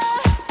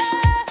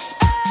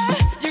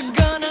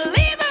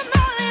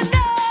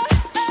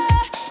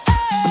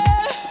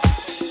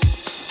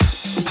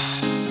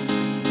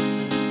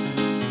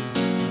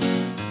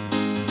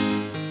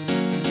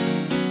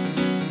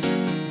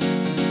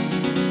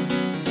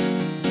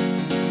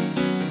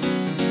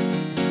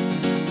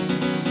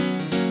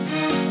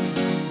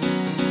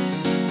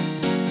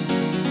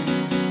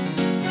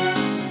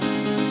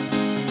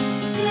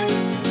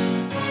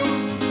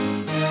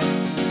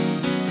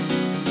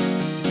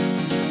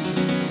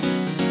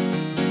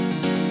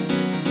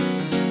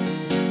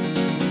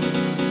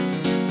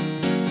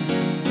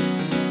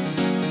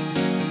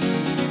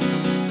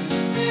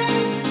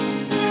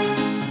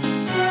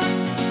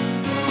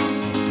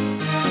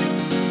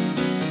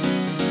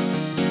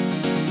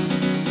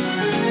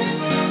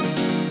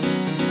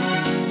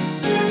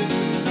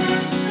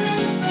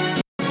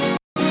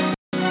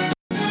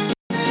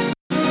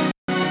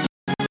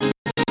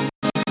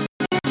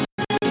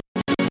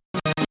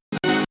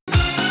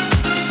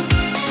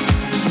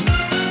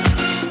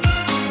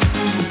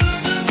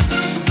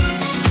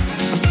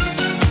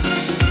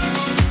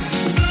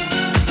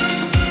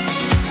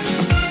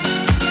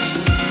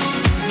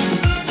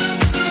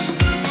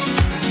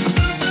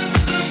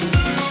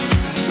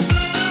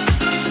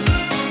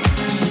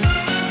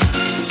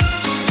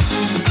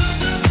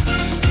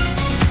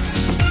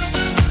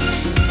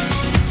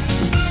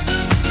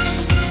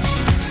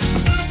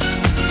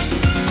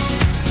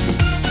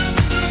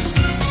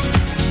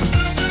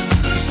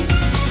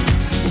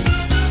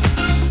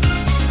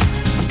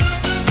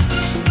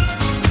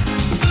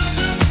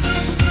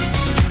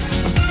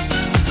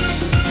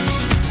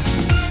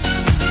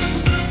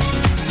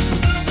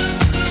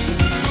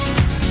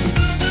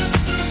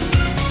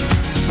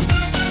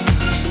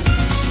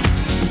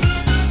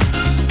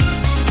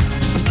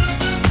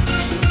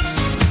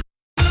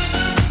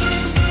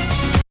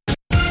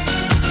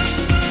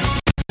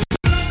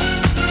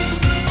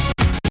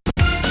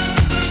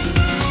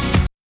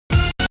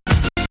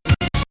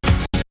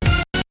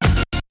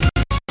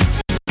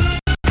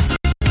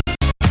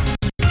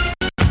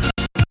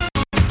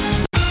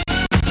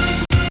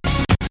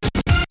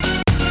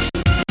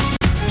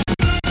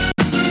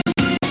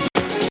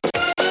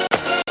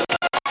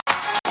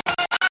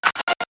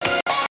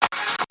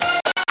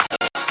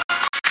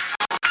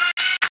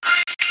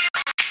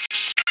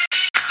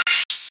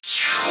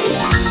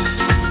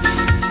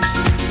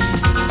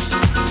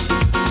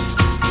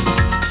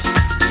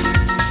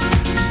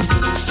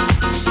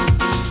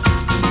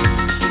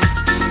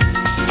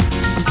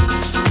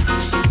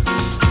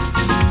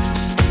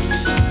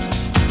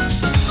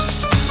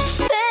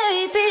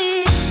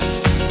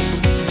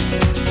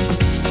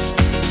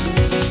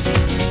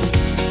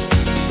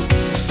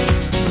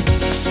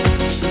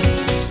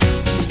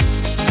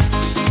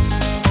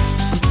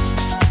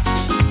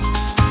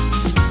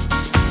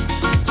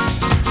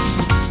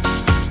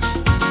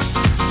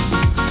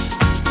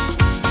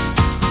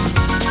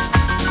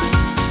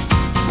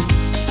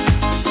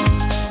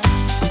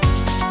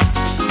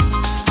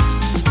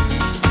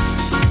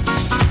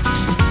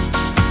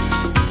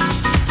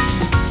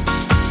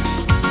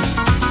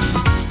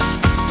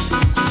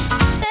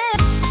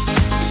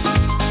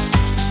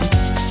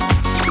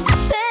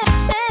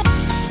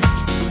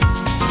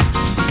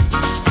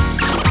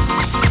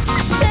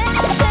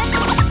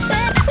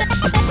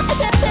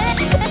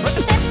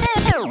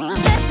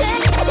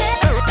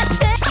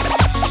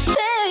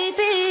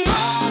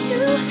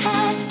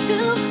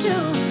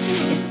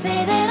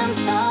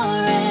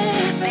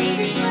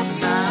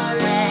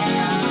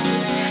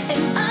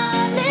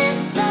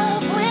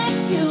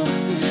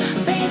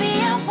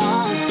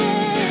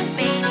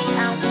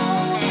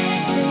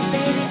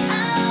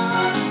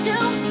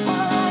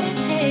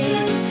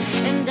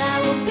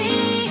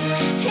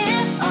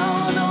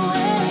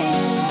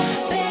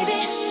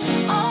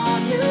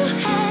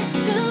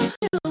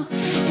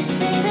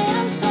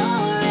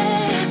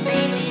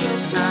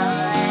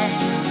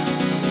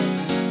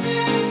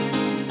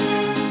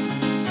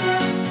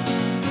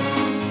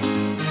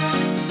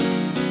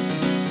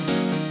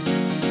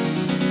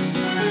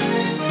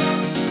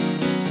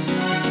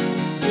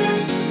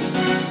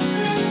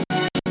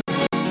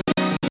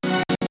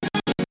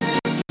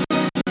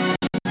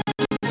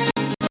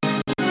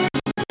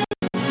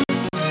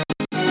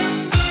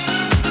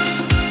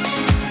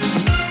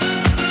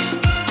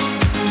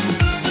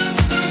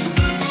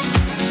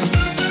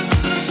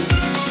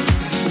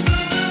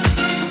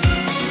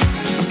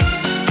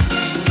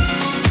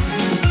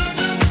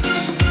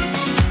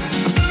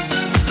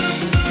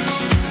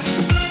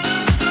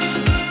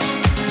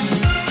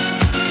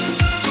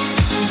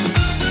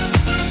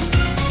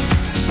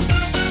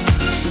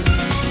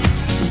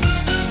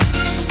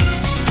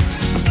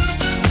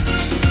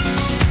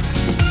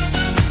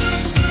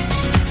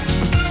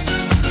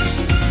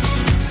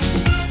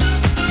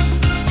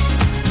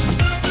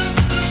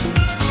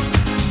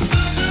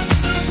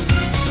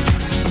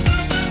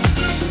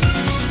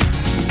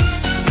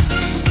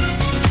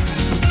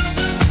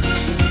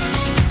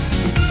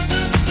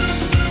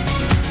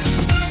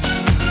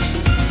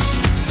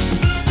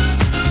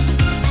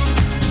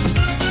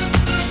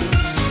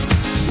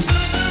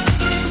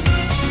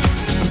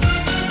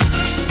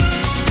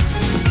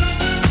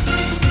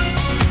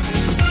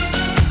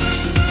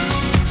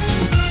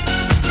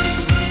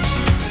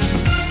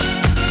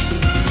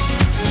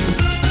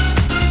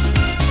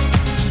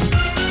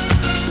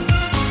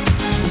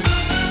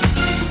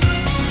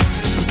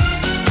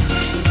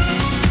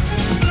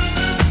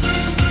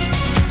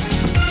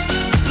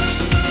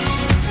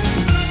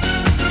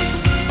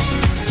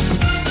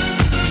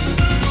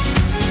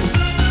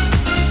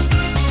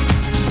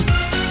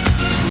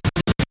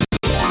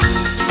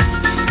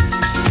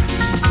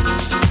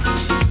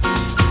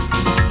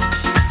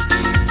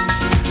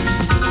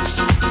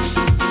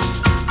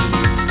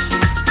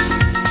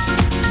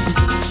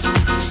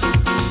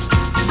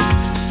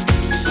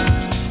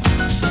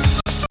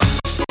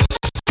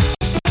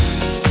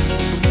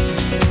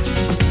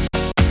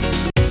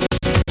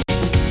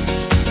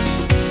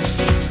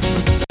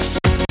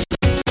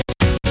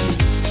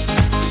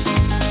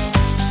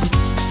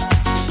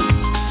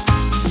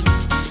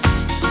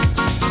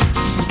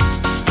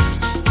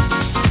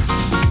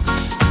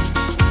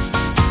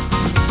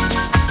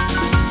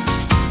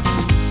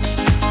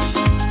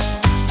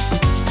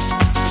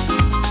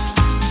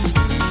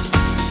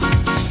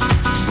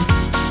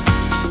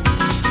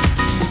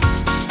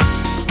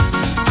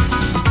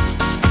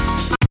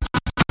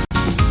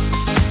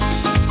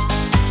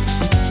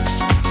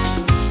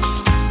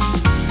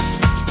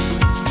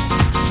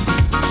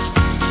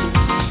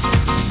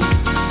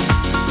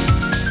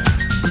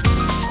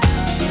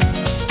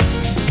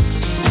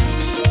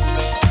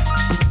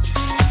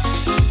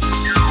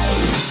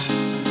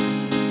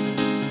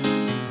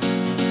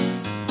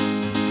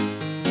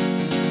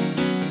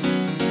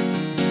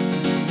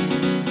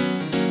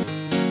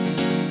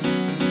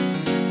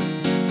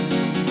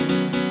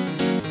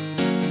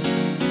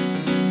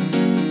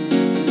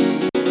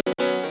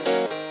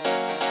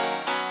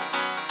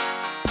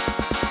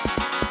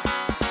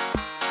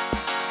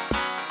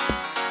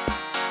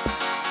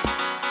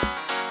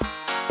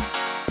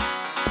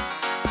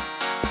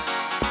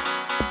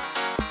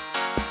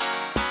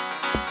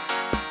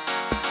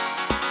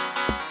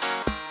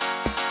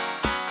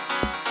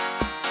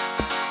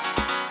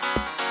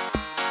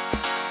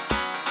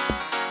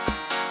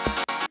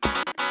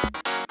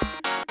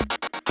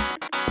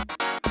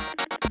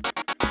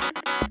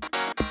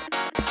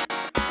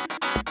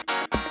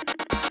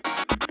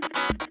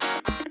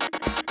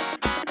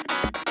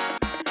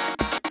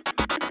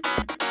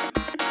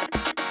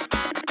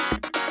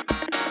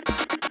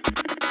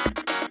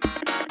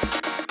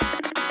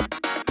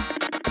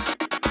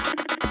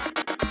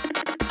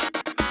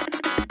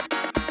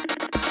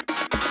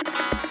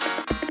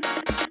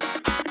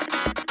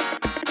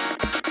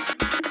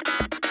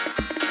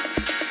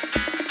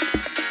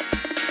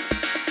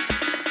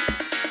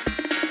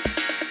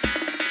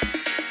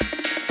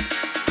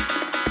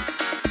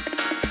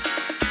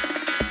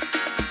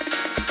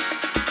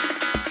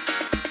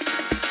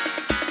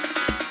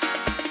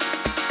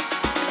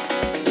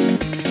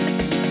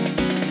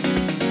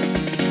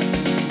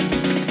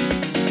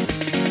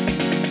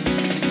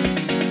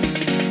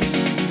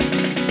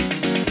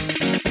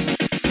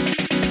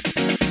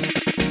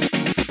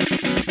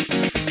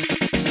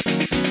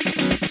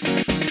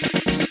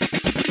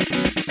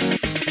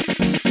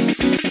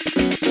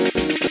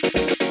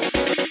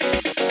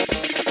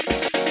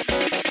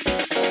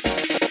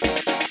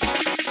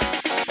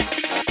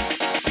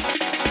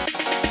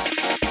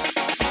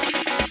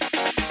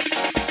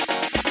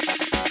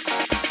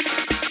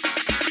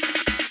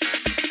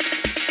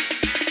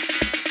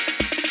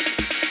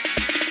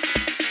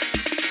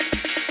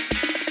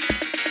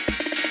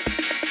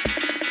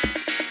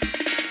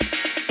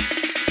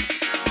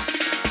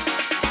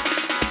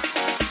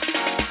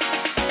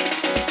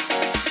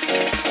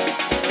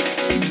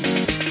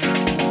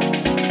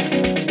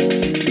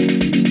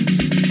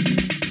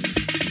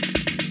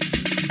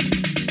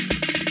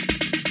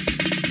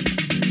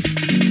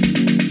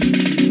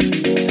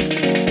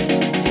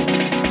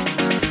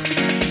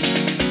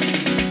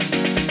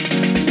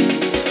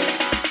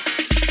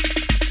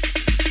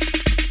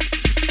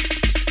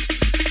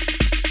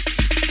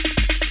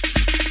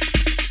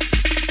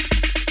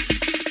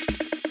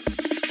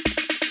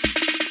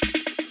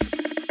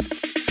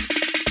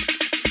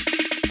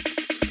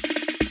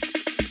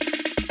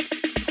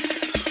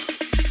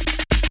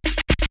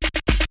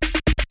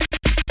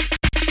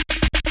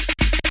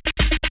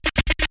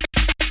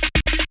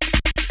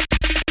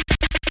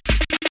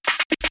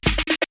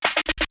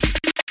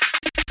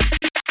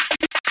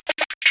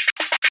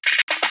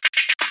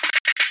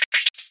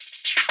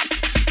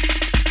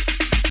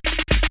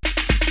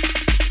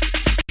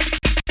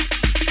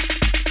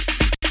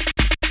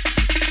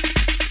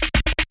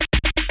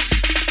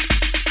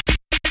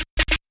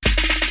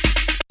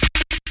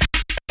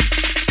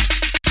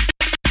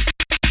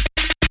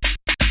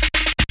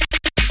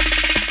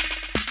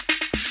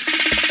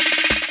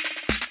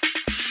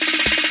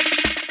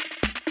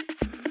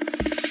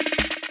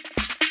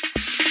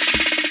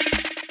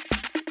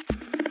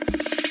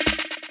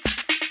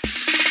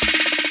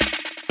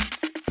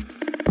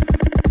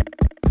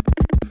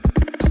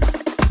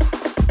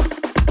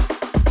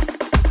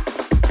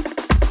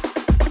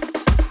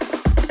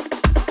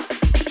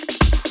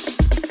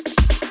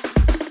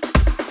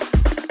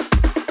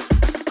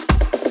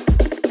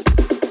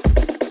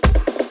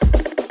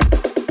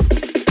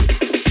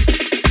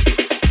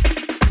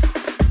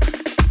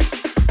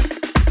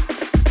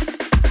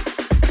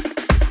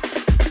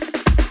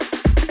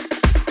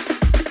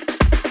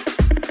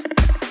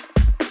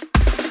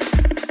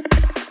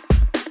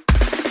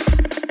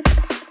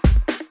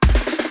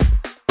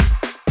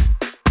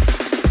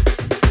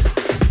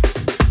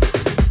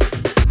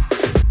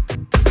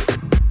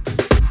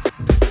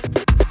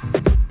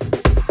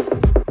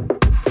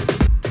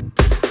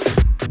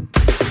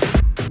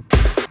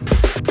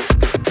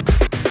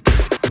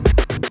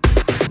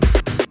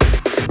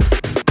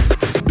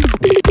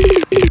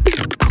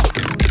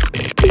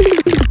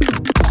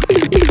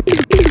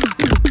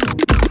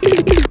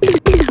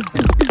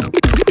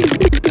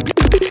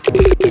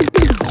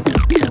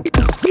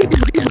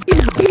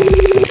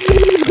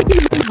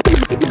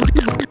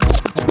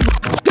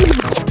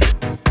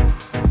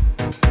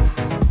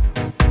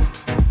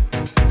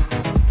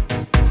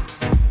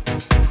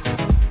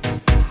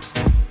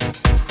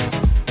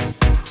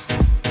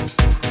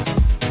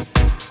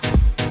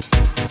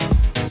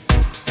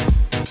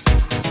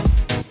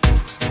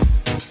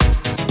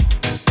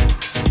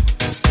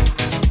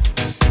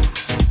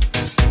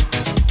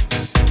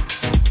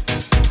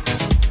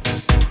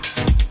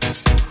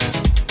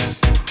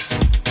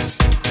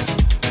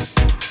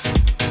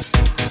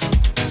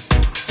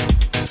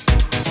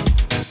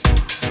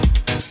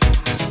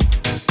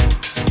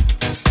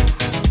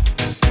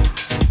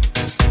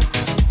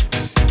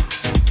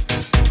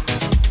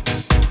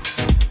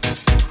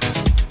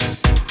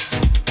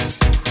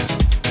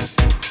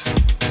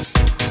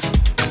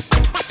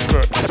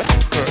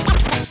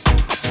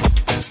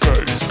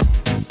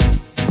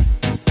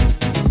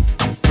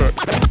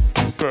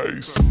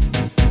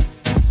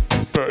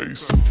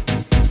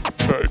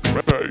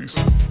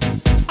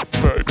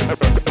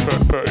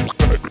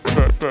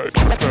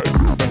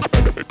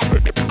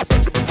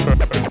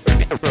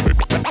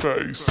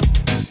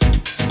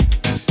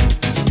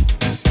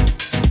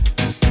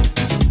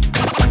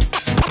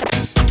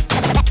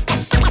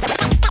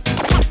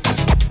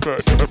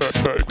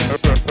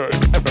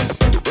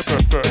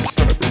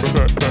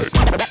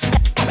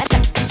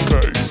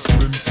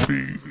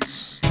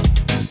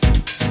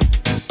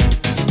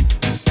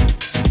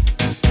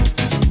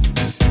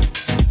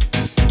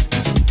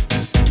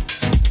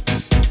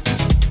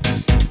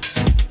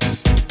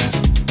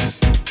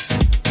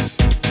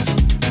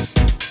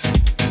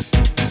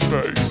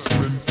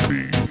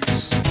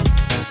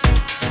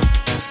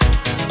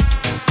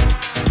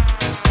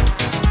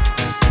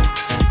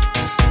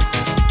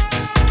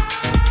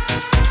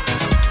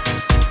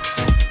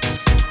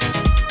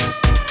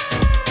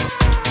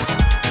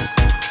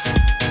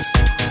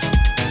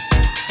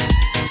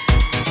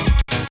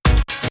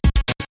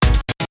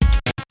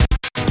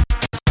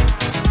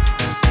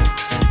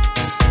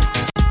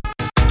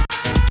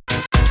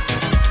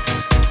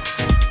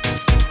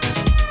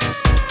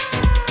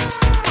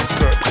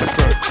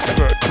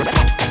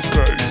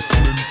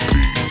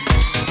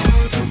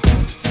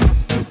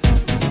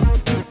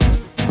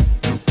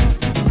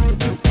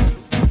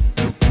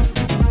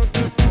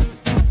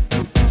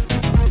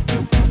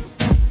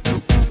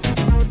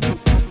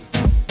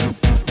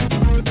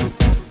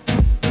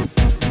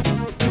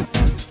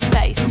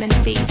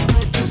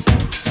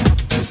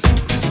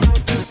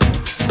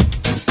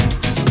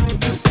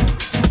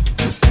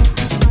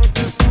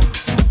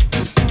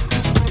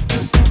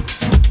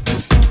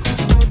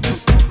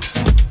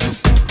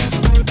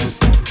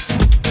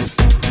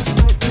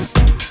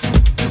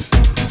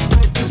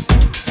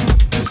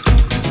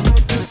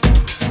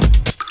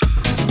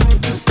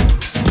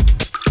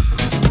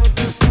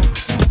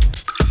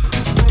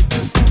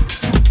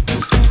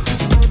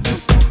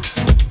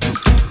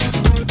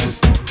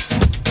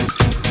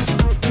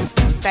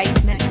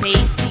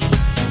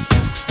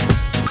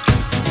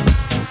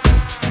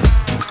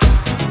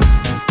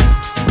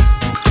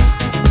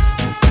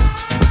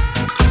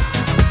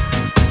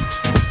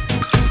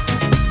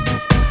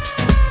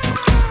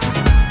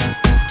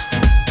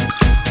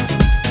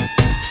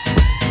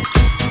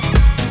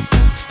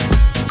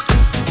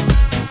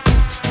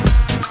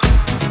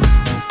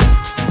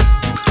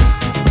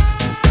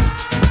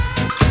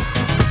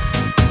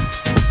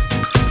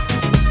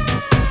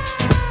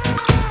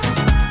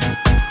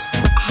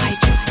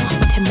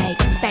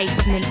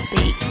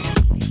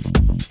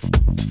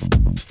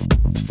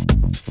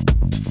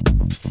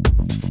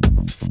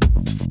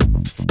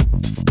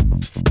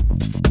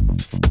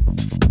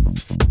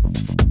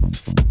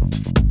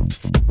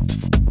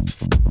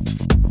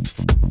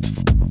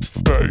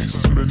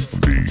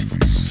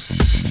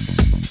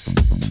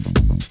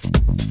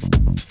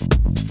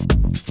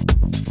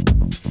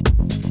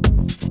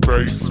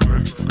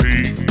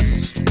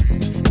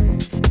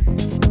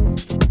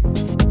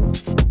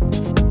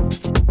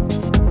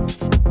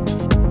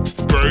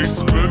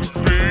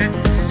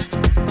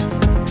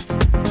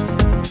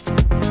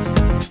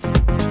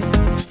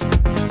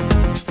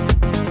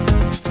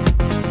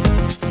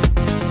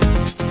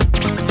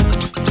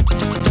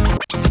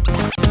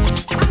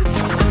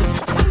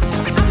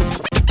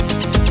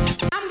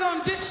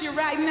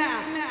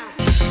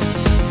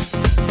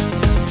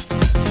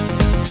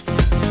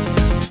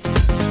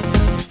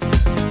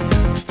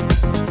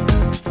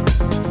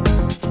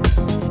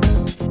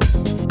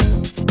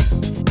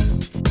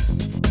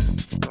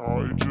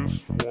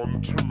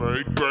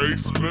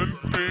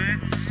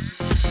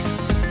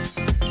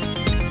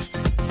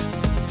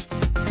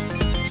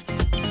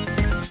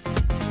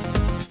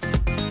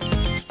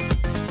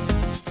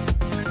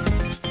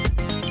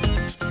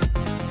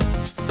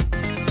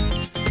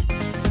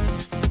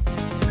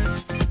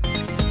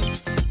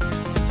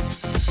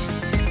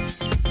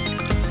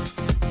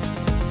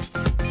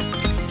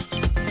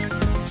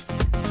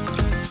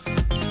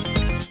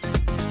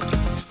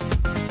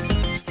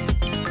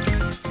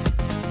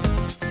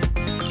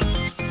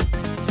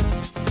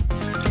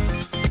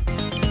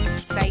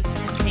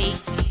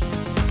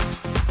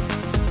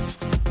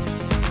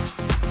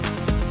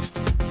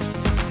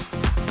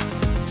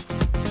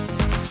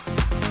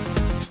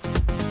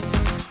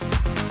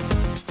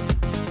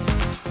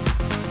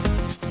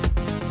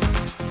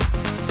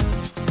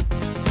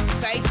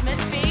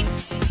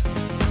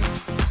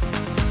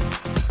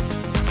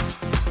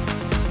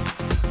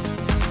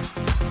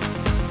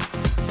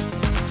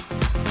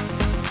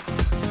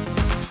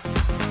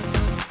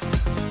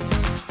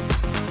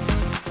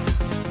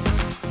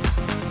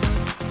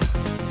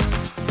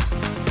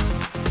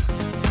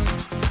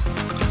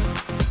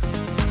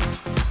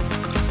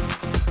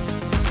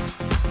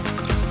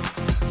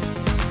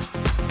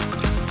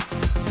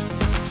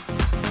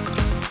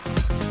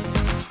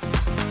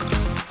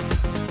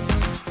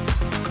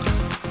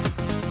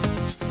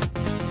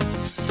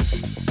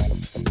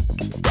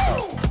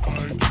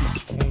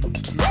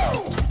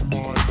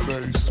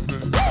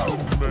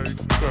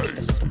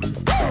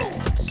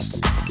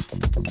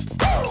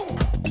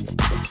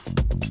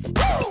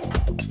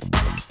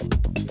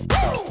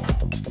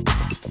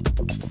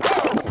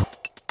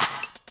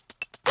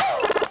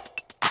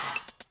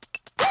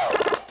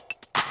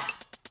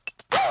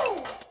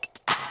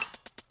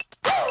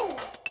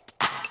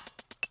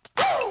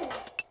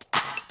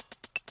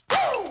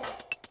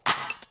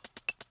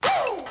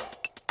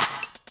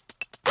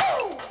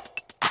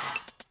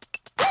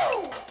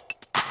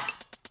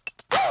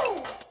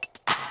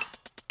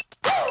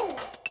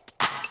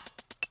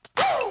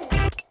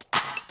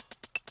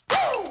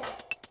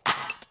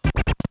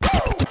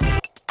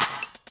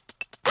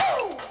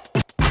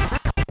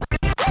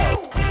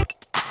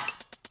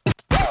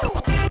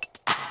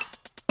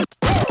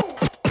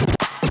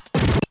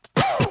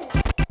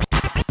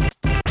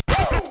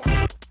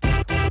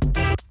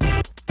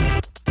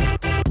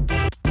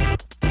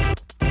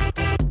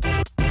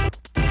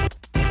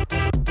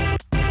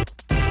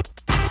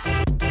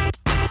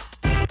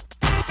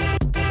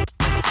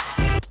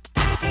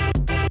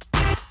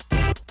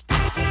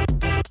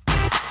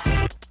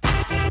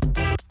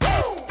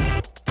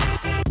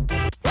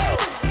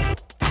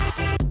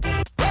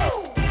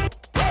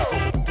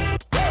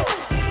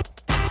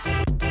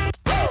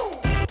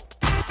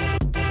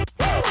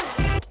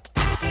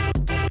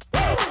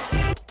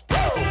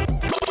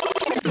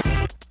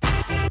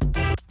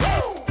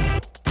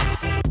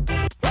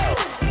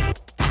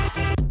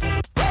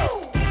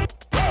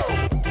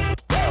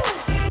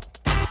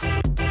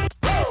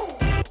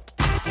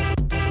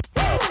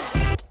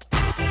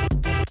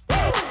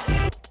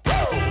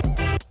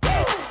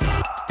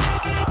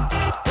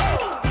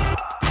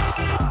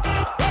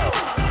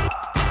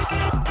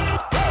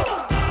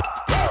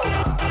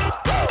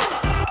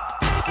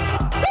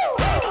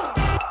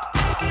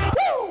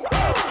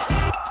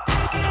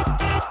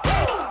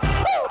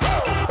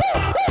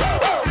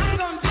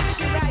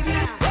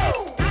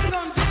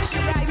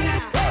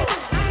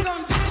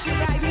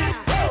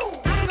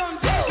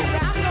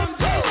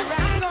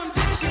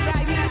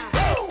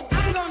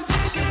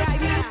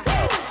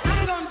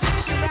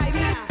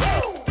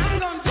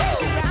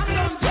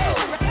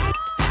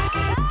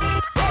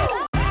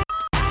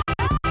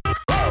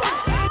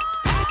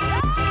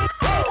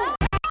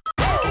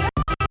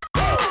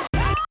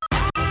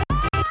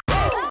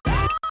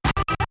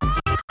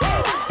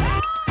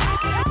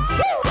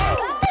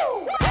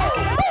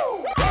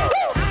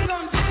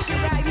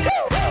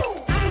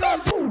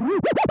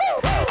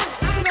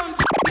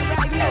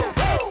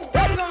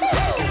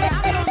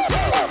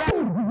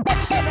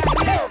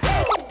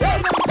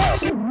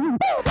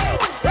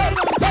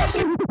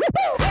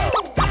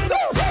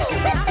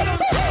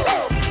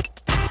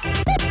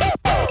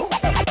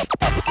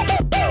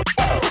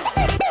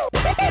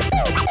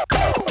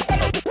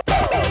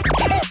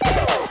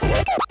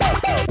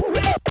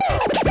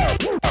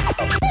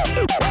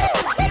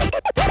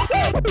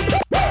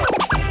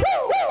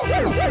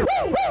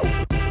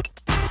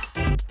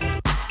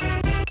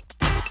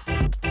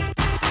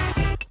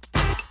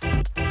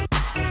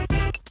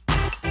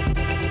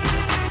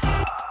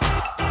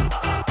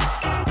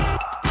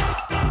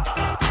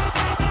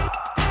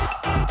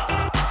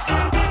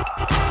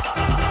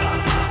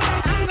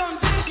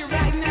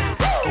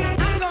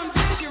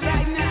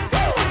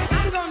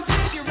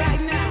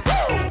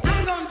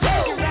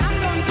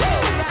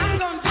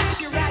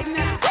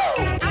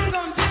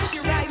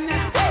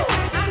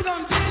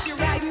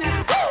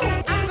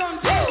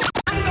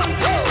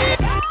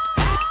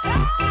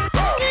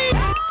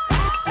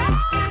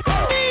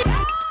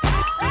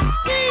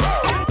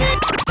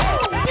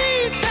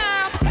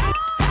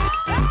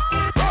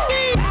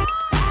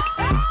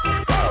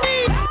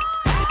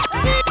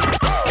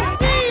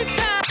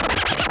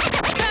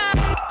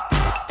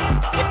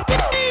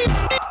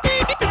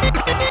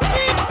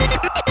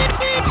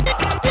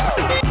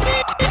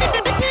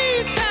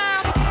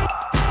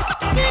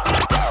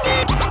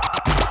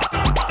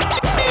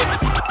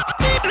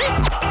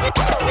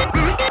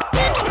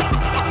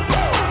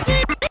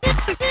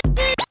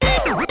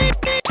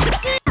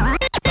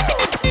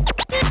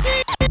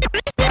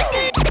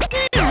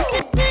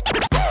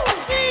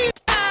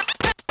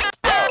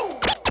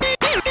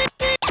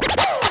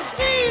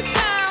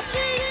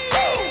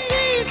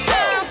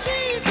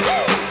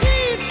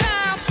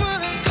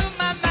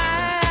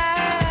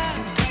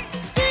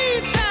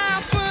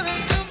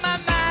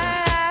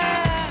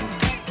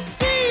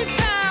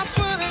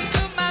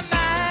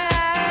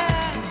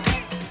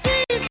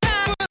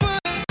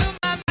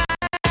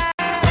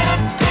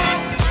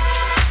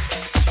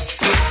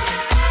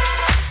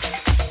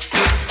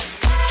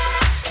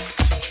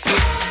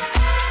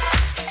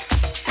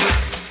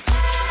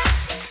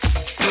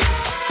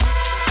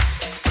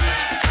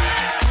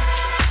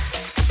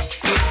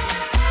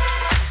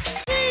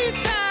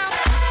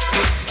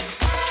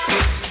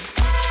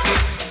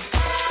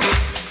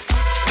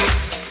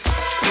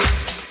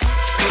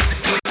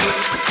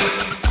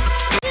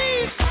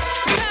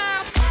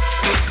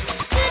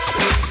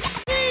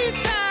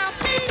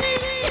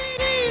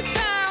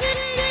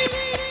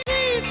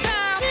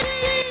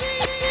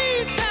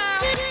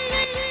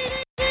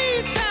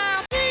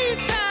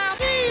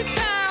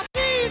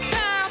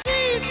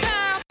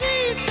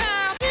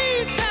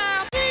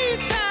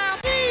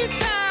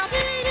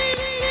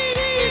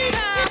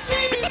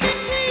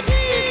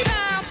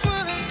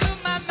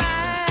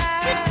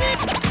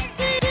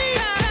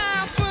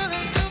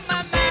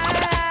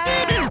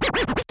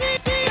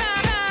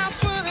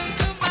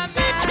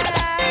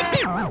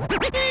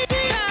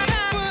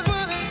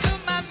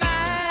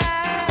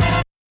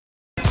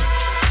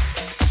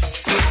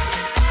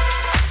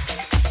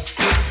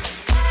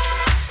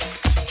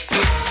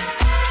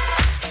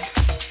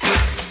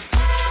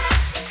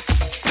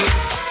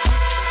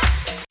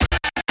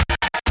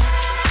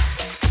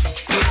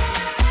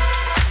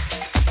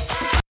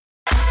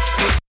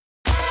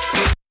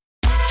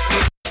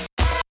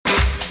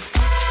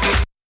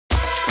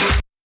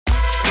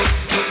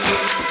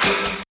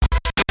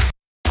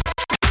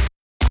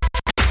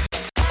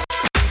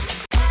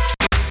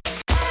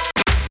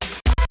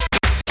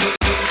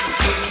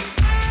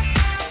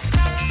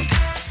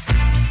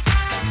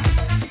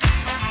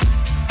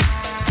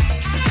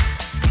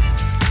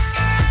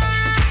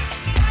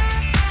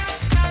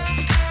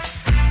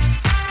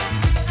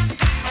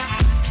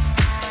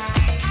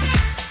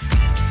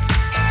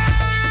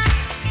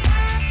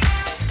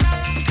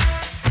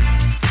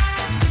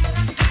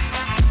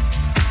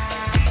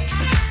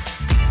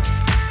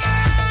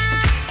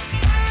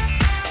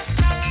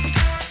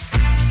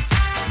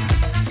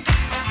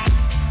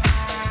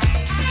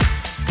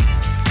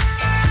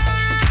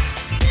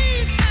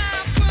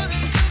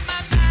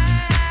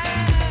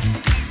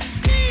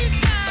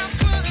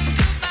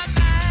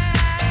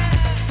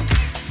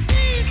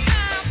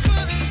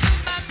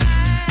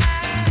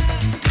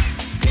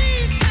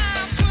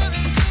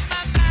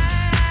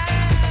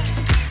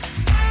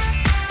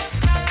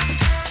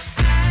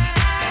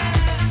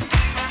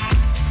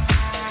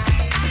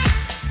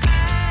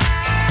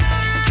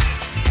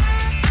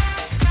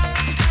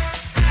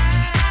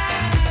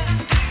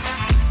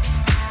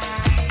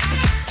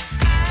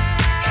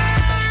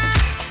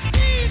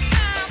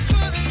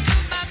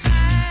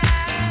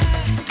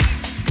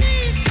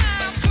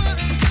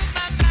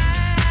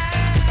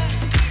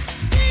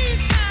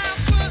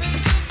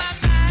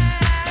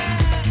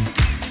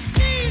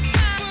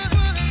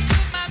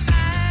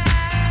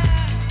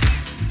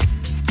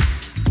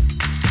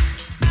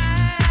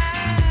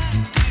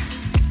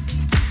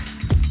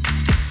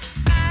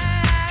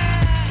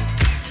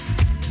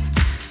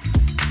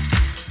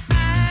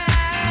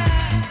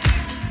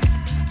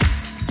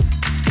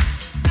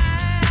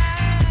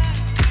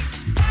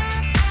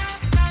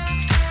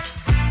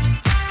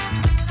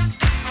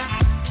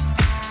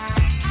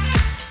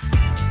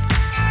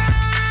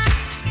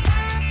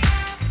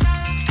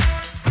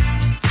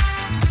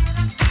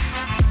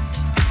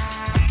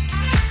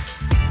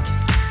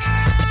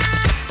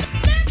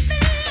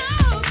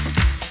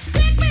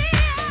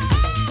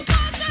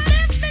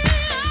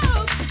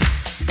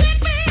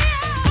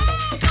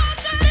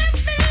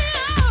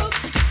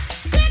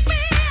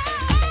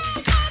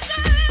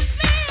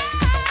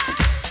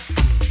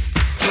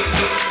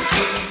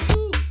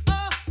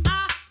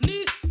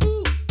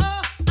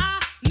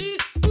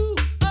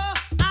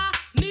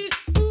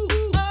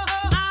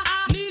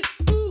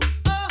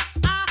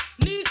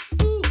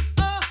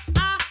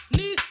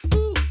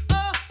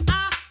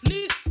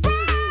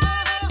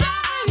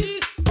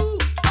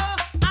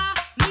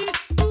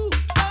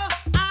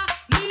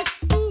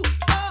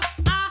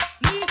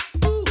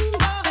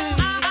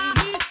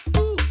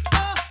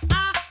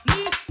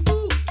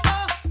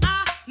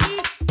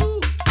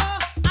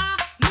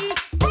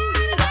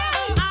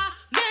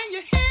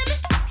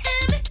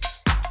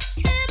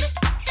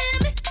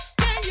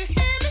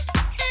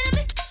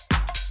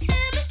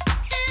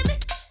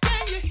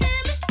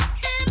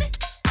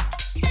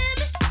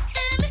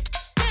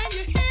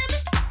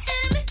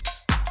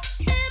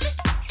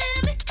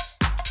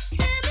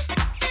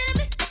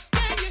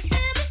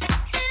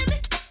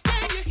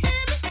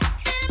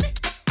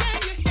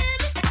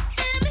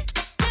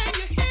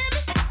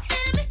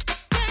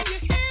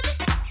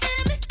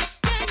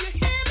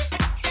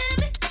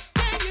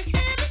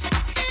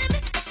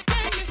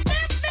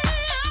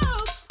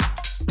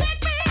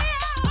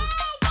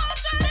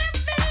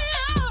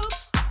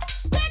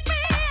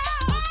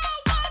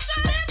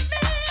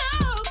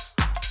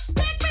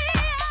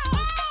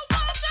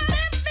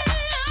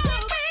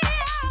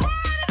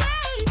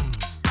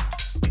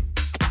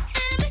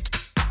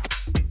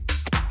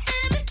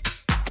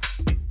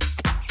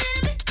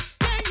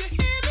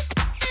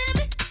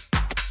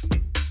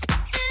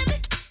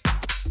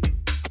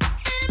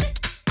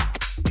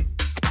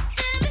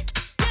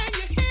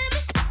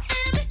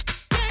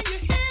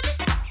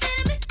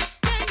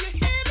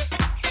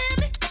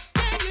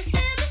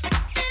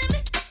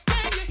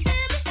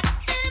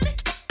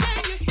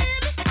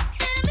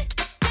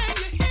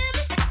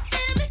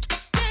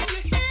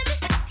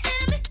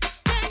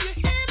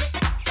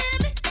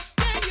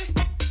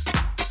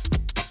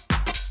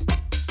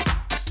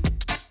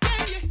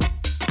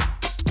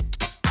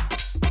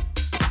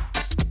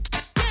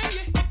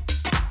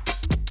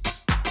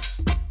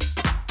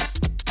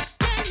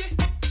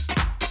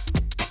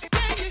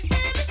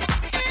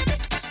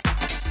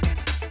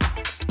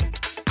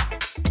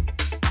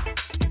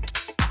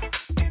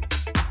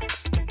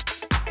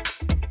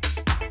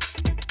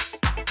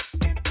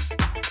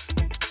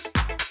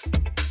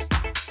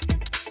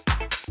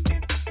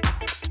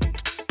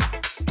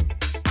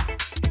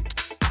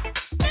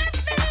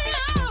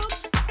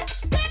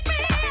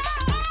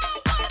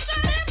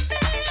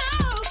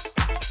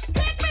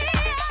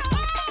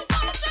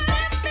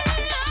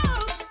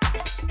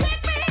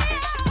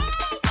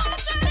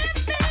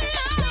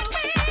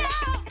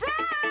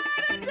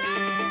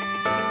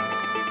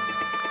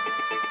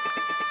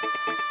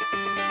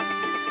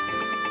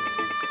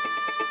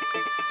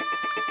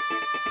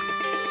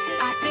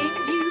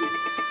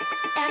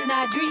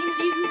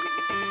 you.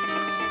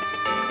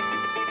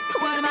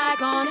 What am I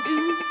gonna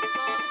do?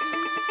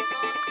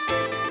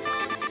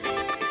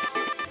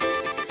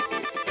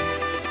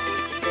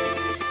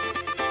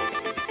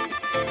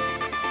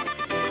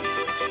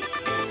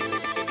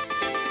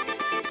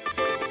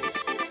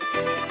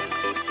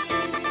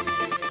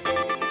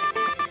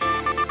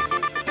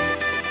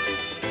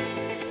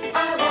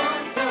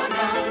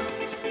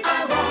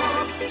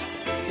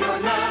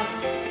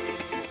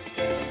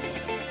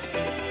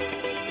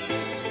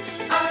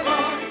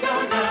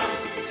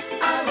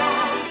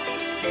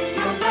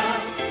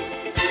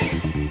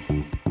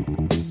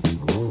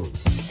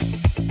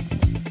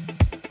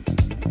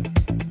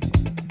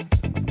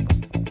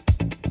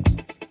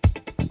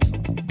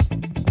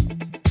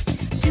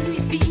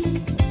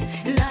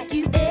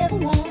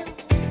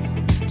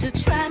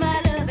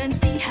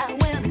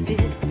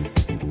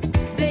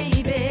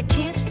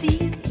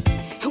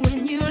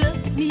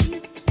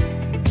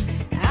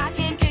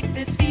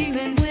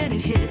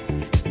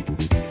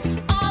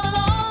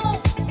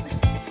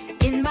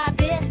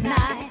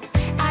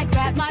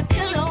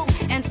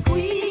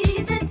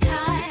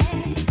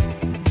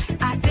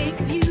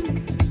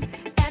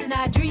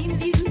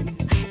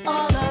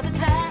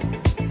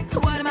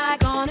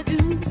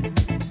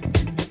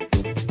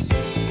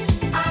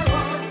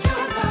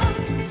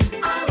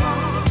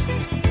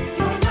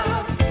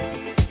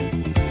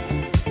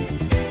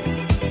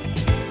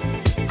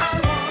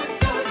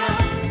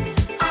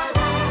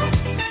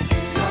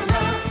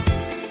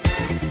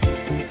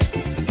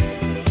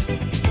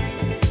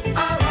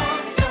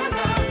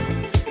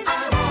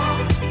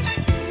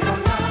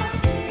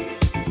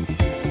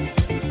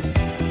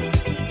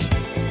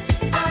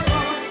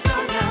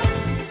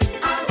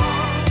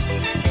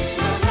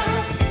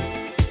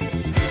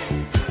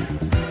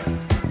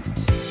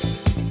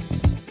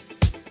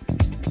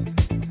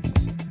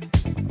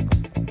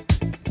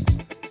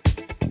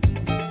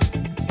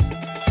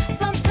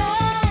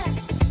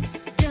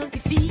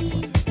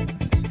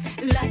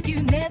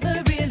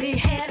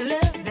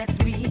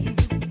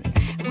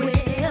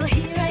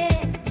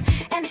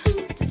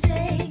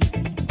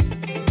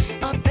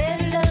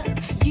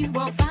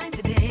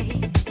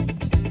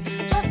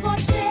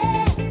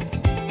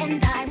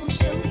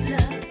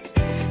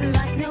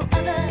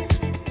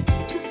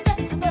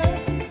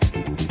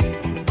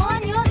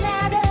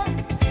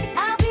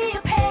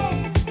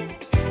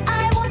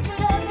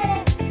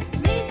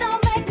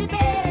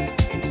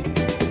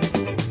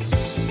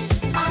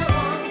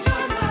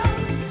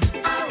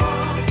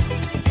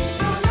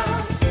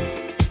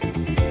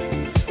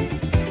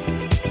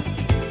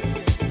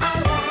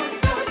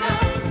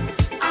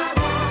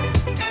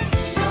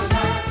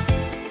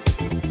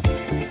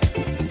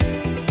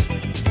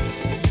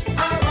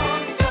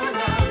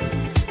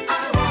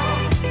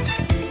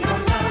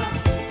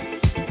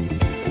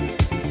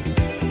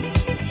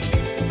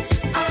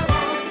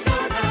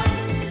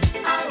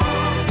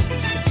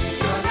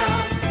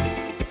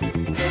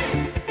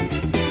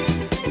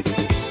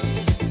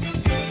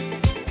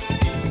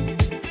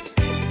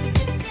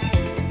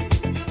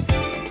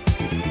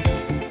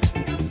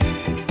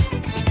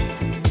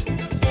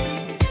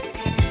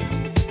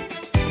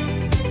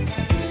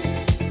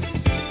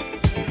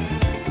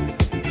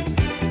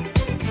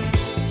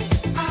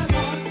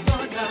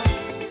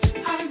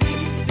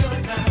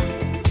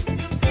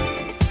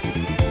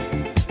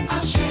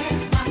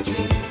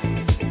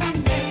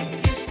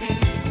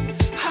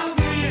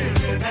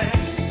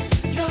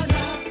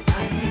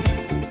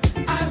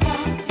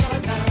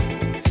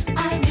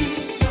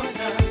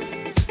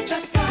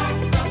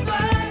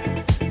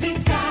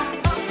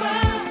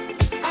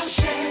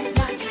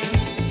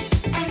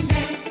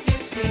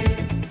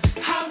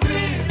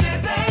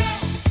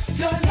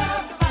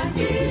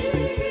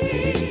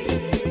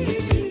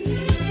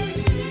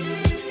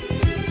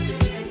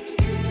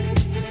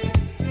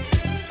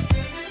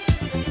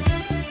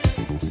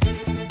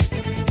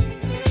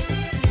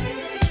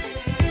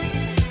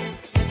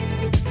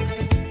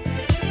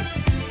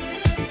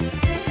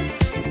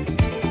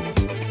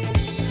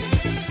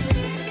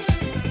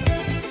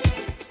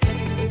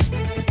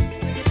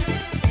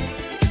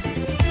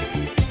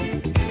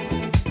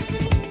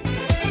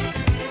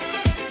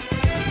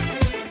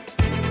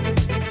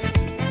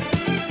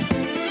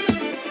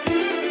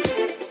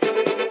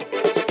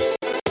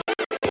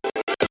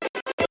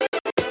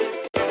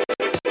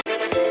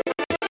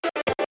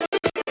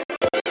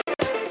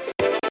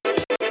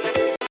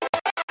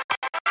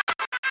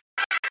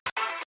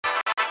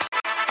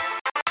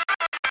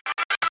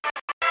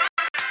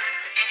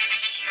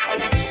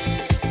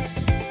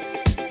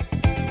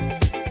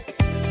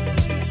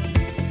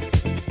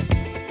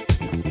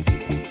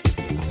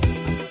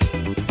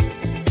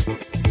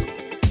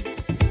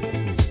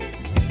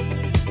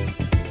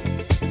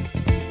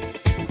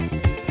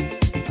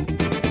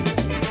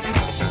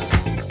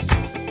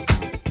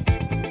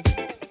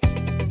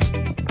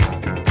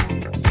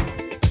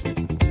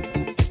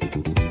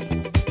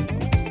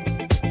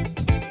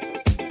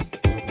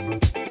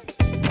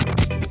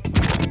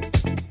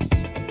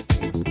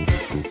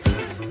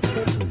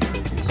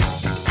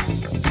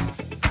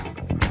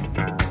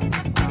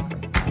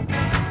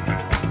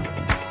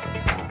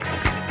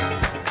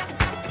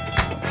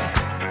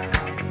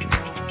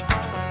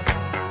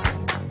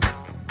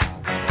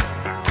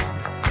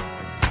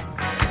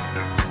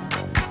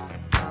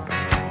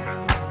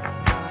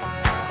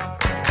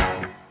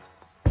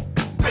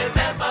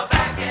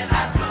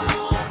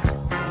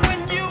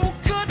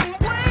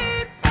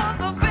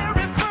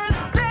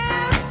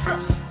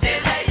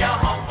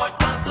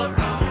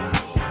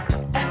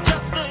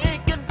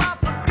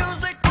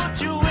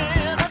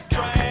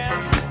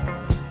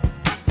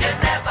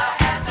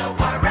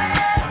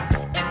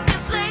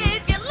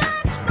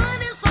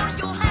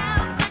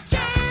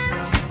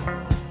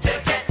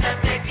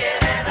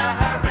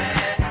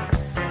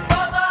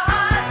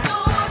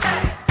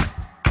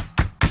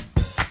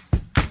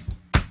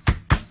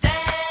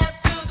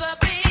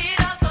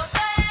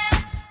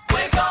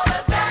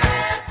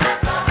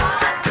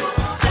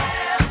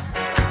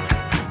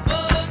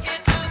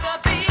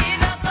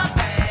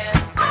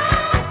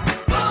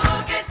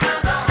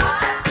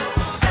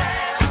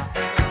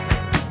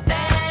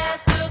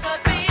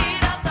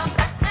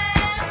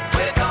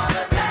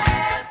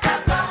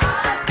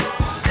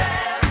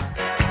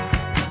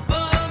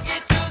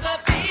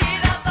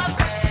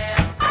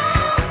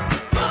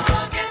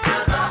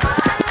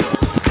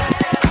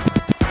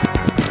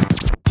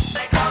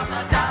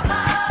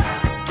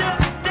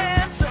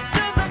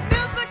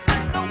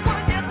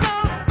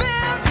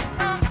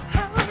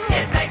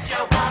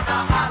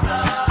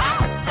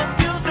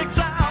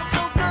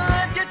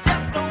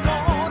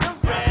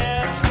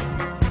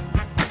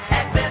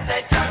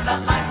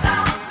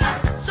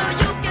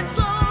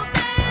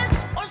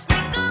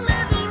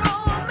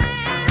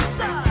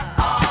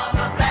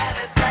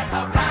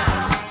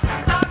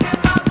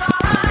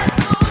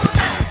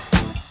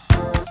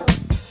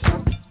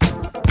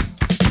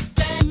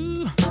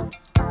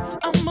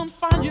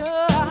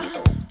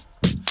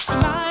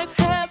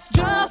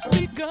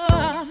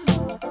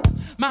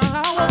 My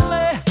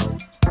only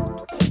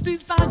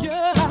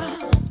desire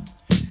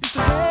is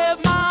to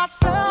have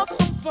myself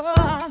some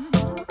fun.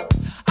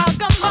 I've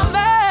got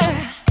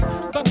money,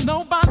 but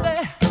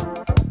nobody,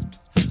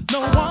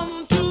 no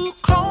one to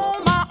call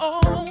my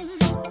own.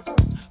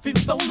 Feel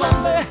so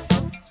lonely,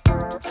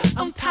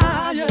 I'm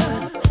tired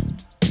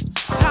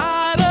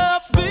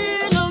of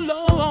being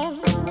alone.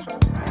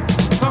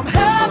 Some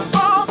head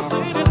for the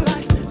city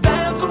lights,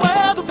 dance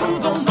where the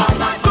blues on my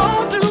night.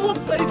 Go to a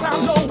place I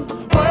know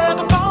where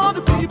the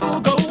party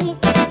people go.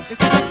 It's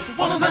just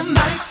one of them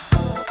nights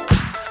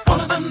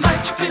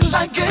you feel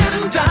like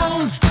getting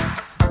down.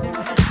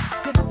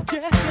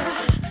 Yeah.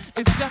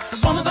 It's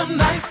just one of them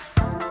nights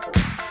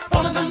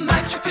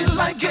you feel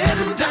like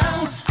getting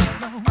down.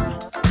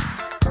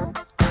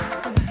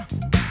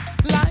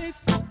 Life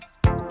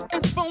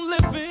is for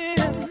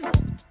living.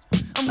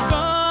 I'm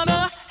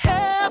gonna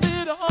have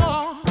it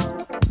all.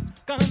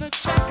 Gonna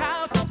check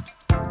out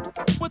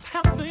what's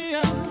happening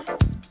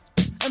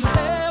and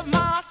have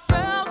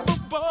myself a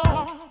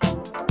ball.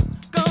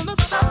 Gonna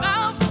step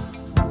out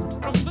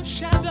from the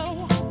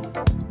shadow,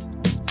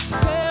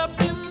 step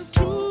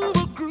into a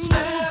groove.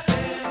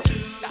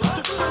 Got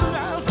to put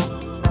out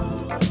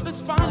this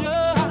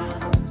fire.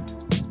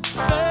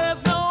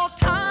 There's no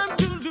time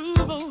to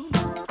lose.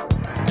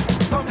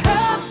 Some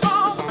head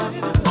for the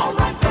city,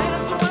 alright,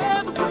 dance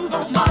where the blues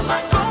on my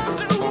mind. Go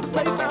to a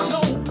place I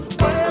know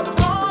where the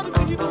party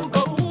people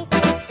go.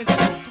 It's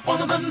just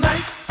one of them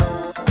nights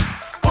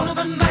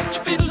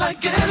you feel like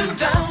getting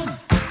down.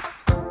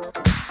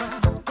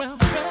 Well,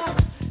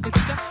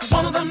 it's just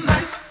one of them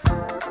nights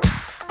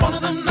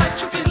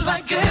you feel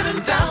like getting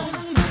down.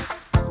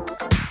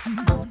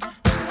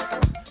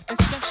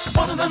 It's just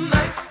one of them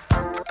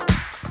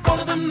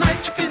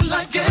nights you feel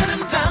like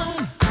getting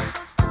down.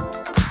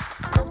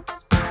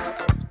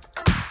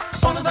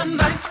 One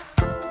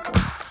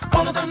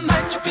of them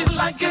nights you feel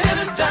like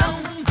getting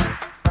down.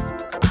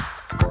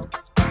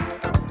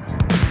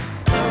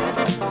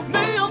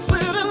 Neon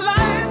city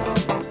lights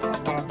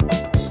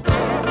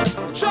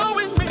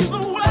showing me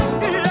the way.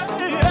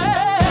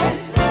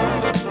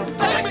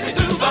 Take me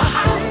to the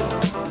house.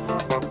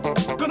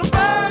 Gonna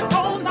burn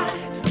all night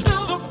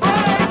till the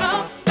break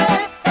of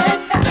day.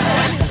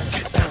 Dance,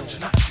 get down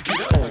tonight to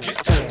get up,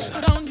 get down tonight.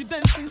 Put on your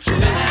dancing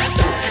shoes.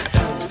 Dance, get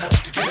down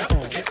tonight to get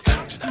up, get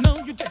down tonight. No,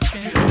 you just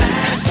can't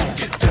dance.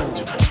 Get down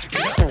tonight to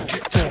get up,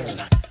 get down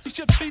tonight. You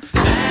should be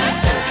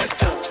dancing. Get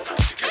down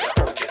tonight to get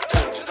up, get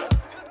down tonight.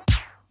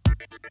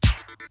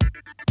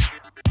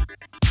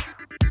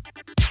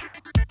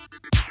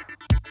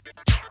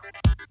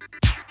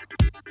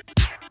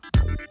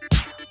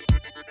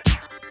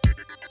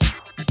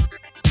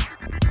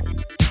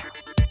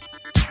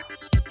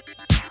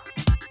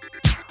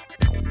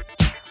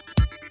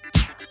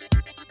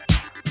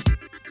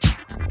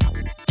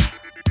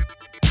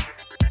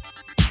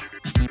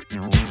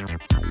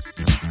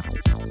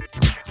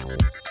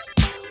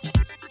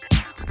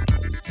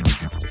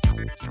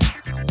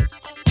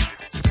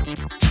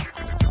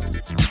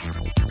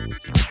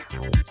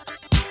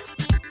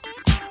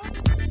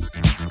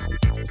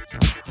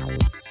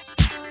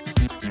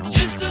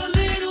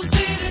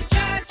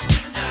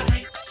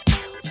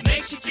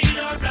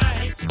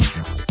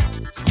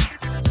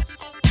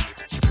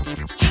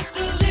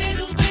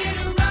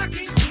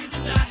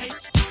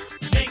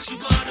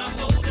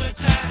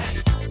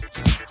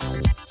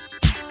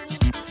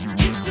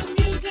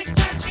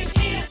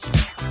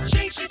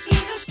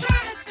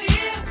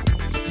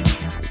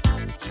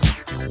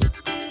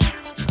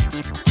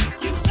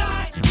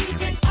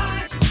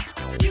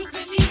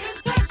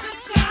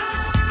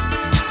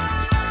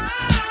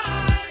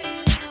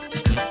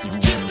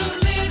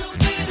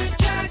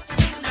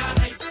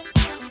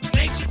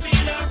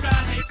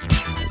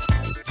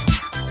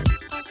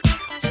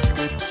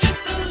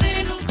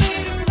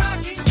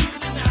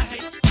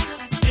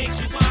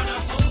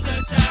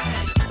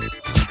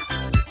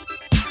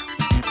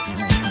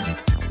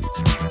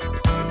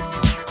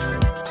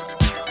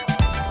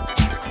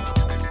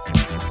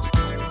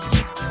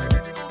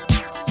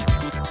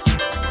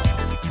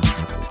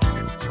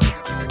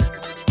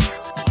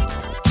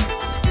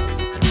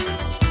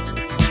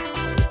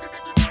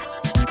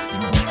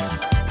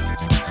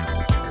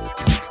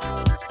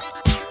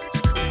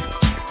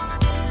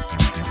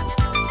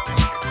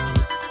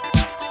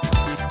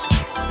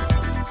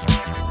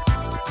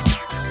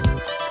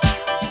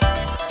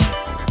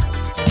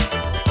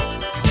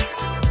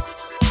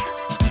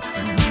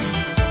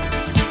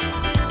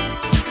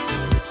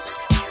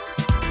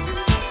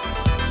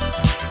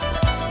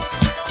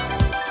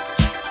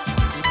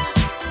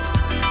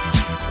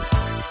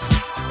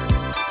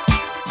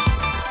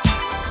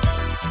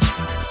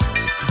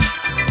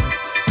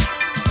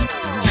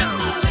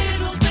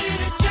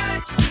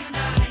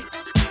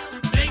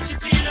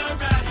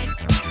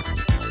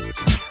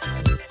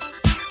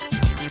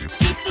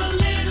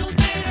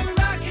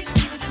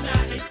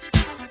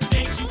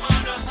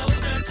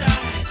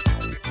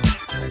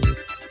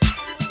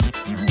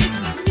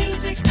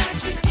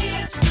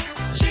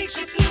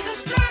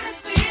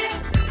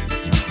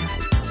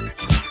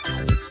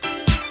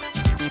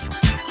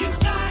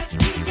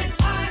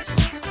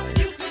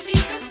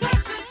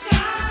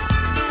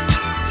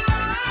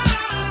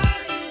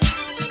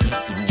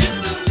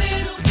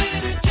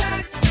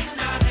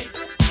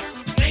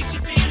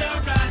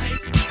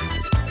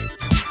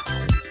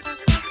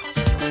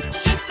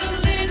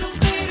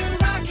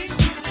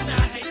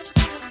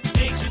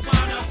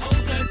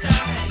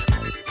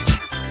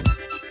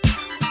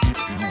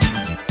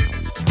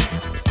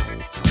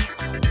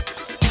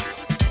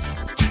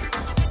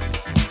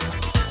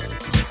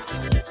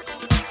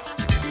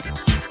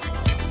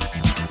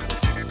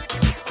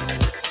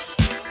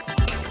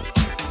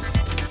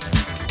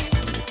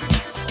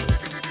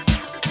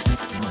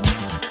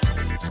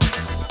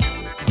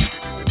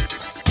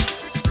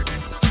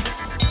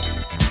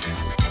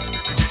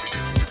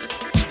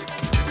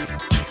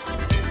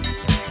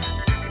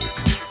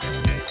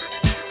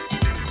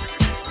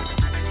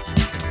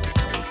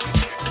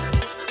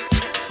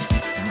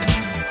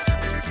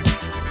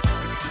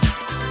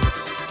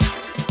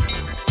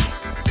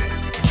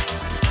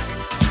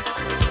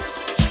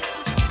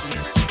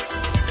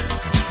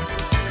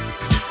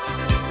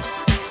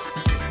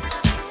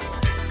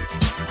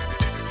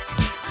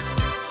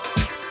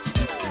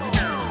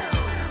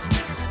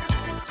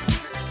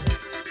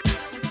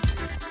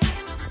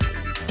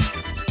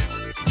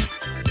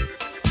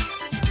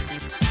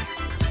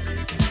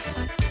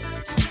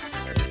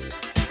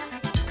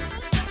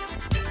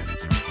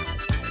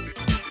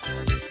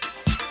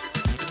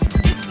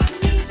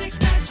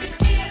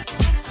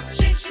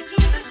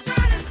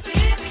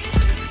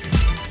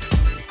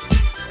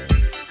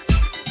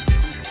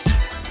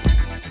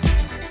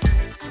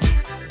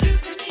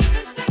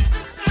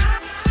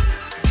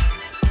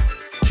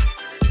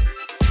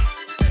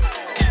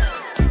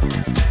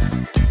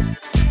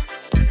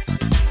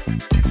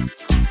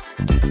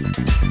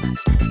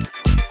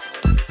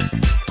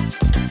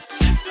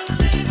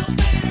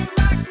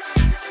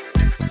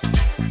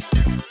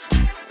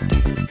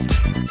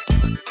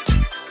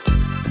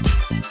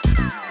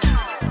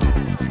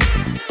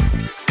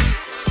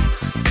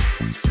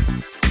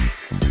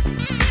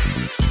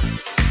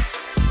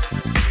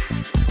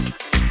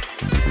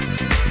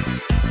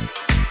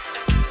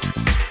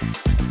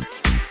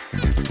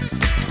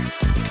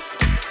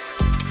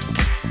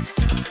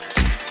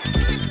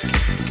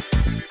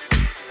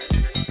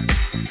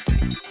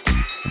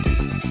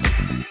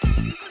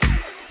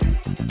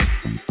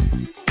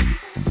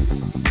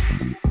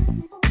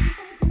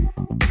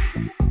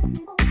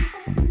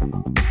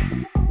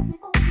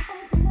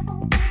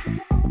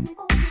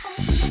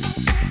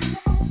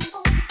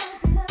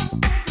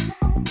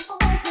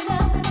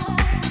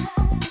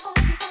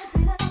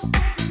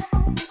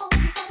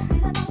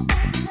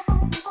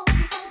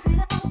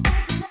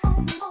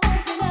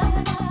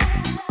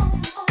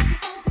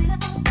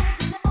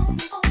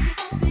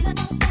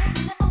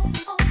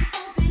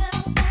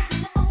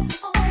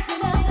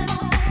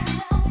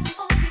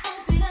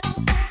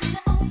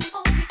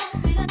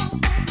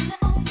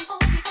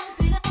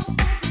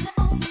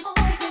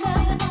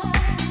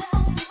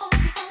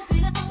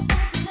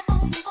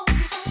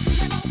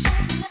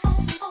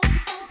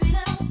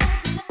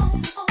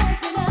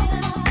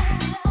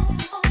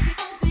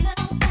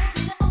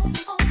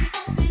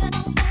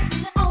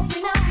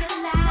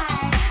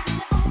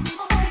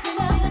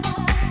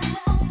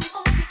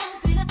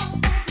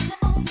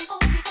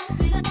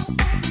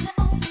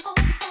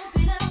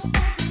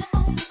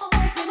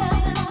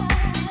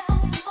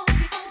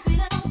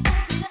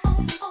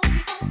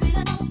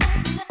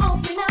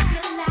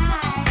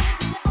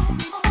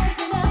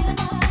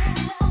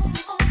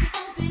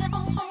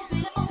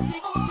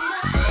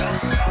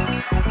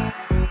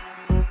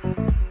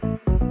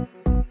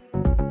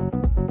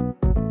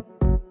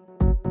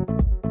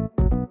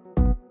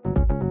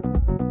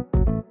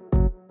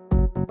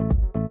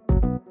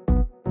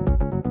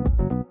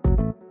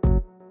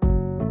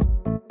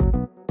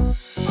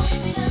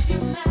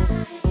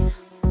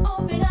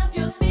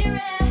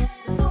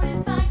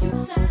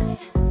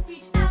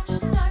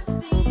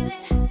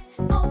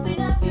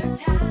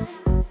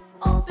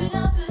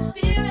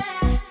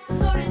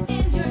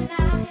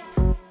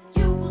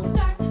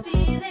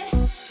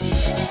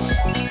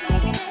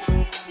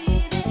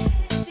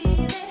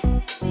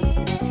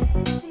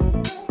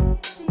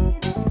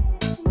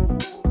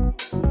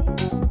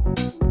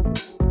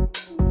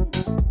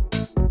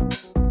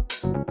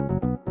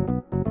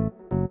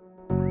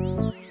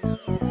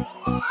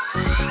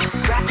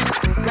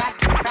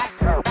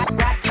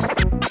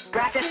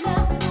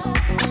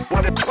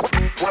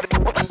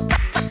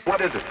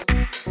 is it?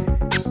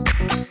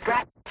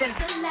 Scratching.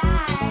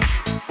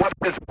 What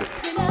is it?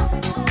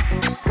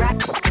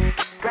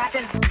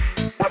 Scratching.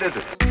 What is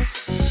it?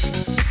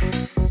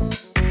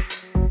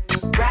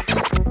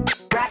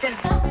 Scratching.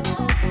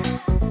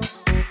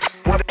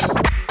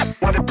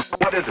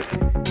 What is it?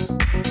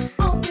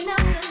 Open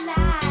up the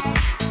light.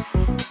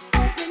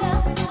 Open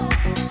up.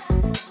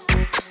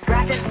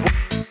 Scratching.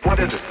 What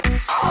is it?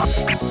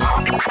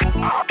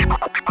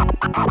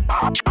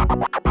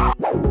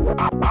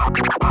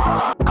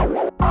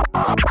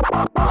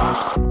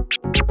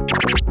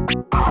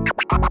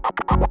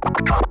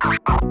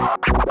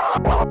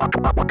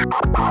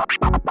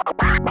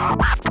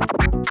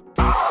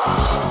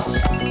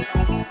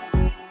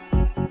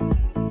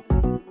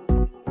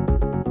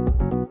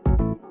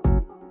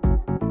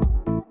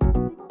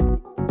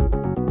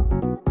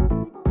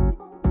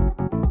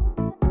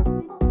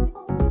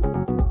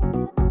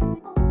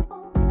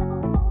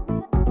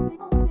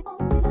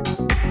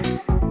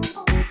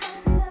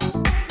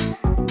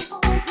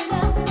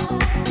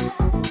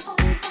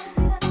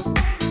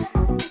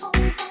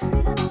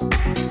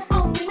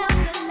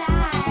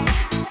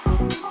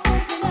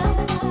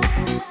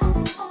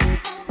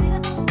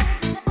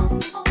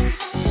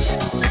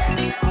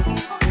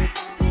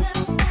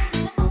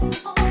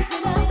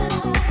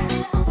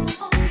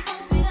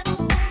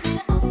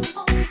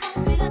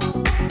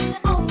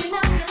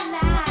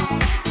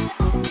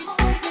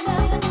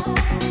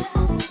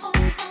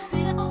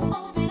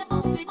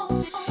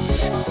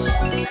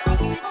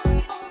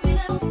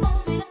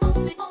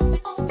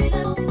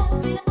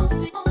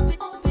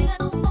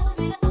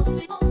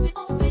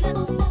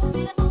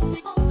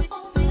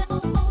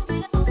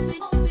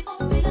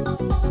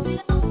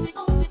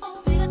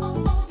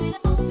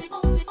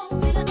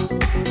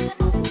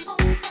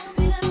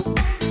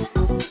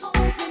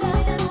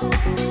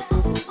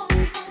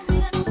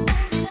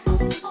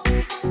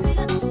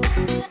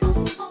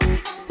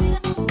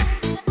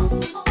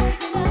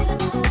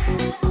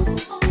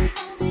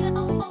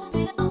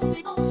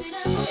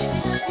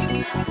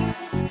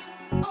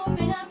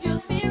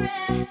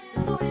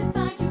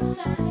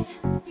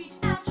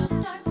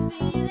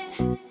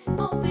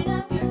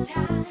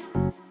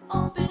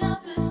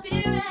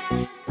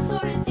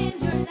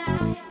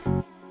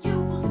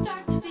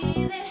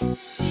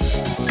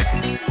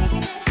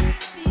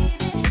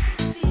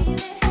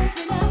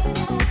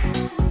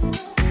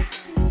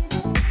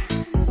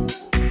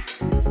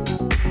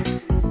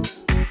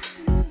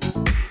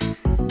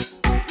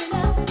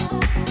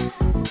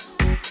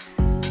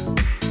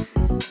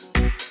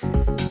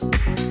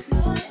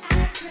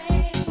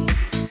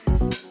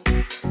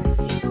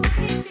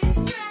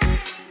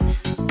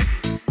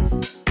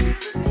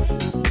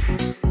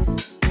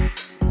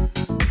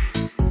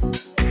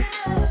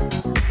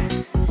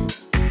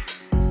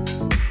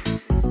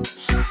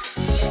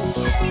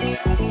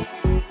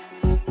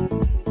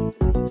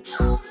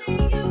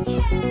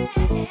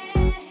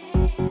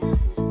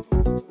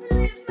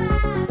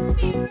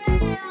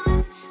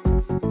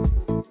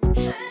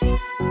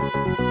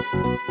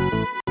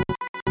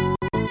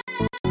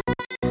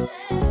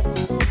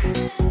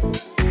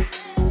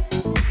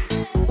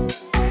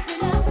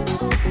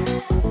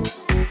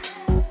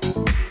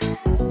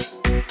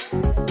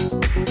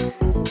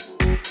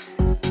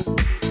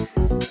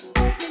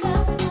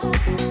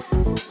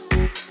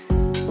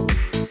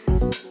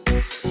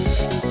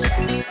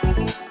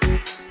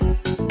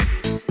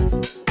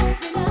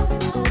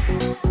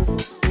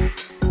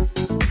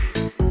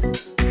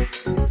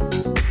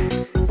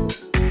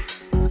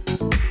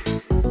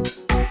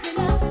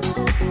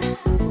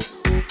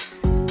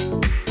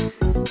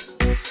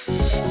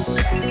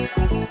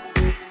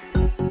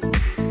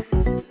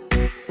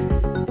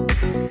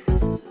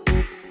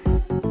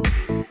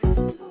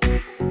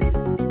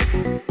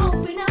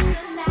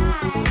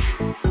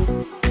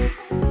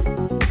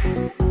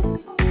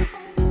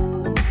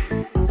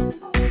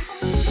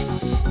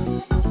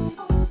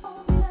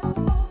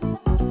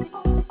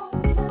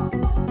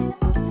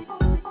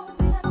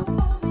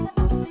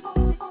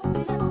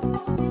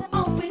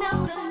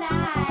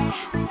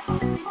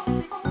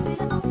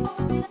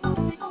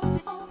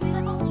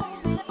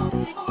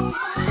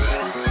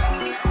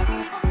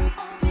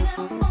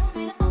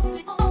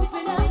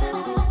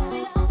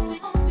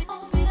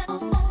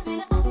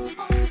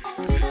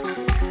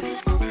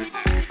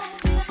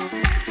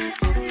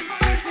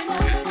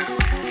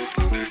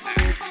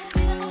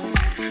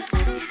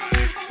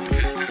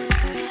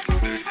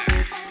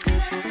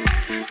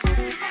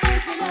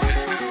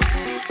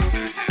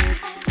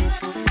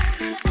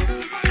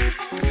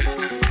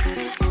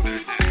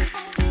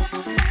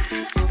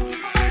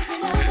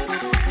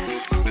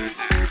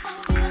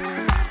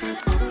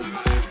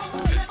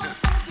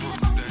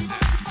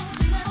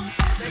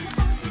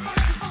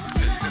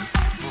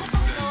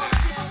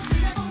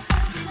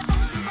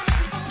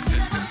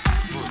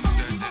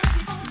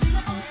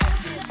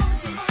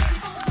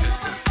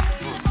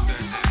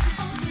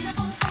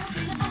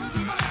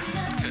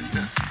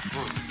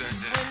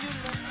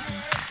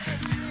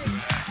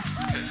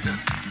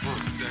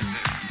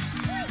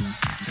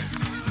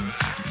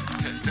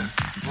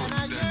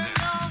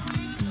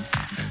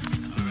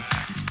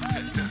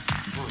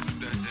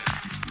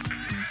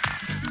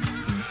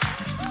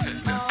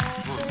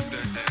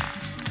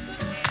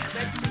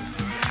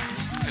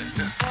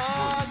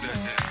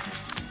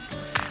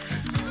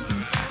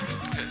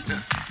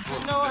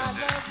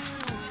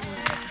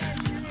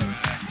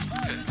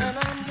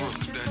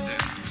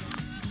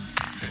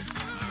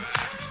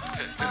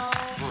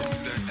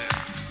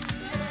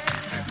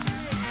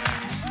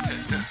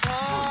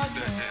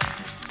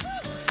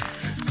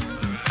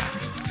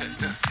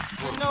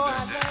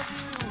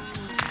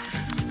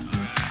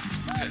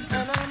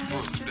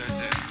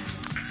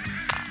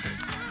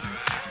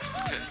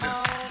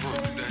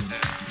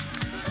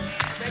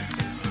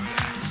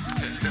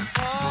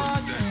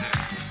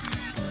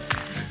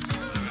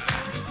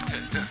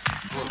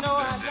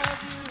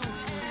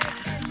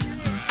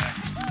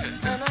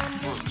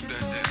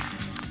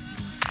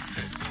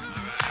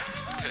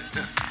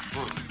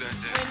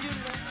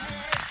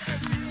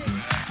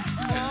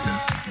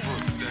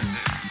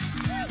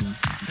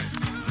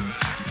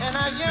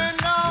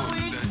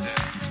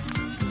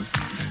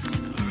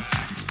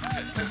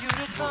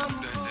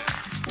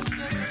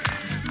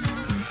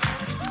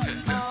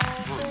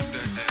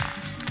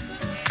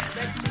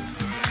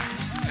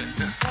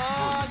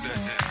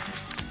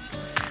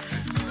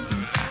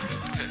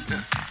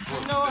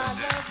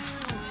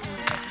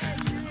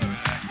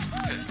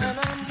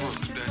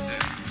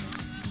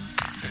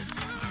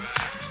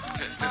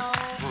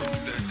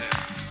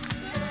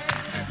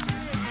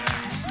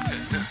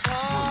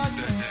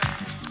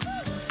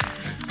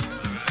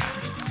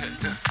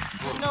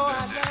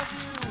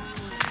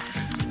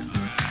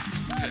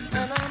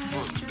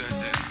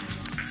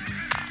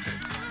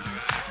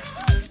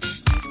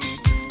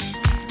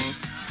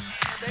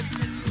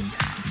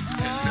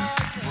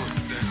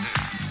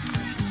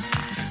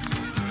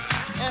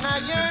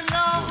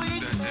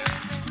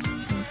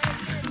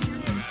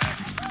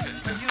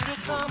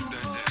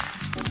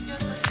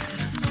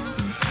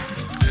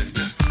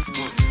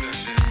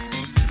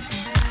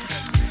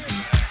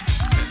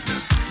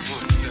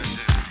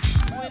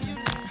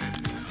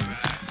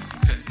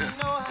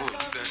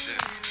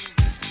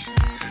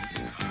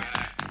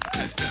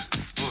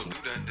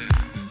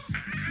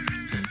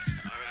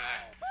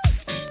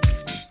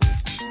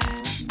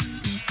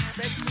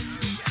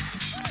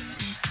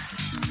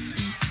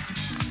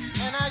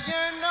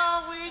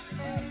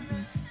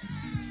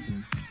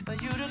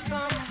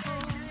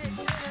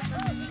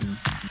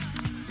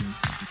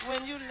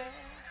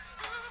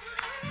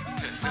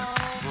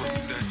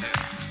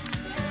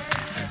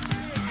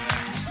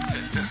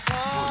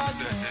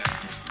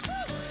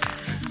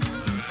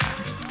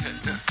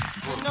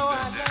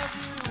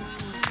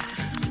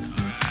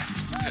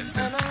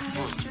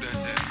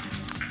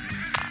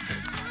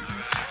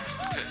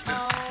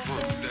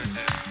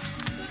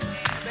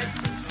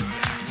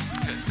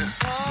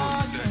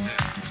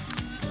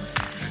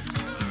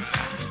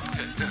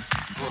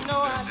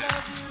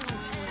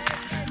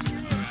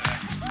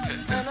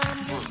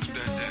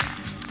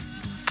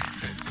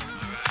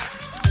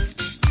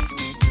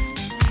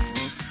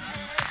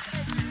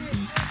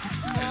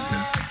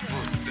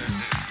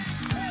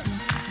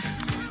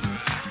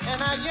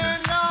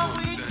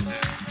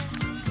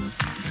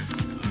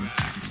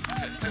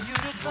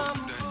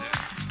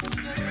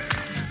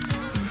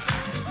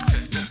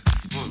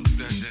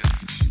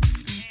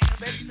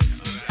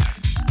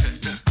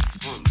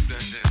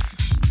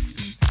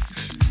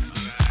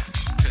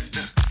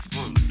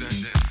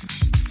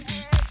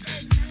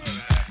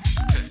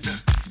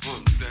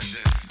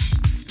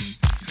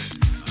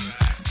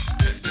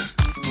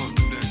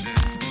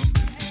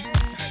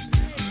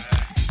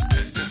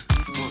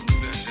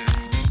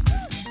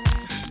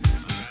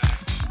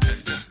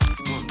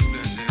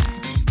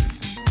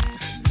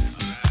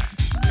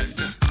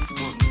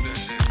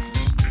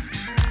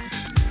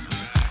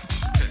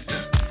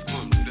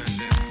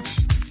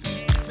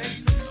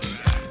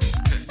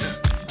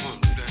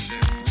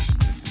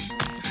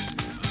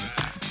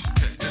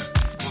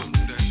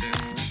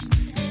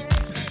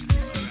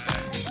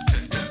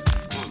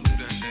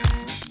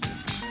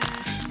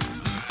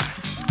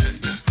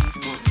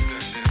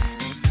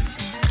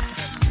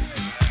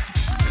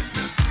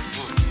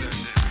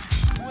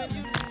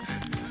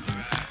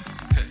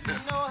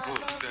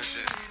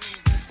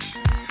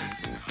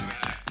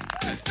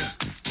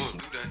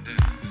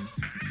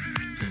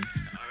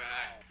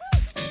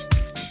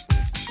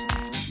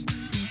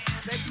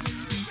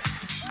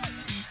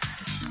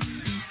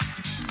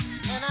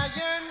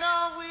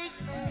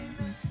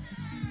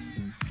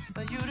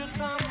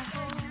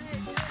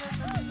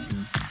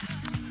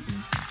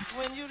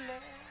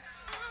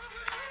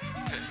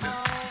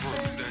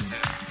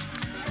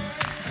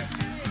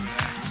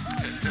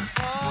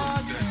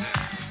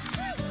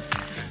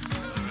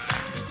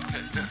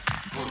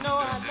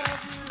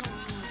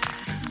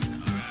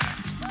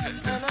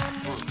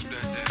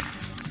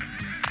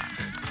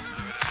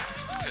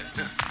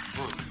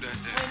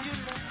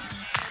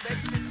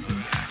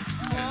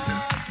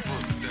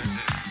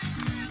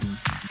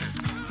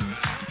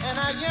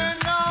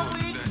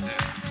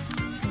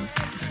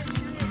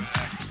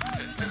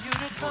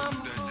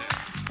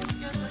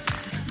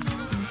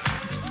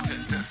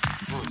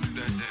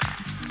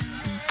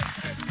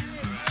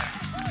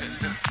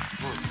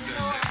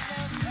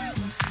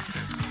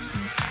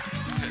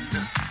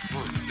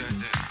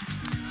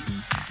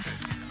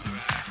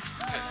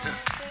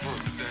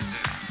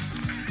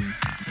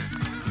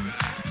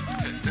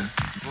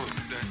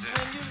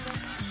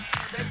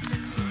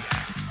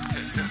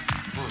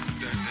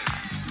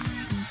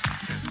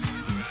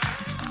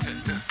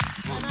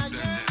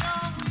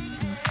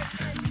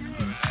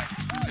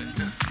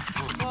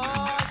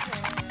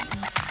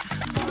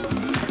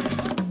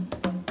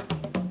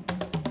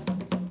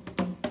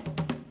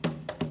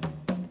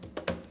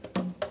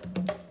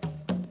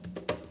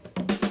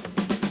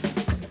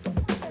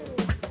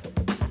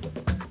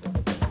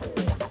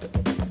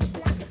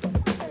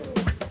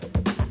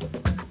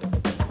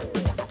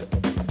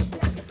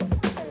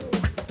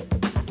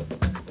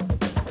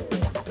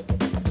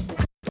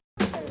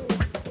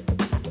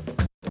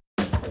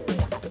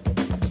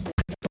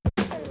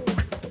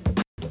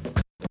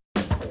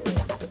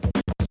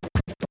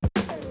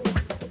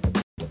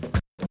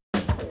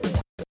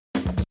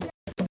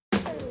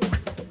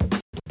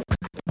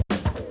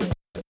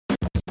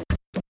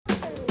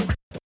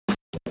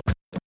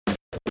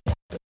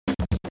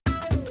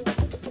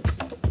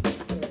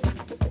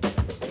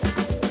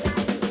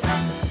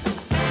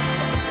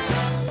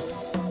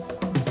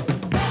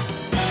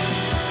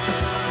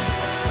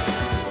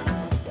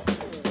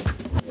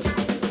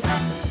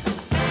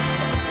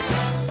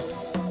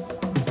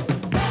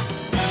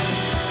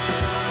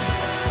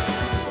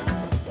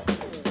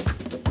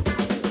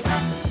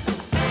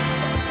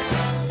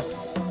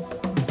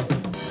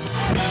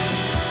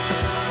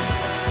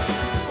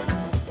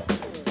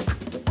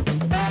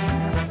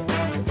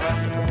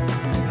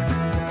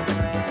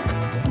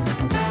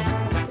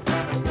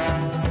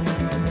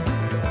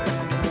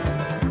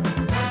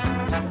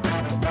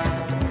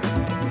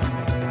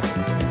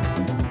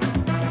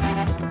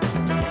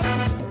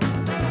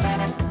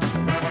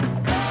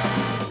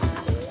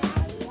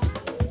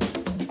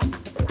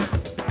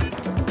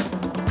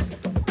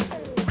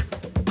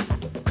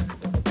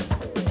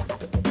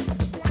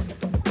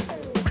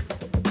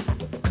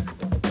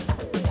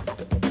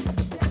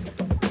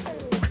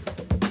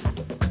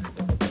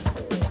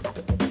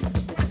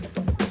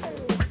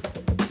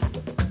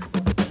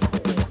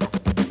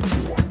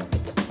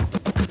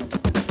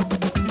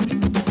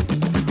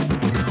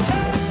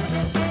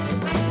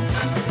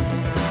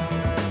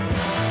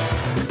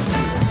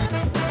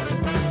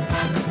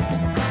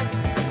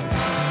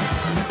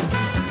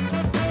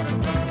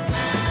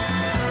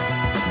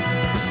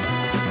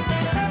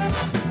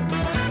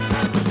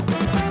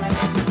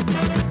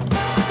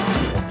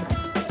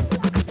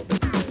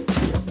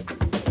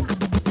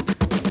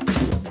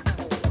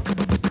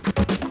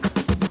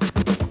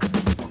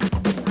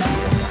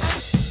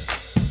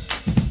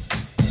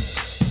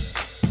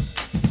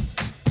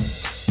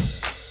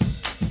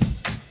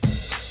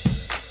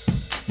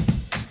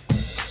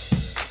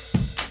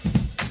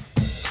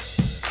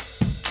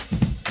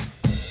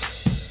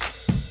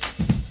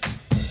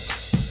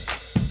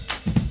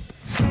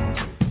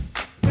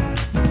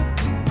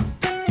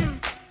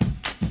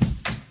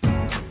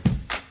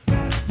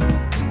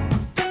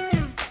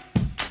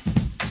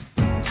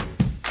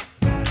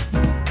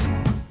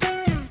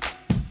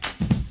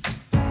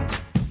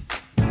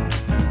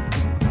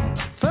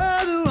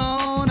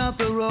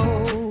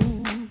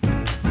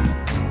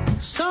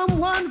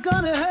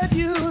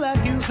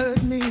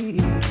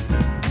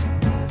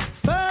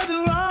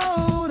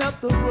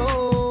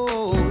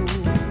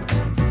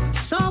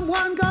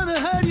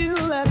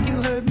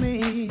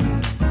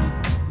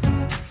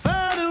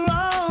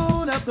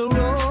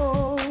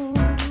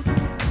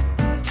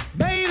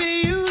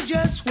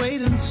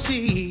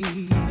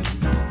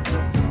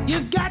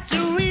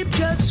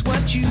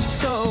 what you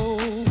sow.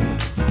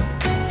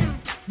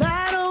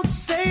 That old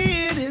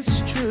saying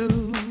is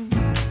true.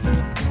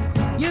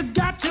 You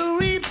got to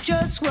reap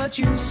just what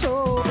you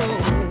sow.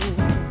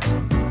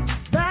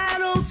 That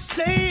old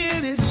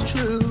saying is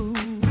true.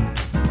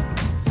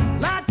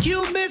 Like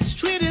you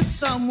mistreated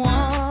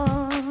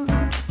someone,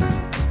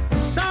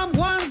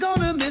 someone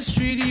gonna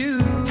mistreat you.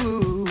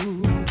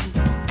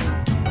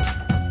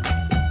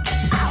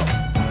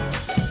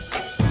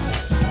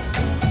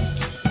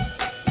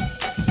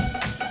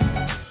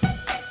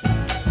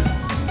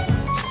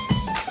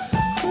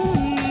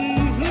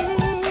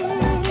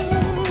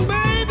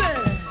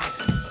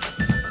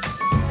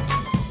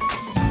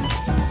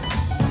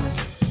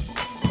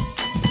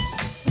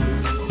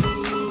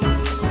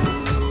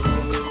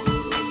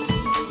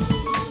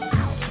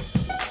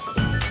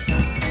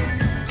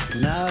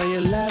 Now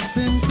you're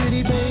laughing,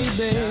 pretty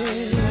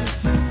baby.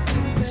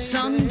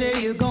 Someday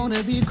you're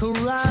gonna be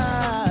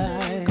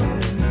crying.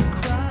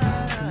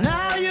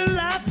 Now you're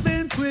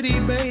laughing, pretty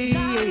baby.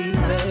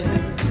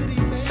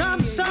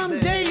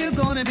 Someday you're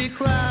gonna be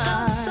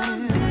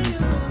crying.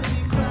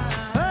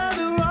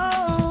 Further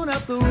on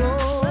up the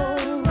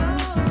road,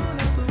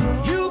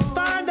 you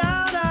find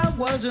out I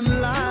wasn't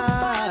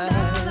lying.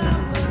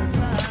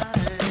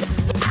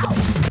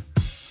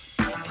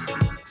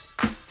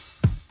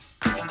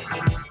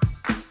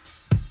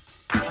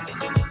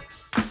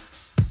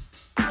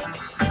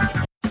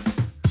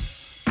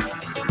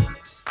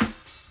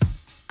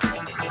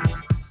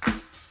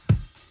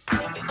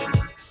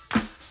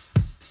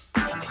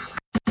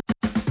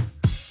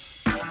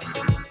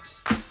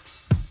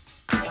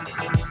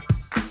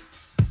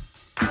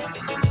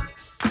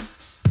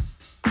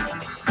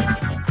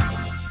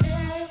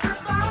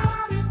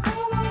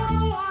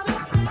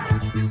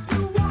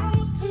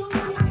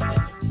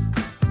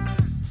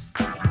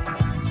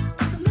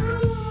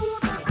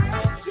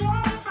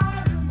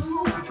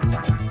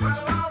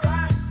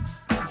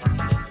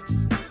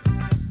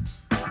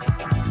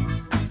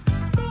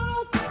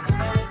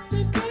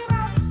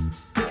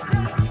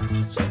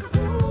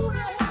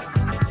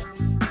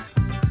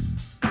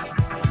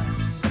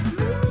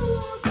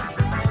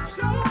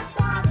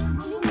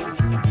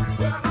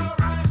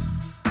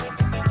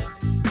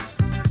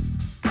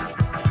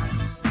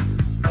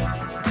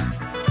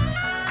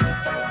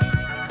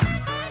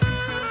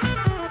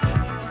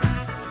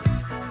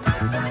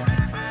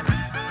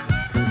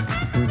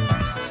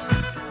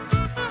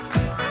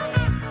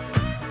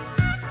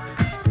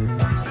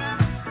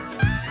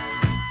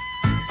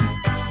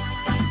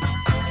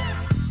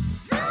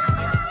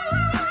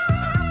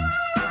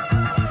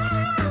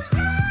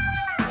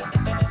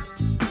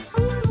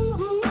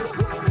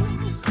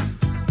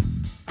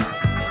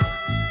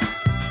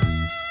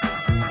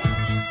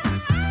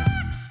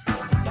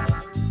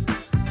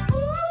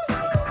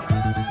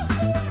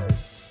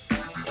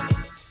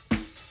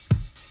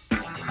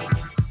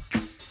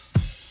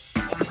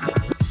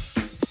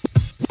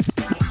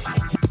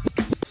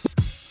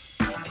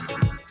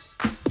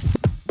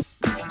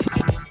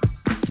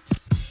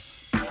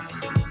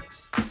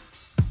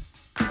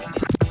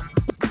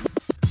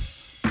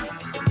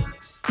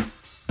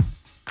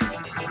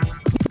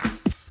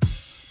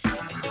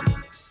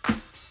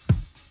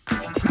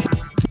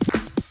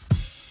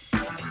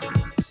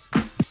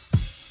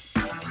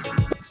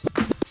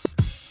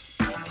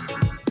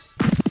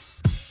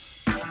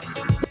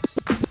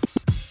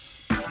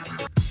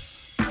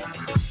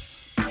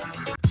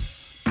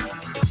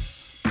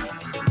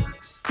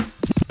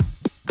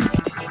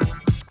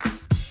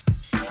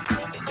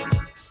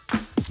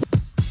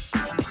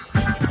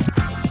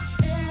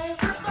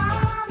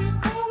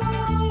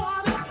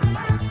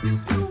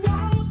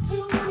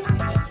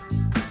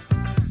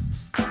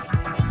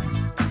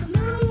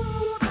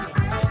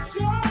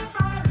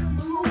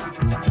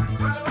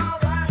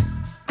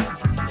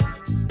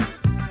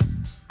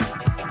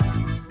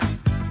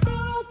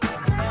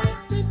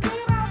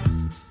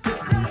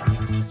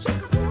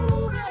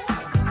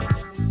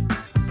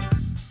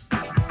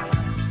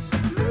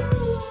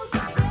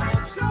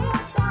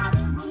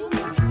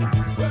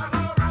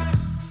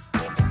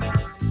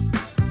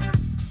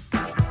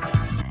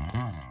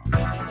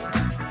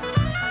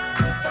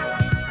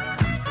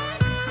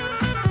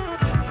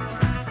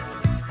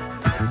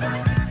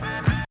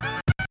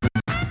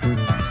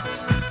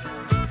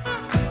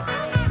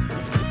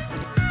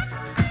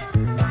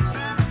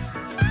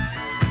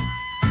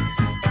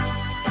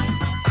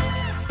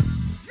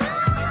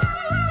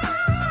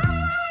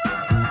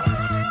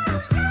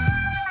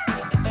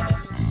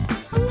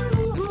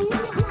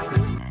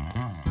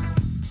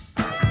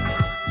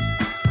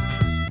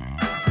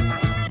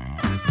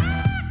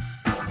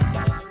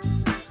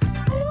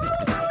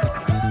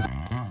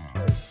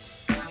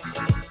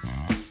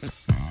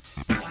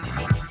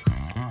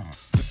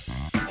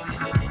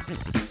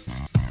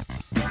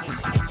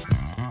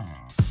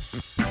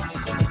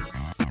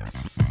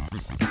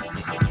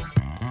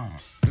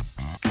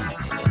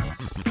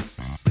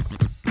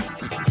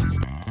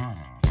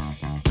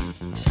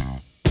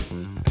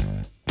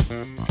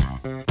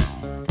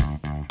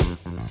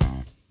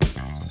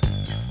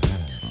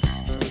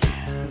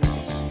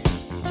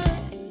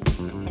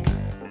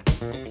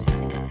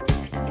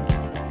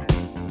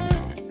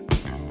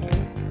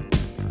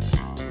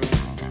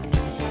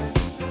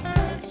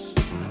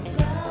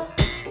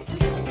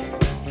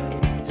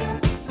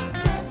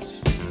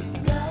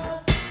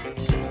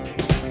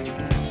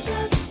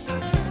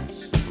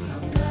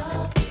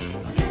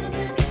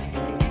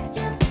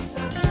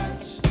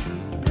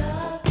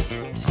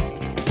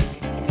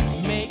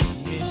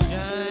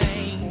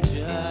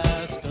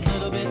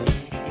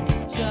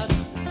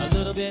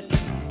 little bit.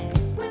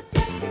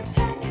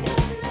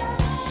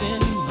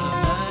 Send my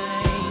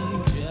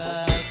mind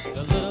just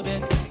a little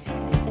bit,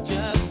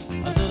 just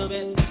a little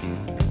bit.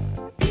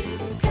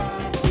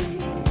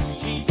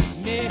 Keep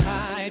me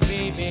high,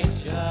 baby,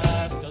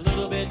 just a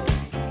little bit,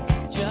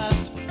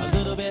 just a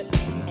little bit.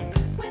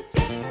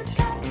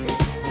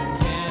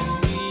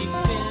 Can we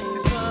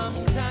spend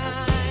some time?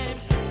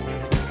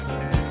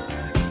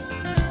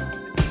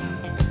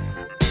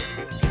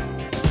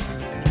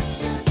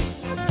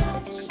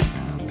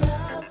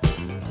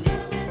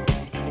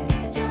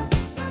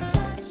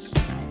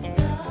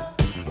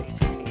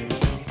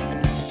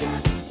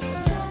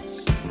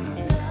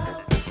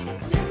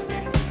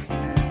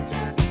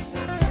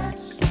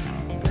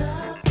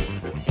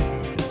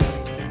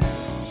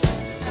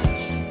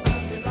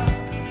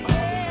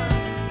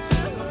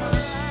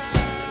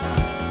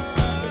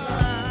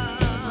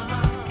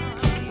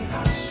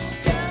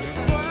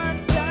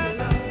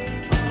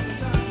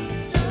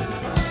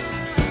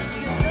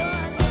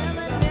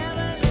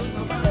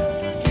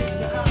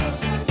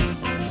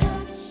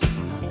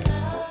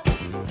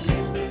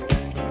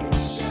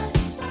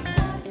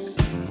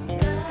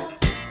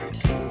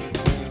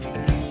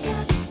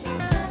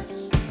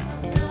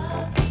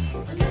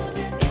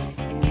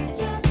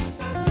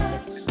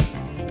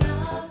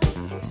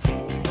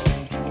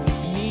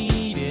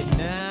 Need it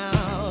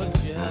now,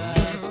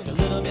 just a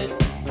little bit,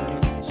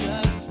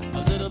 just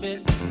a little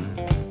bit.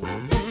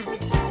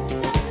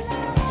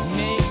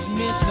 Makes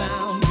me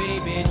sound,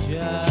 baby,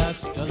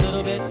 just a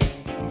little bit,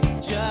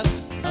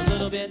 just a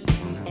little bit.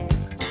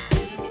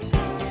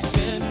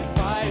 Send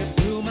fire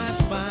through my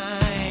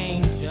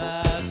spine,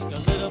 just a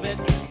little bit,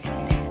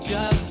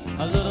 just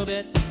a little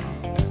bit.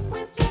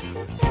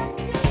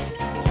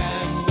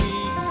 Can we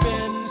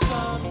spend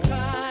some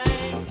time?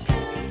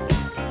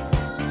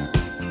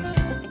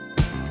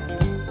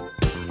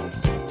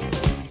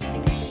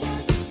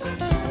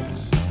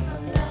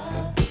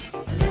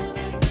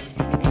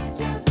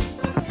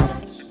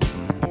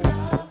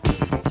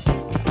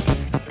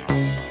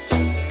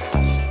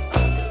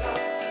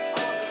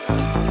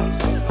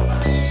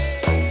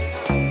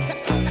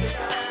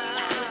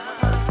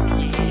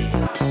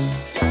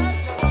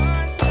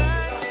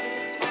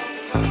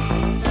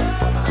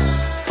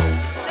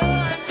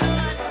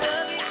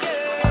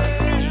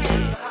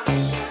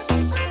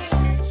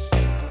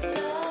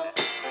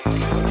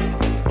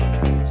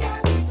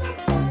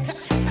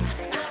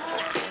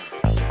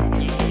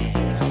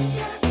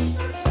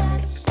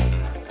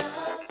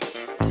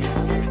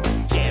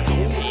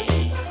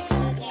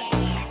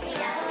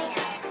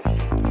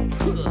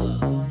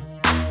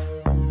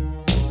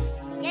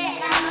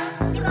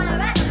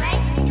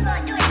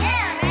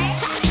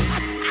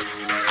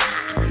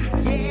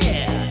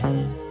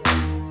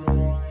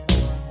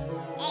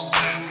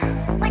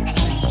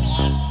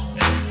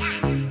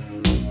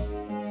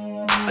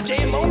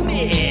 Jam on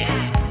it.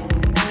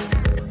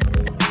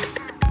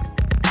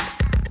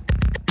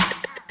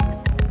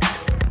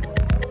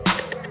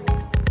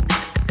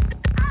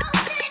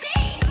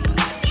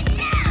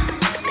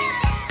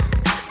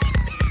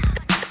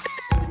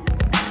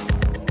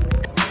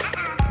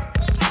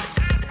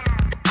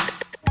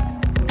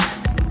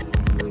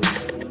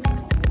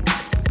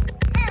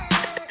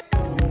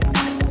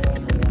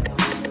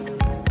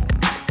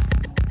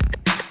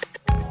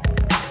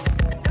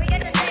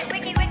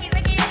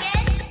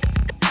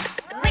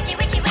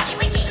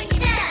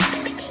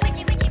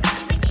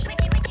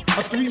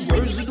 Three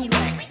words of the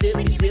wax, then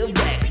we still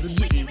back. So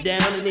getting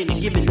down and ain't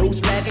giving no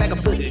slack like a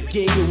Burger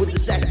King with the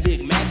sack of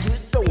Big Macs. We're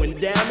throwing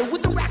down and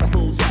with the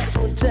rockables hats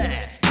on time.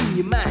 In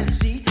your mind, you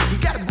see, you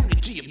gotta bring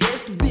it to your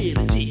best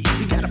ability.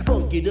 You gotta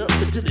funk it up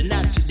until it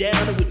knocks you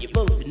down. And when you're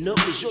funkin' up,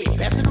 make sure you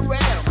pass it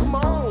around. Come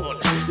on,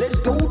 let's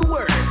go to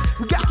work.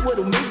 We got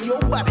what'll make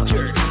your body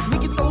jerk.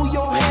 Make you throw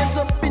your hands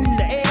up in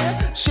the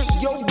air, shake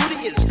your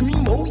booty and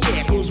scream, oh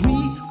yeah. Cause we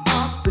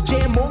are the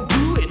Jam on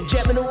crew, and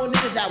jamming on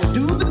it is how we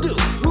do the do.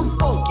 We'll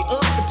funk you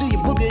up until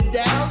you book it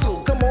down.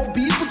 So come on,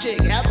 people, check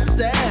out the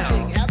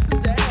sound. Check out the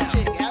sound.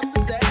 Check out the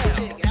sound.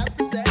 Check out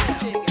the sound.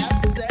 Check out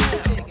the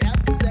sound. Check out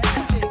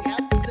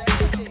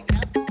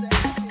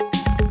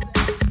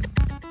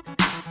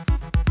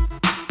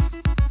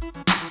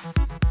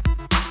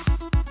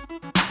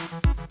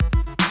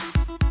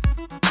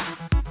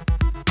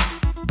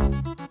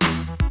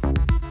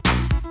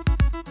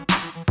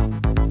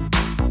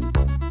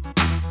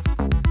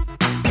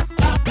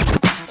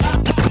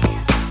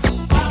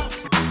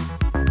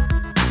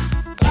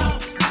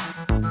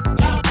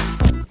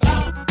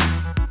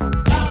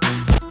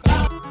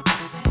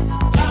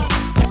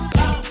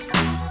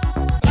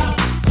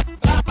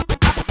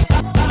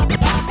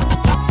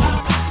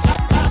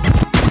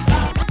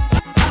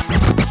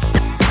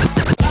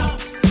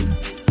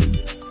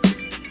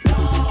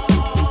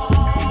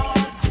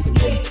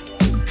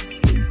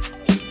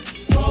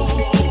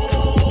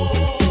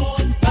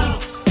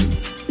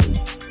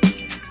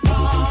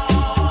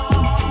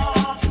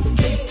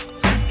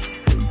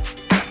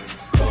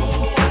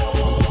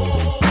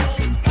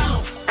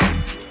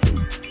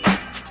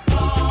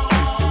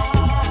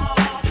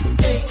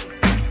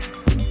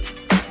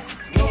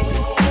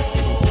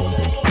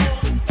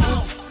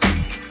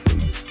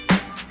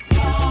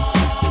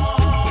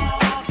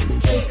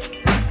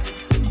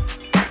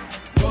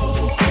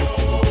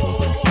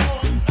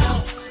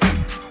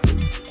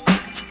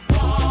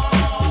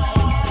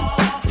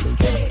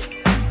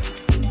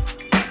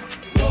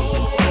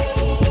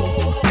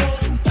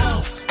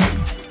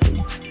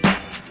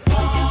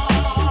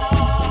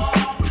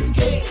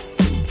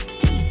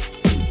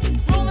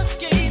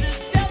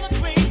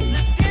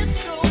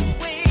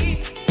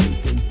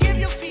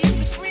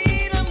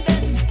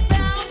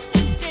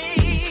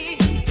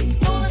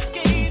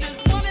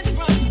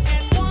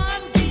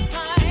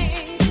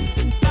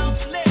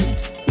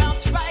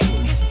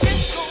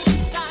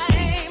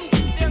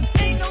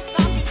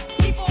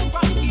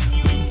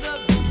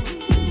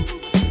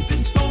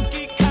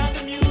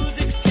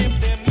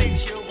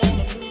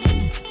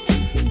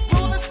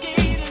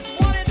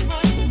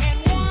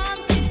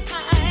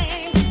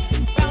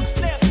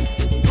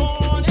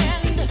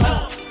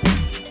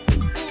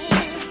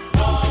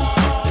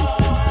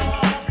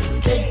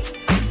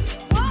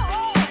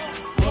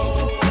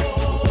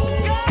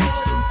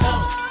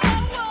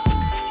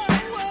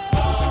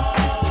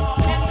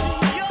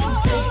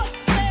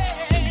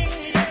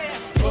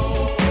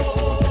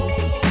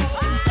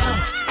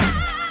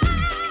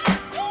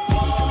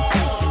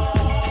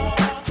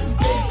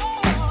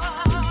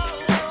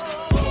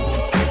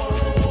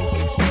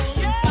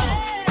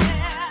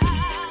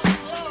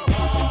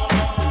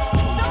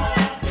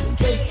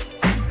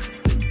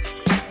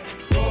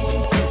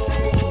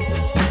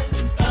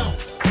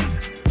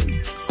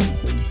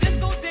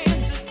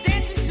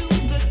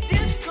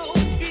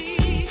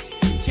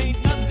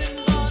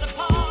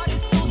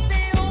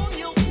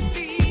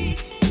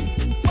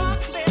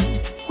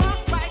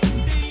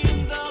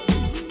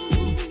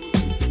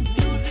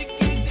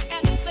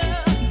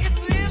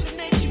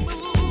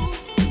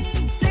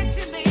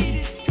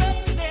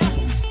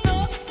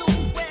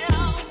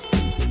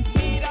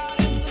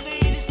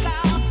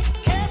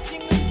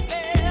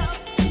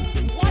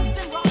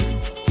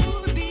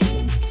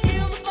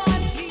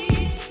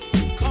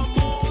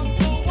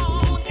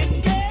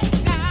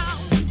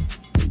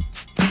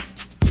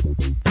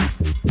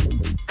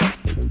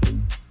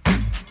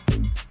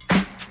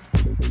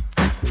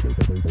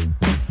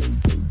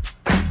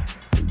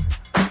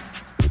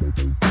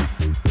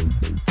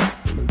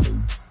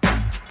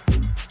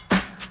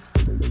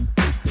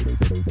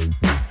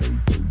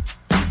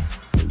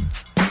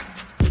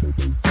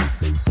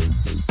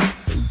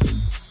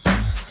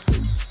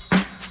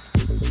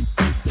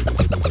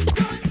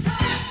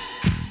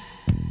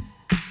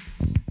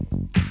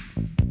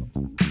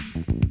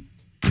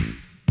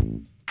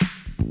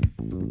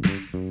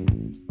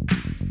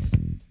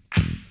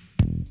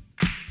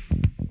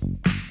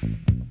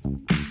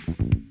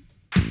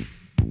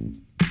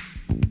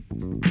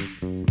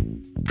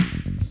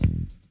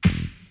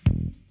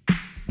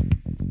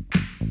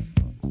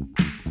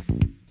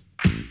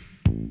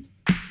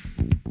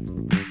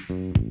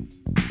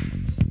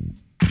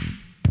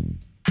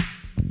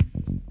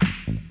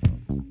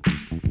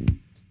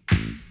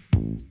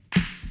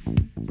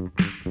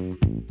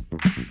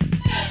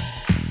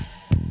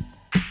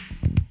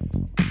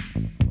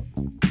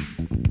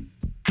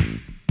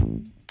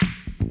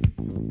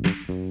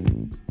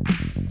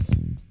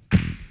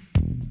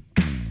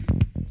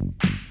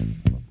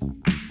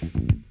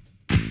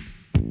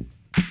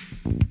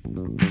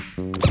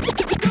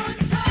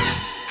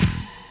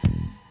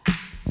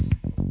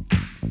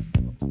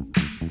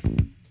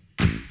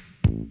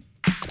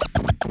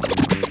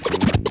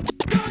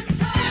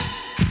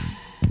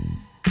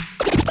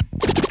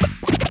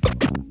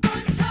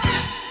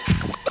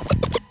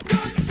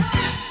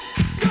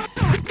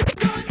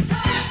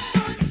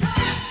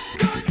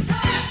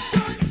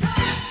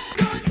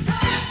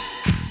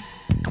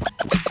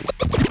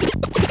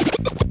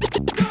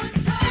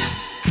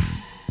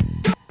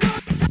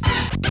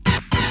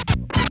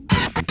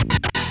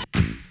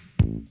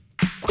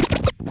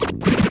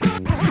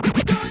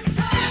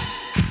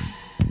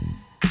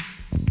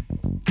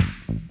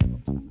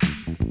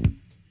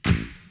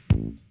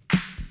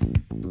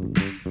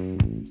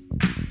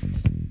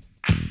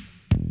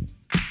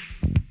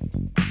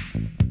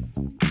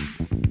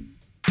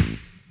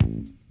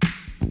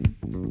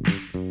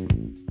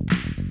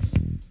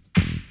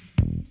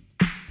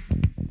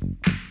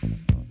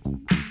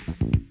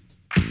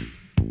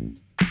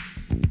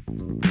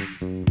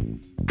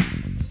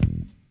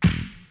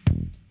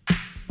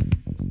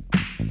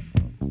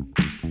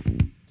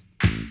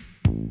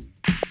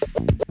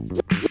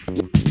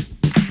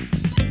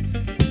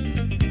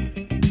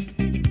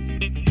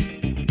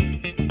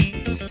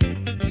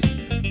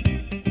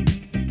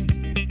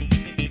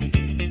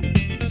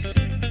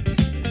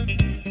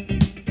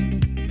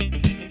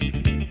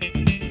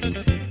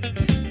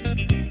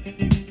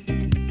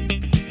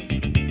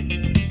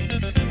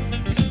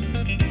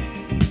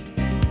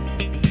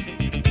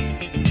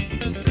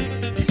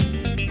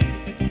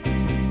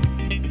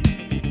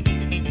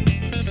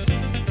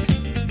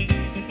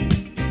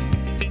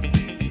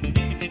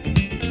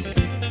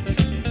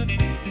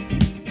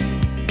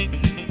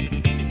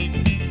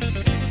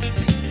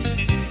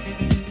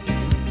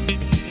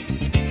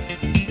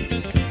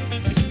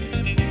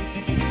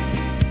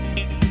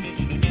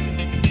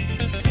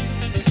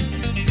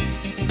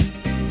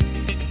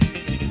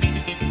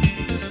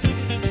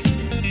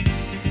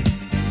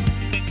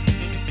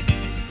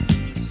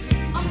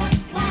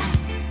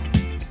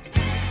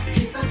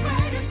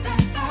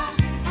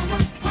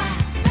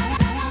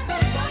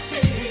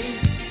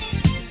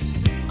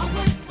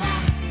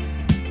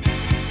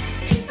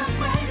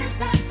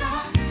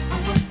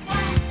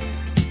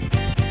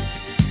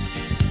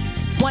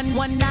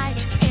One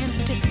night in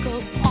a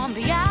disco on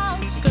the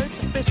outskirts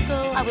of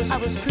Frisco, I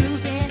was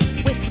cruising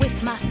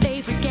with my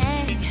favorite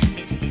gang.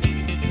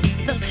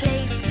 The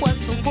place was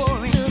so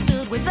boring,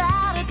 filled with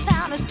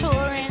out-of-towners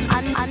touring.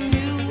 I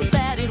knew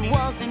that it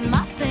wasn't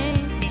my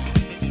thing.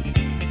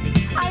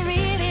 I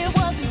really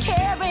wasn't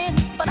caring,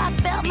 but I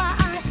felt my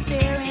eyes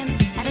staring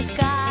at a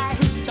guy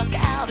who stuck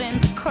out in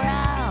the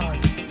crowd.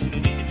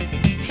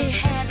 He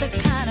had the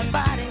kind of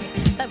body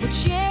that would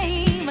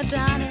shame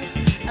Adonis,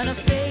 and a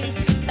face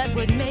that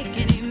would make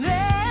any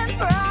man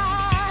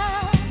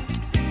proud.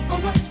 Oh,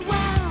 what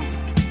wow!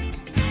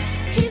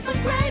 He's the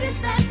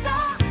greatest dancer.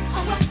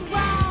 Oh, what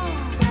wow!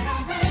 That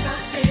I've ever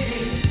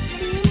seen.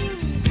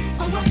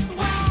 Oh, what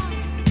wow!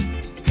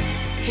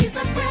 He's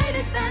the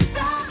greatest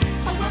dancer.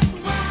 Oh, what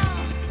wow!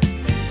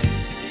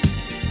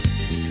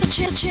 The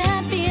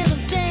champion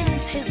of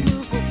dance. His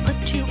moves will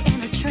put you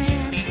in a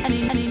trance, and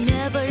he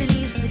never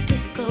leaves the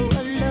disco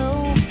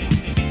alone.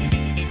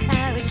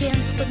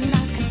 Arrogance, but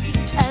not conceit.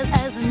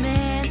 As a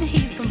man,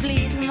 he's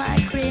complete. My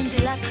creme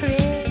de la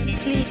creme.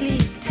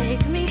 Please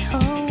take me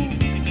home.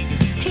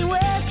 He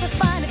wears the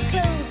finest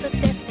clothes, the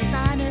best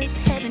designers,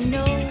 heaven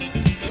knows.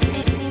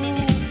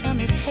 Ooh, from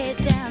his head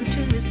down to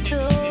his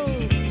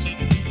toes.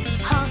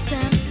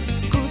 Halston,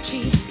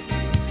 Gucci,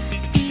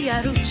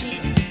 Fiorucci.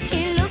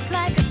 He looks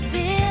like a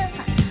steal.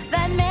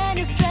 That man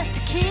is dressed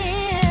to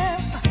kill.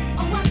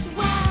 Oh, what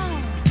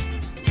wow!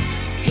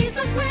 He's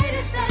the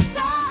greatest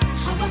dancer.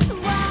 Oh, what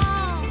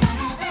wow!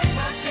 I've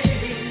ever seen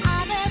him.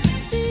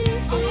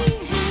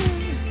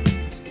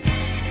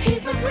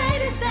 He's the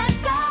greatest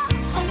dancer.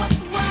 Oh, what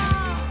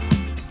wow!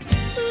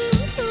 Ooh,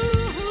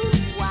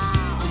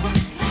 wow!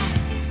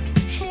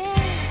 Yeah,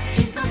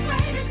 he's the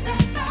greatest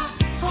dancer.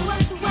 Oh,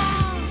 what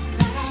wow!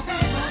 That I've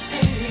ever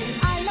seen.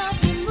 I love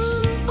the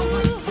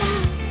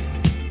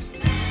moves.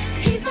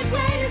 He's the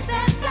greatest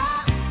dancer.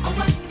 Oh,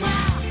 what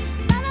wow!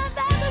 That I've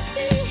ever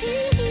seen.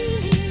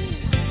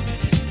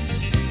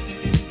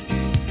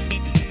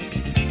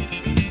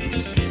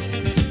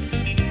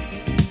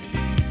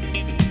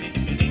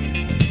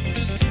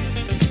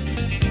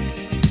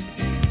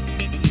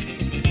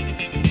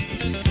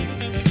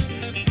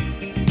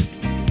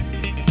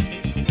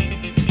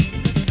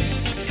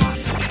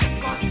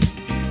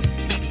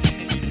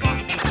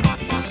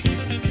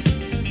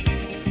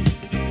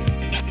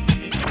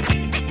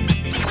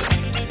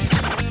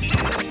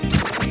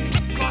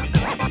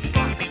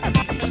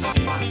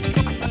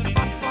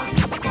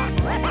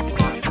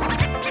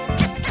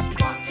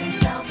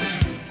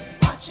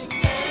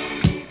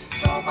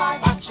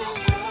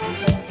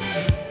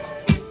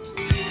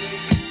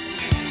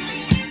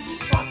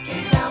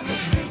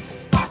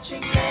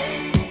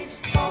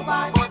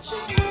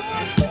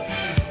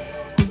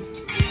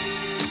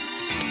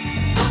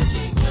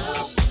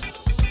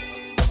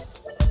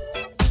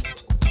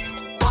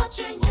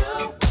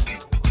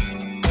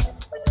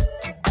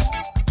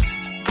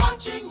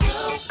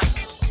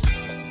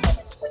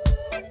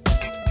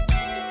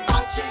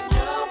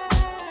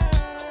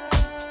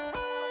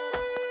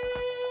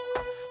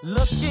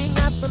 Looking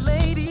at the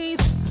ladies,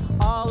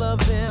 all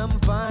of them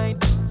fine,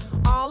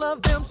 all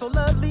of them so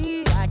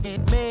lovely, I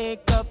can't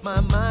make up my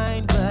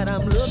mind. But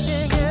I'm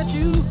looking at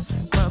you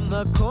from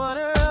the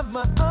corner of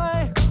my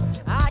eye.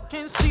 I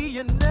can see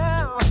you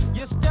now,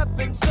 you're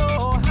stepping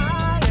so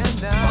high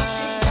and I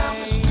walking down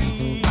the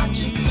street,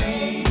 watching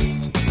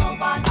ladies go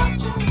by,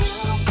 watching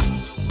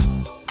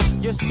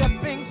you. You're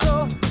stepping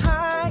so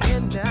high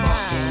and I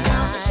walking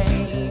down the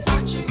street,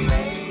 watching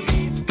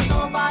ladies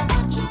go by,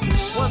 watching you.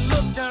 One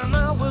look and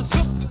I was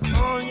hooked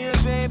on you,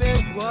 baby.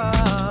 Whoa.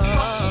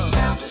 Walking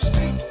down the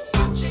street,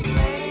 watching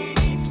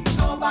ladies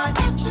go by,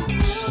 watching you.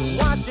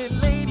 Watching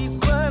ladies,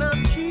 but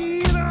I'm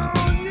keen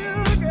on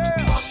you,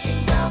 girl.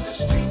 Walking down the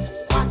street,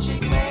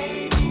 watching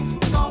ladies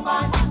go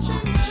by,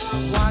 watching you.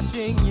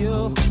 Watching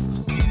you.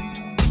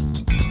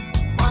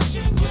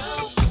 Watching you.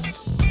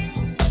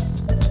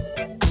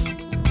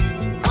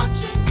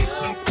 Watching you.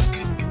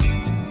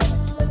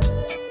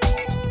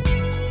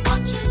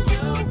 Watching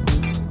you.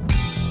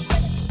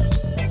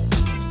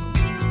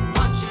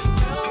 Watching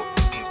you.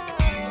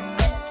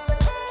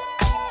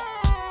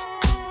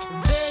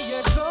 There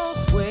you go,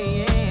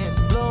 swaying,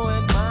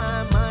 blowing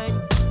my mind.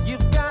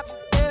 You've got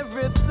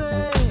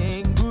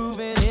everything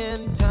grooving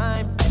in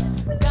time.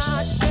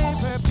 God gave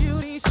her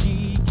beauty,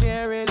 she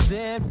carries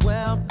it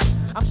well.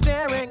 I'm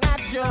staring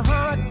at your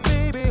heart,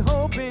 baby,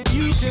 hoping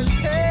you can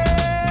tell.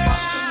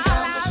 Walking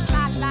down the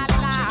street,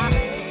 watching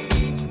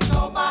ladies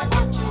go by,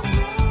 watching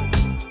you.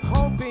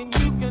 Hoping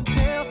you can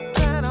tell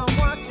that I'm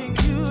watching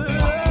you.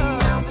 Walking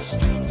down the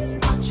street,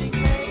 watching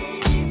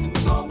ladies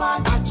go by,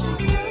 watching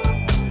you.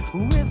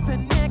 With the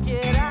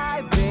naked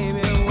eye,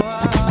 baby, whoa.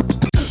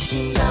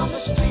 Looking down the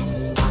street,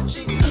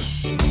 watching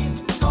ladies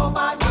go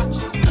by,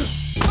 watching you.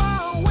 Far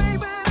away,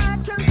 but I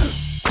can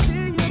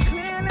see you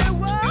clearly,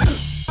 whoa.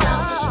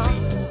 Down the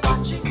street,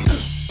 watching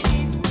ladies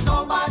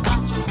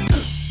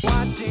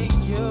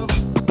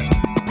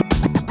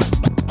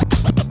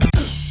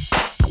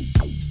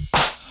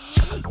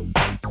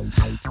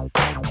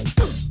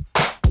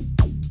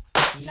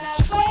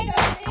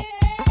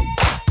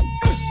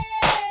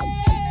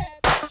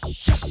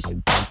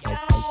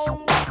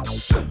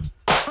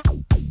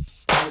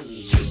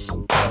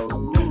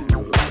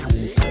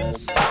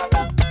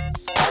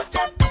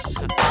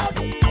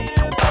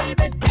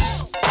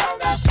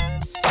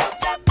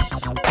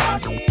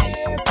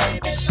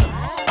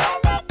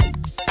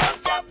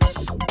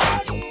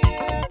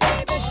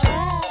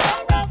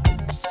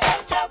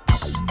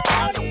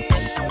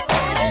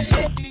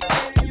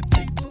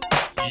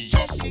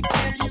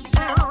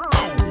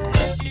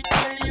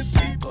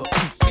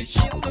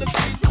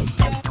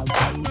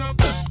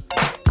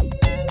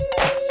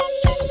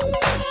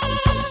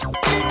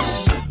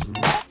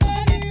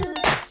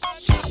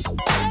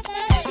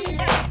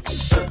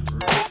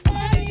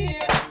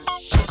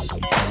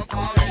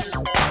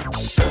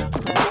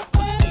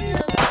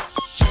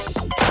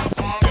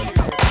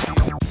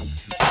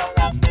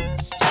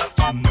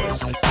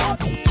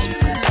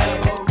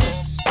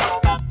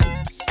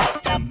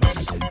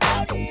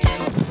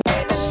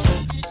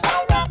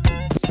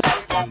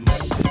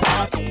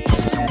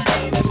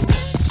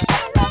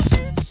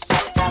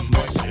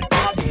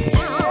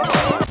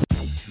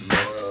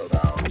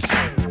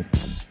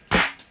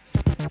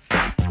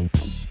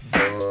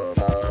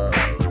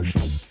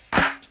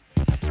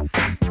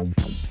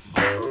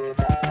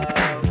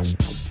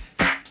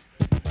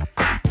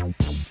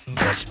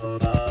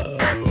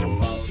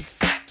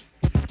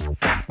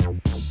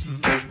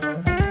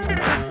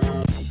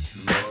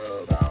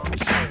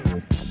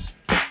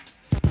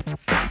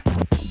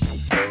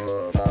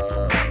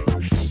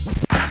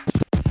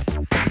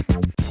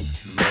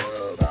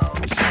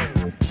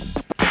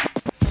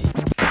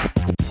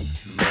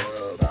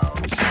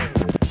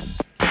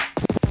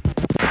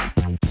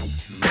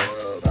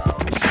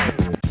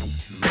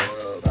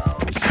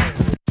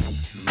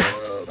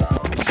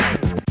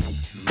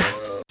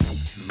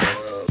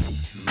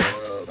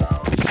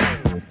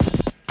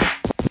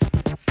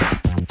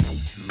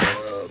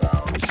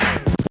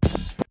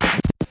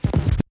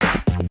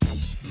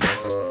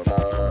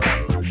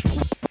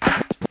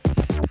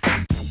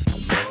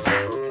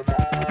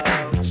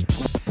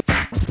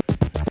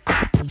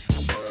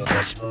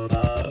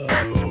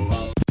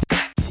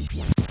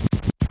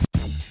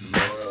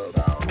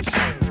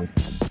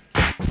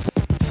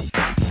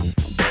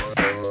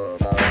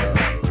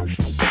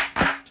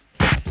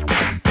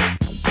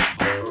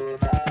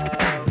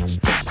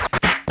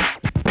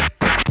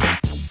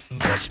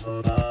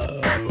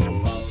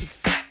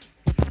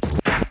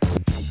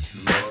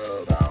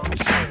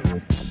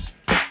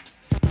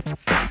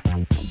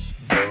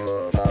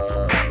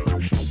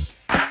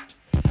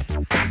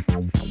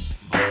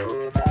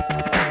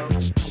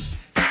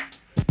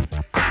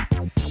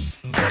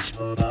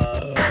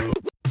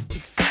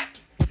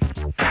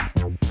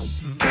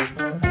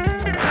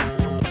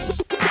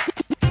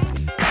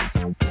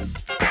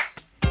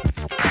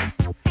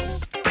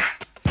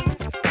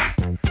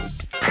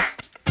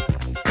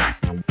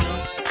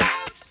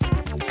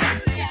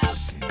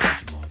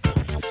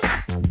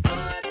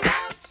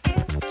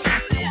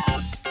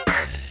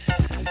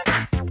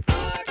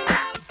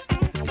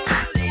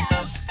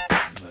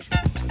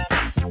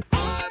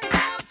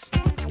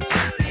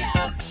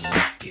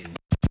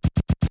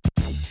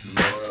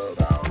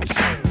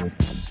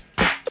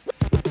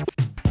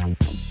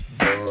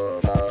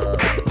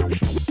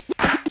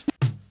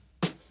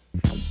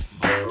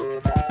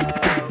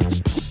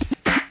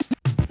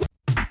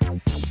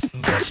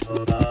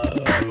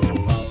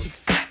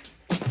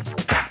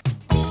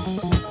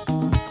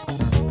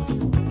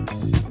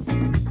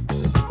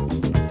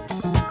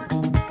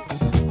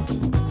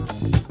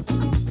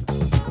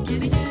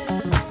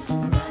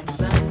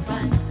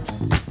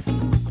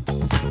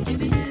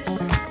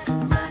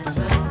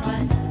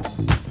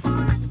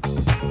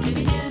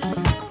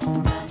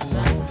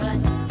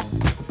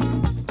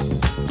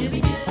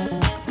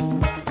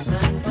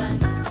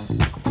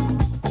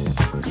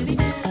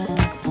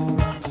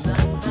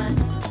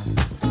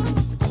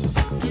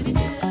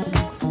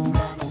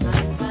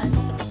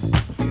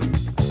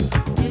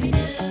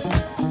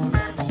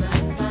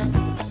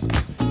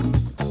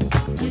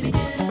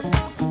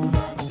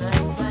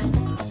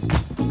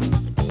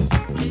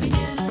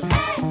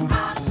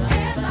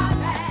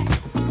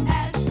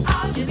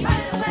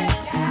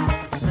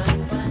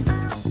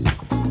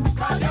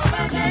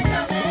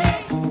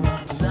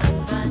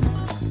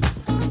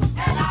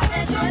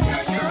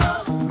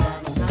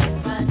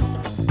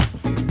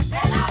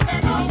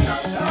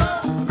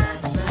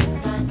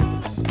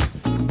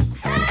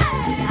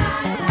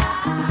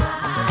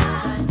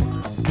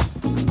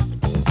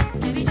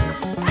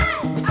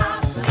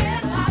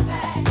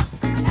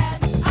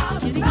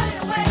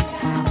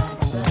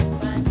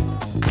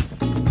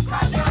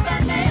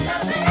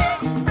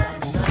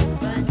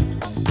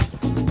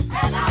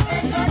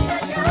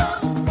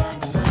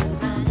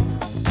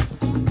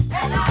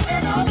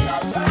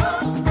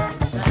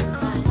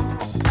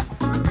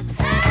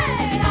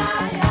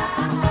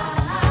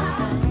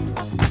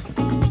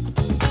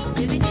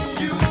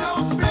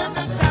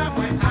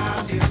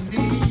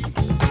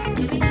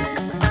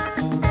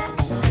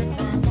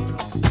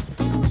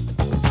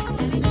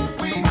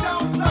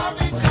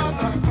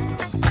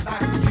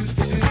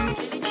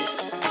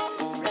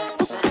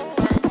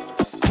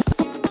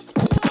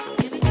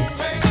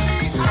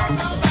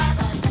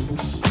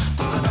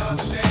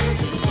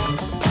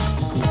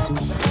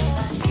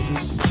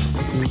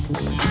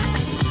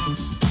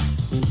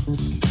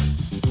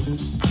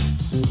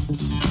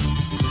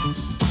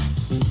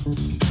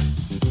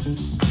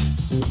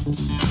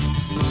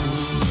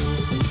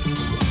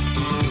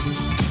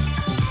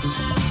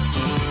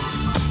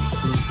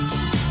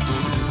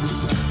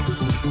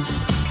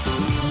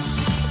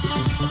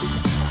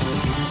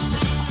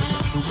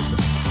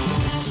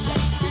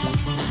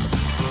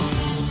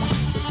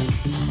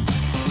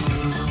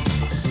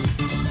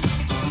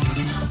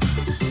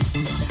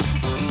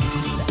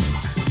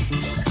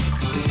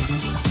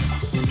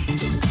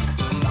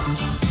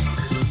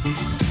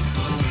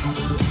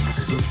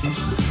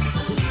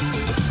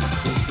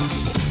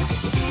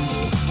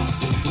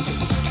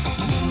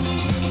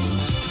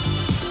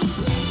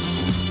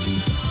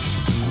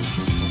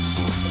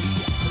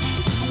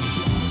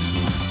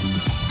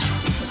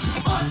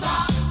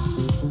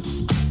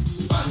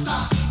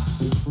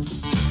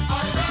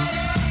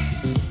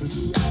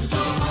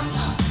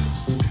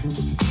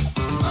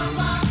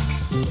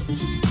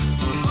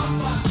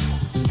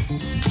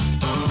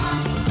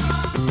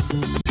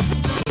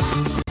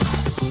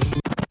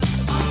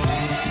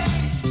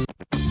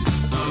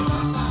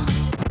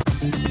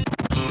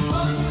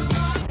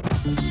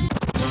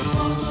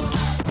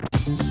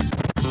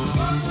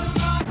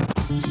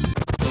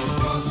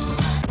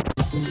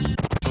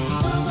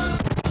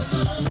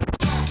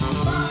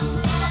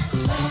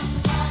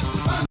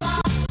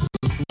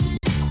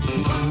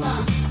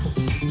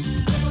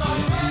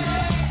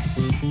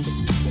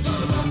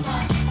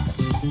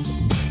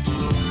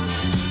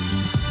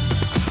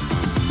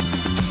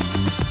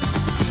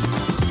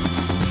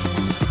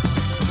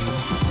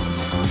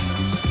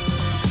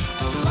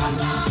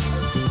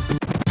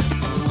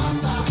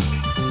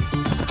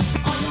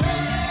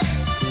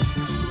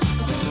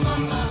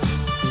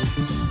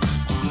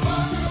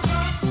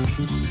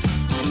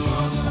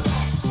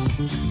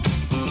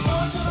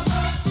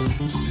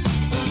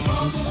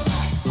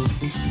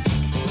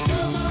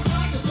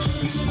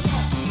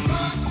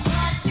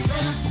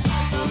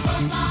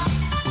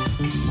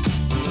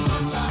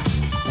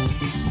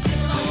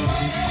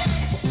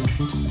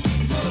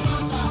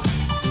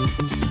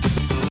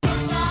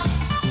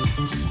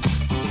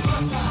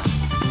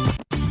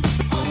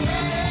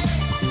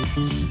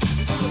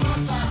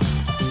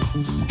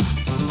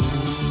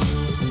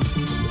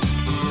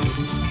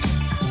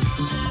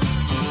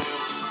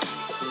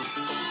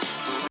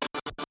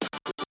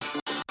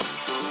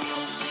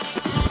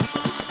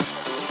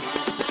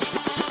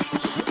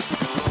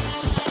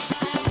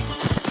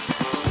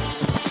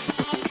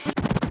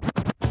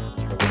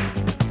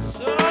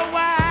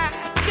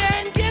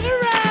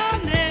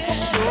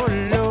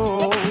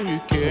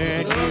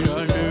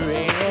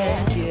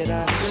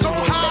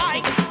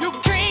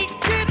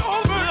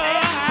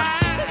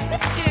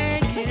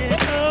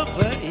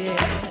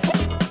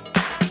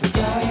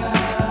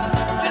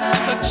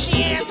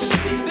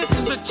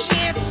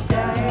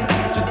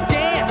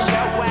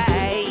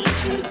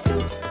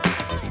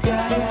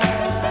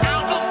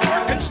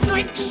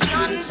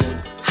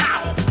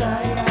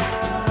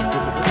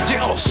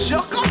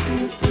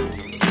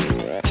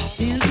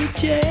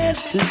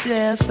To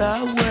dance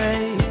our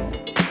way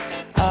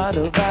out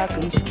of our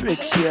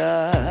constriction.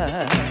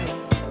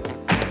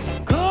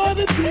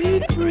 Gonna be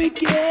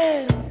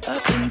freaking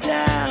up and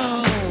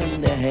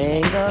down the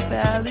hang-up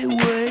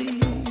alleyway.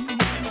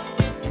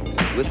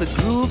 With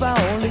the groove I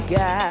only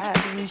got,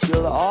 we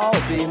shall all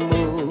be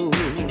moved.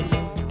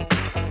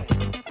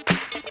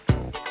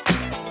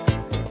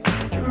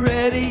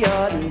 Ready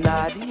or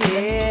not,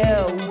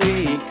 here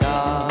we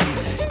come,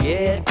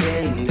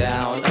 getting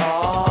down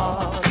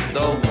on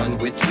the one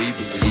which we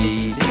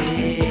believe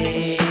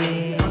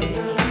in.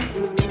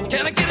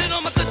 Can I get it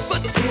on my good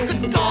foot?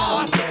 Good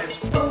God.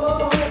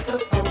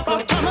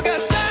 One time I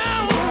got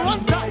down,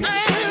 one time.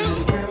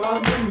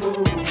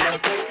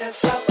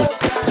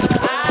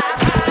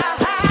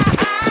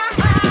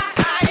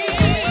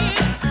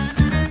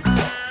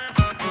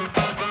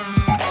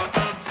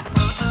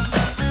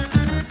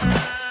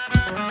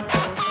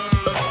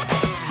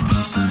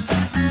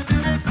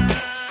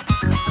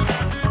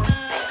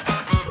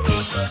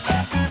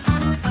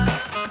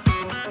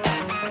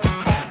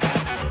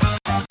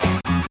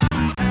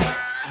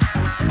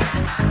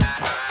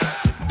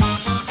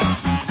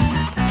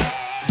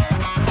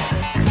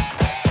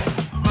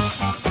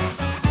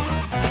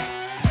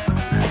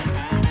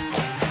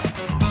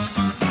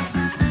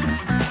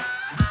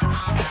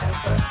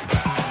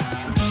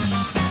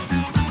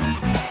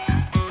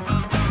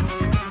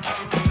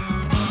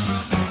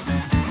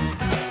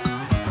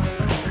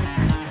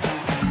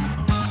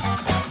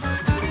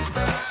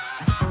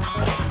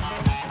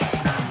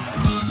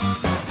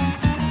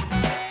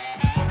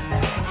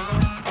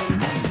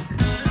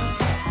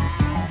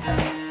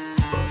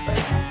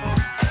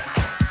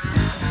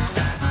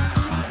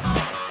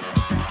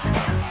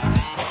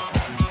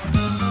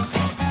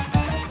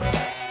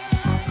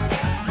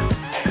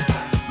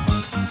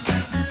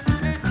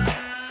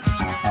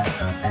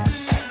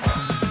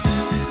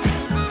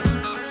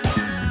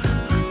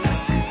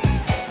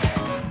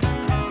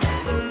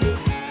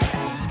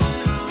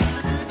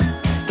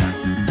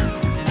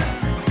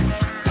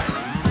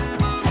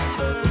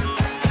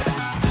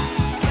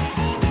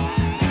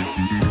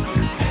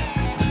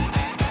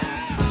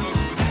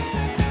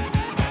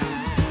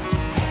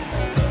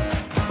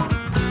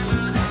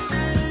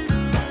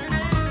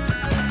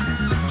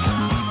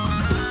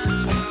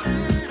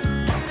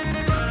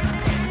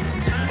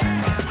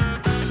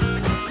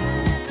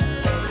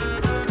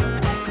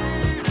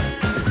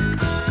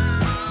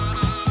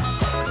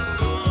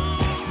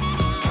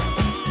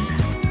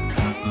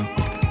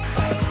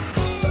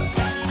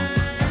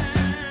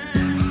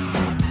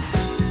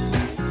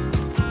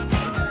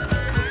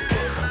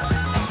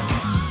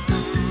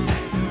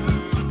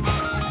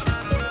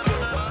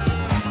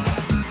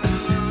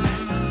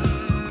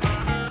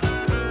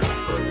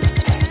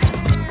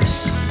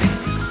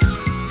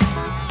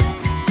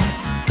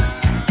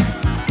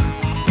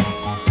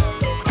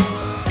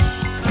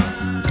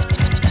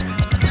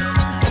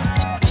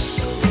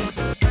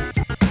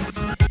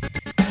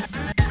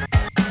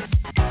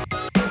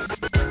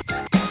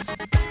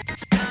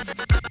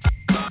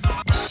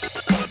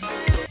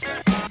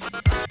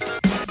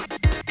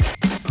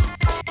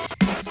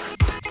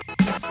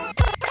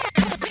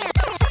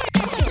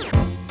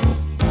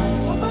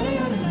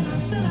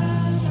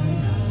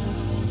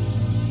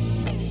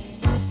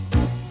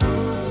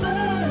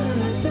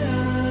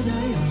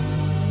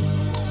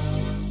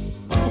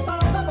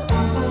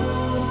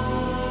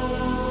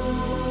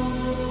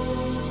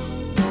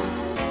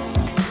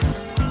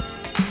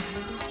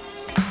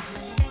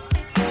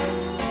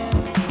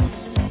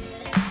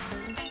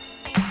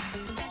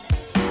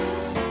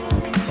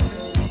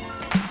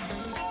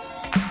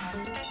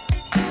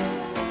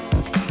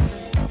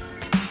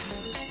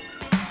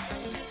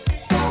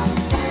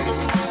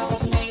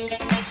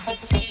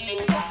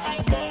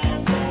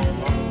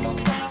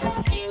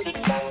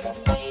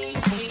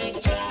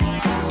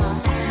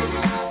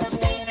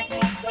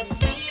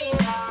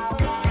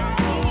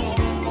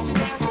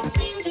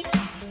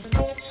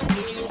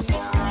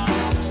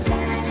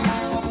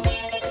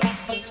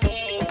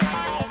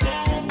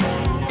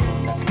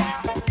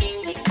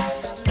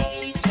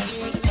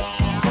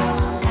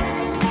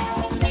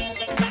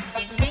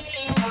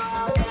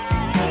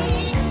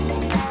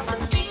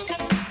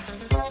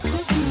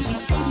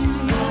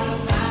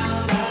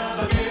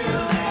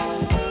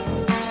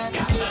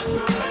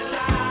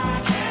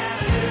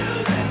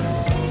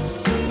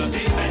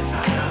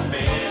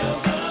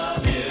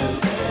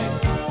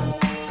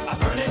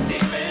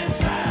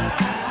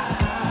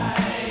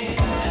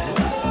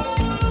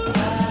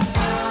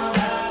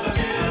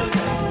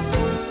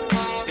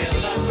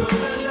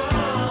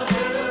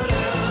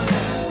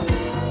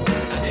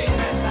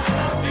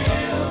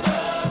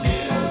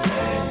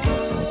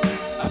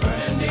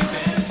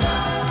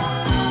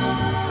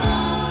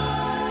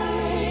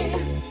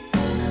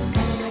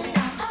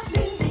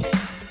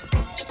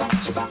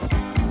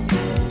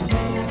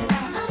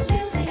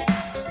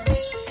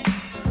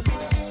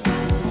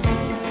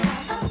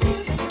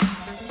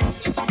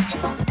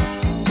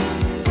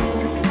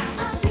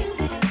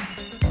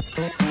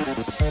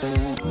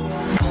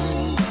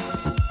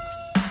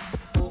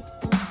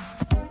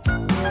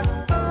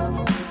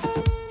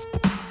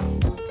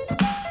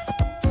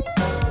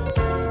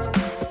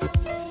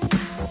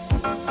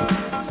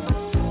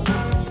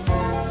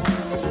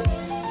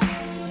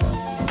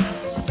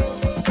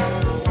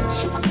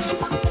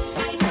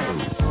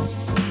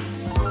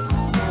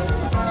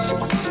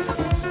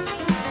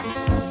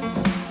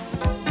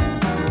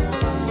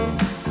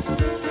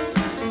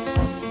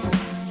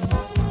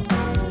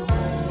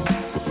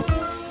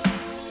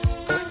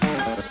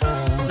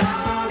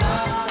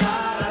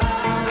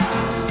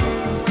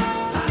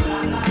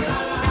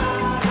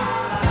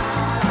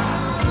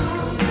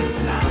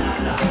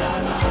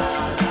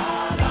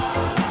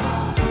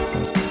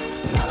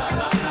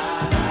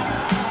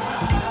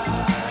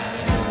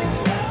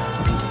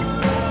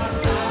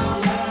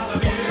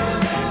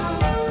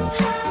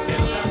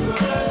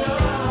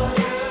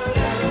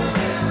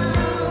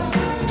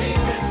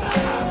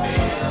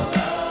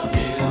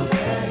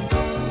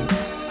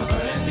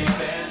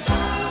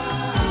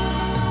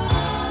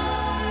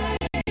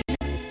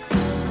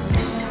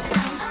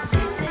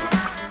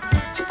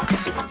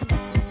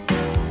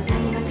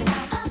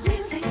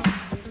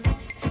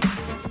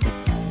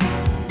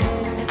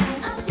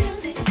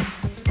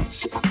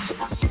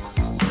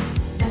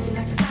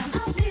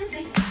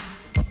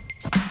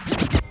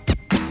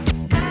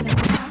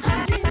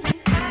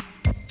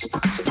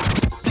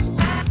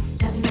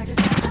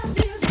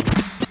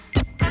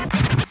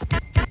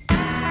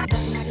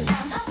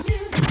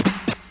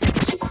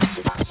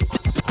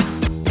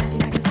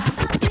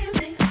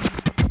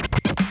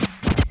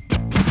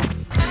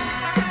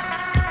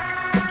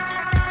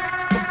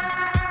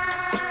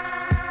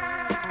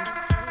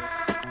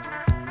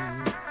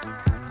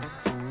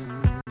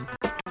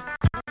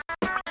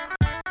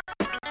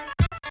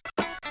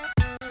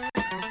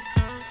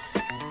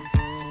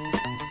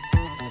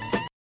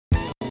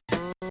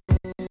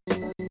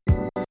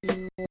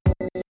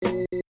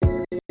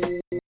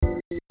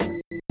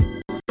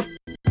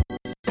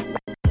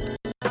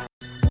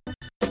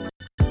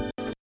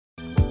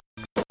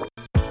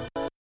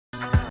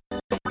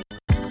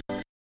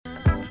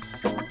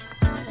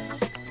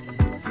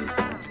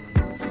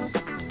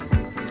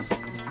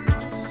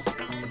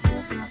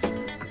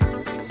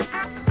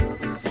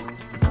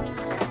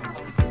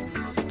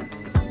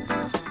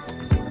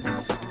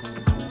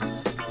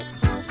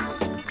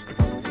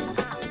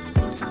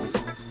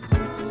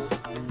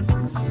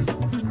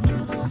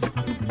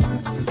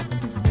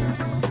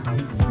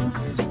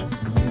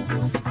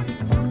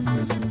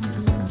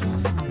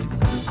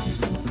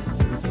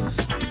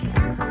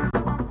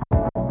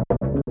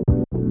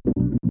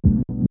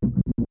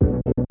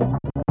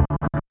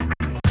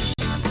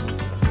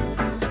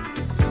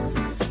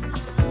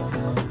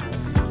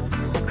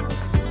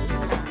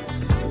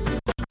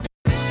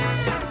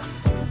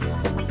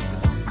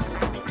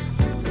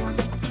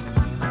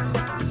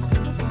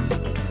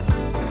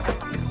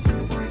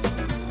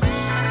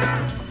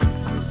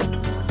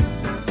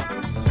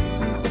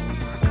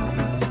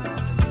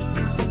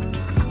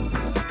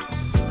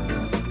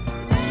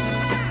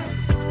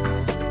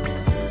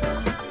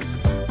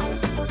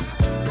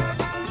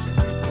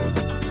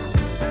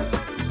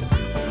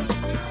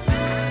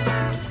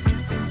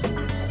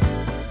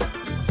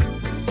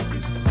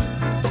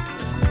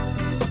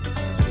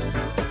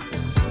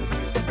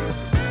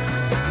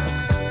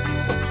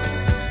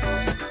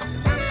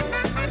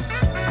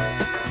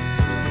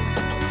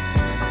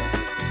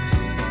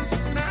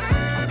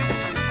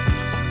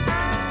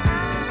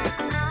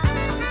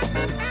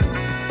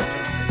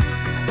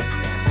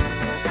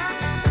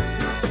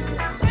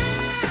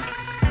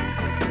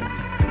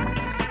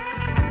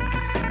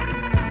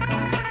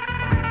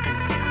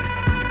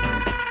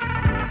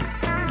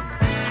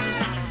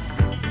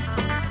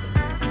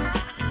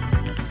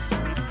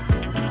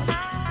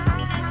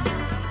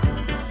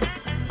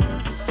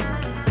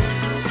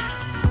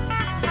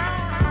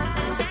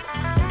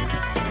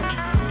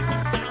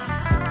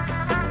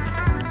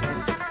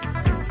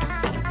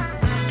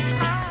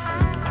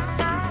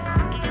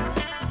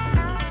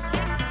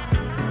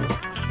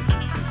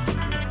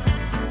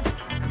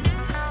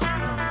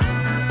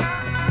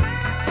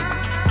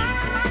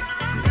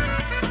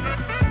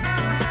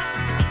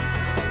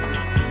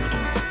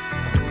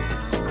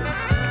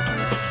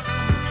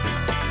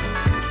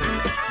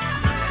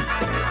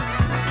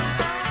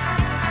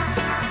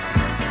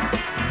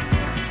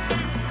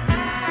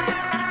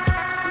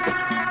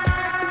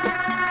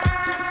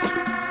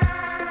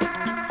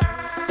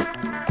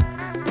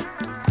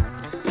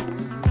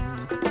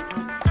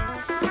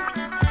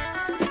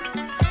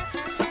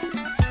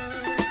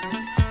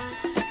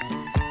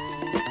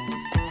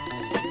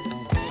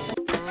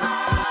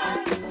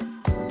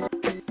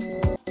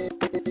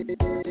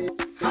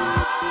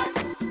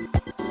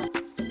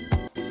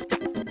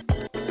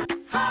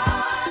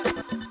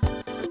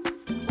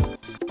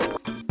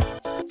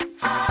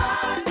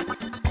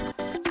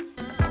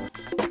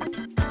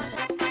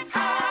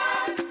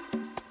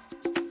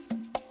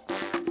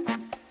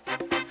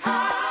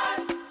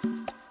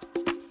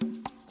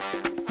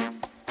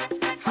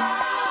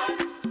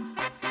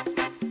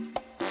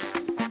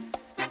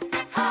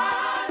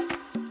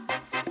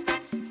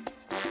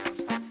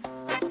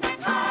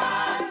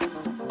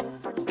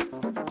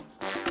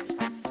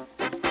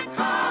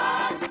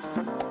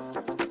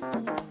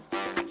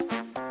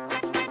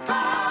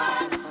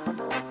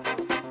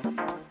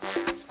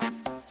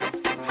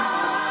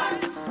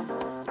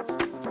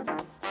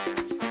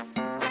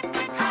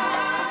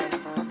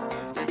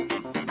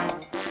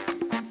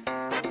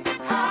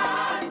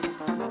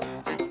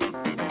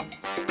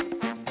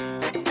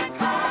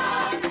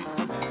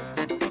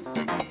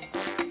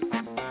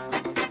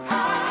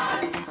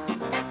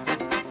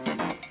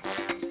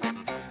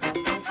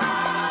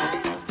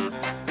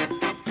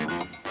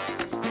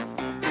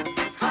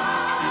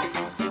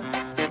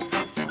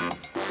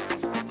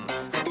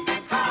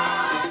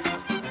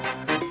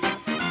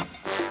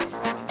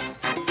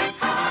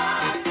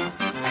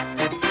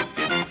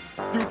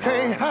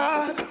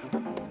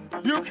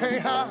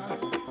 can't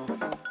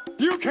hide.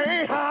 You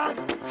can't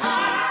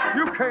hide.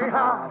 You can't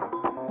hide.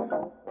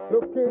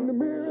 Look in the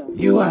mirror.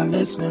 You are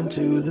listening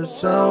to the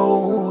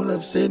soul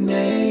of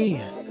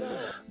Sydney.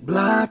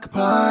 Block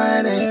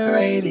Party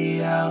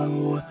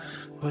Radio.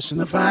 Pushing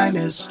the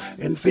finest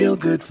in feel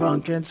good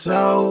funk and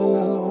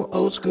soul.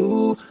 Old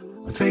school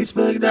on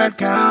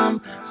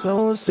Facebook.com.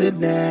 Soul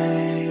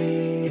Sydney.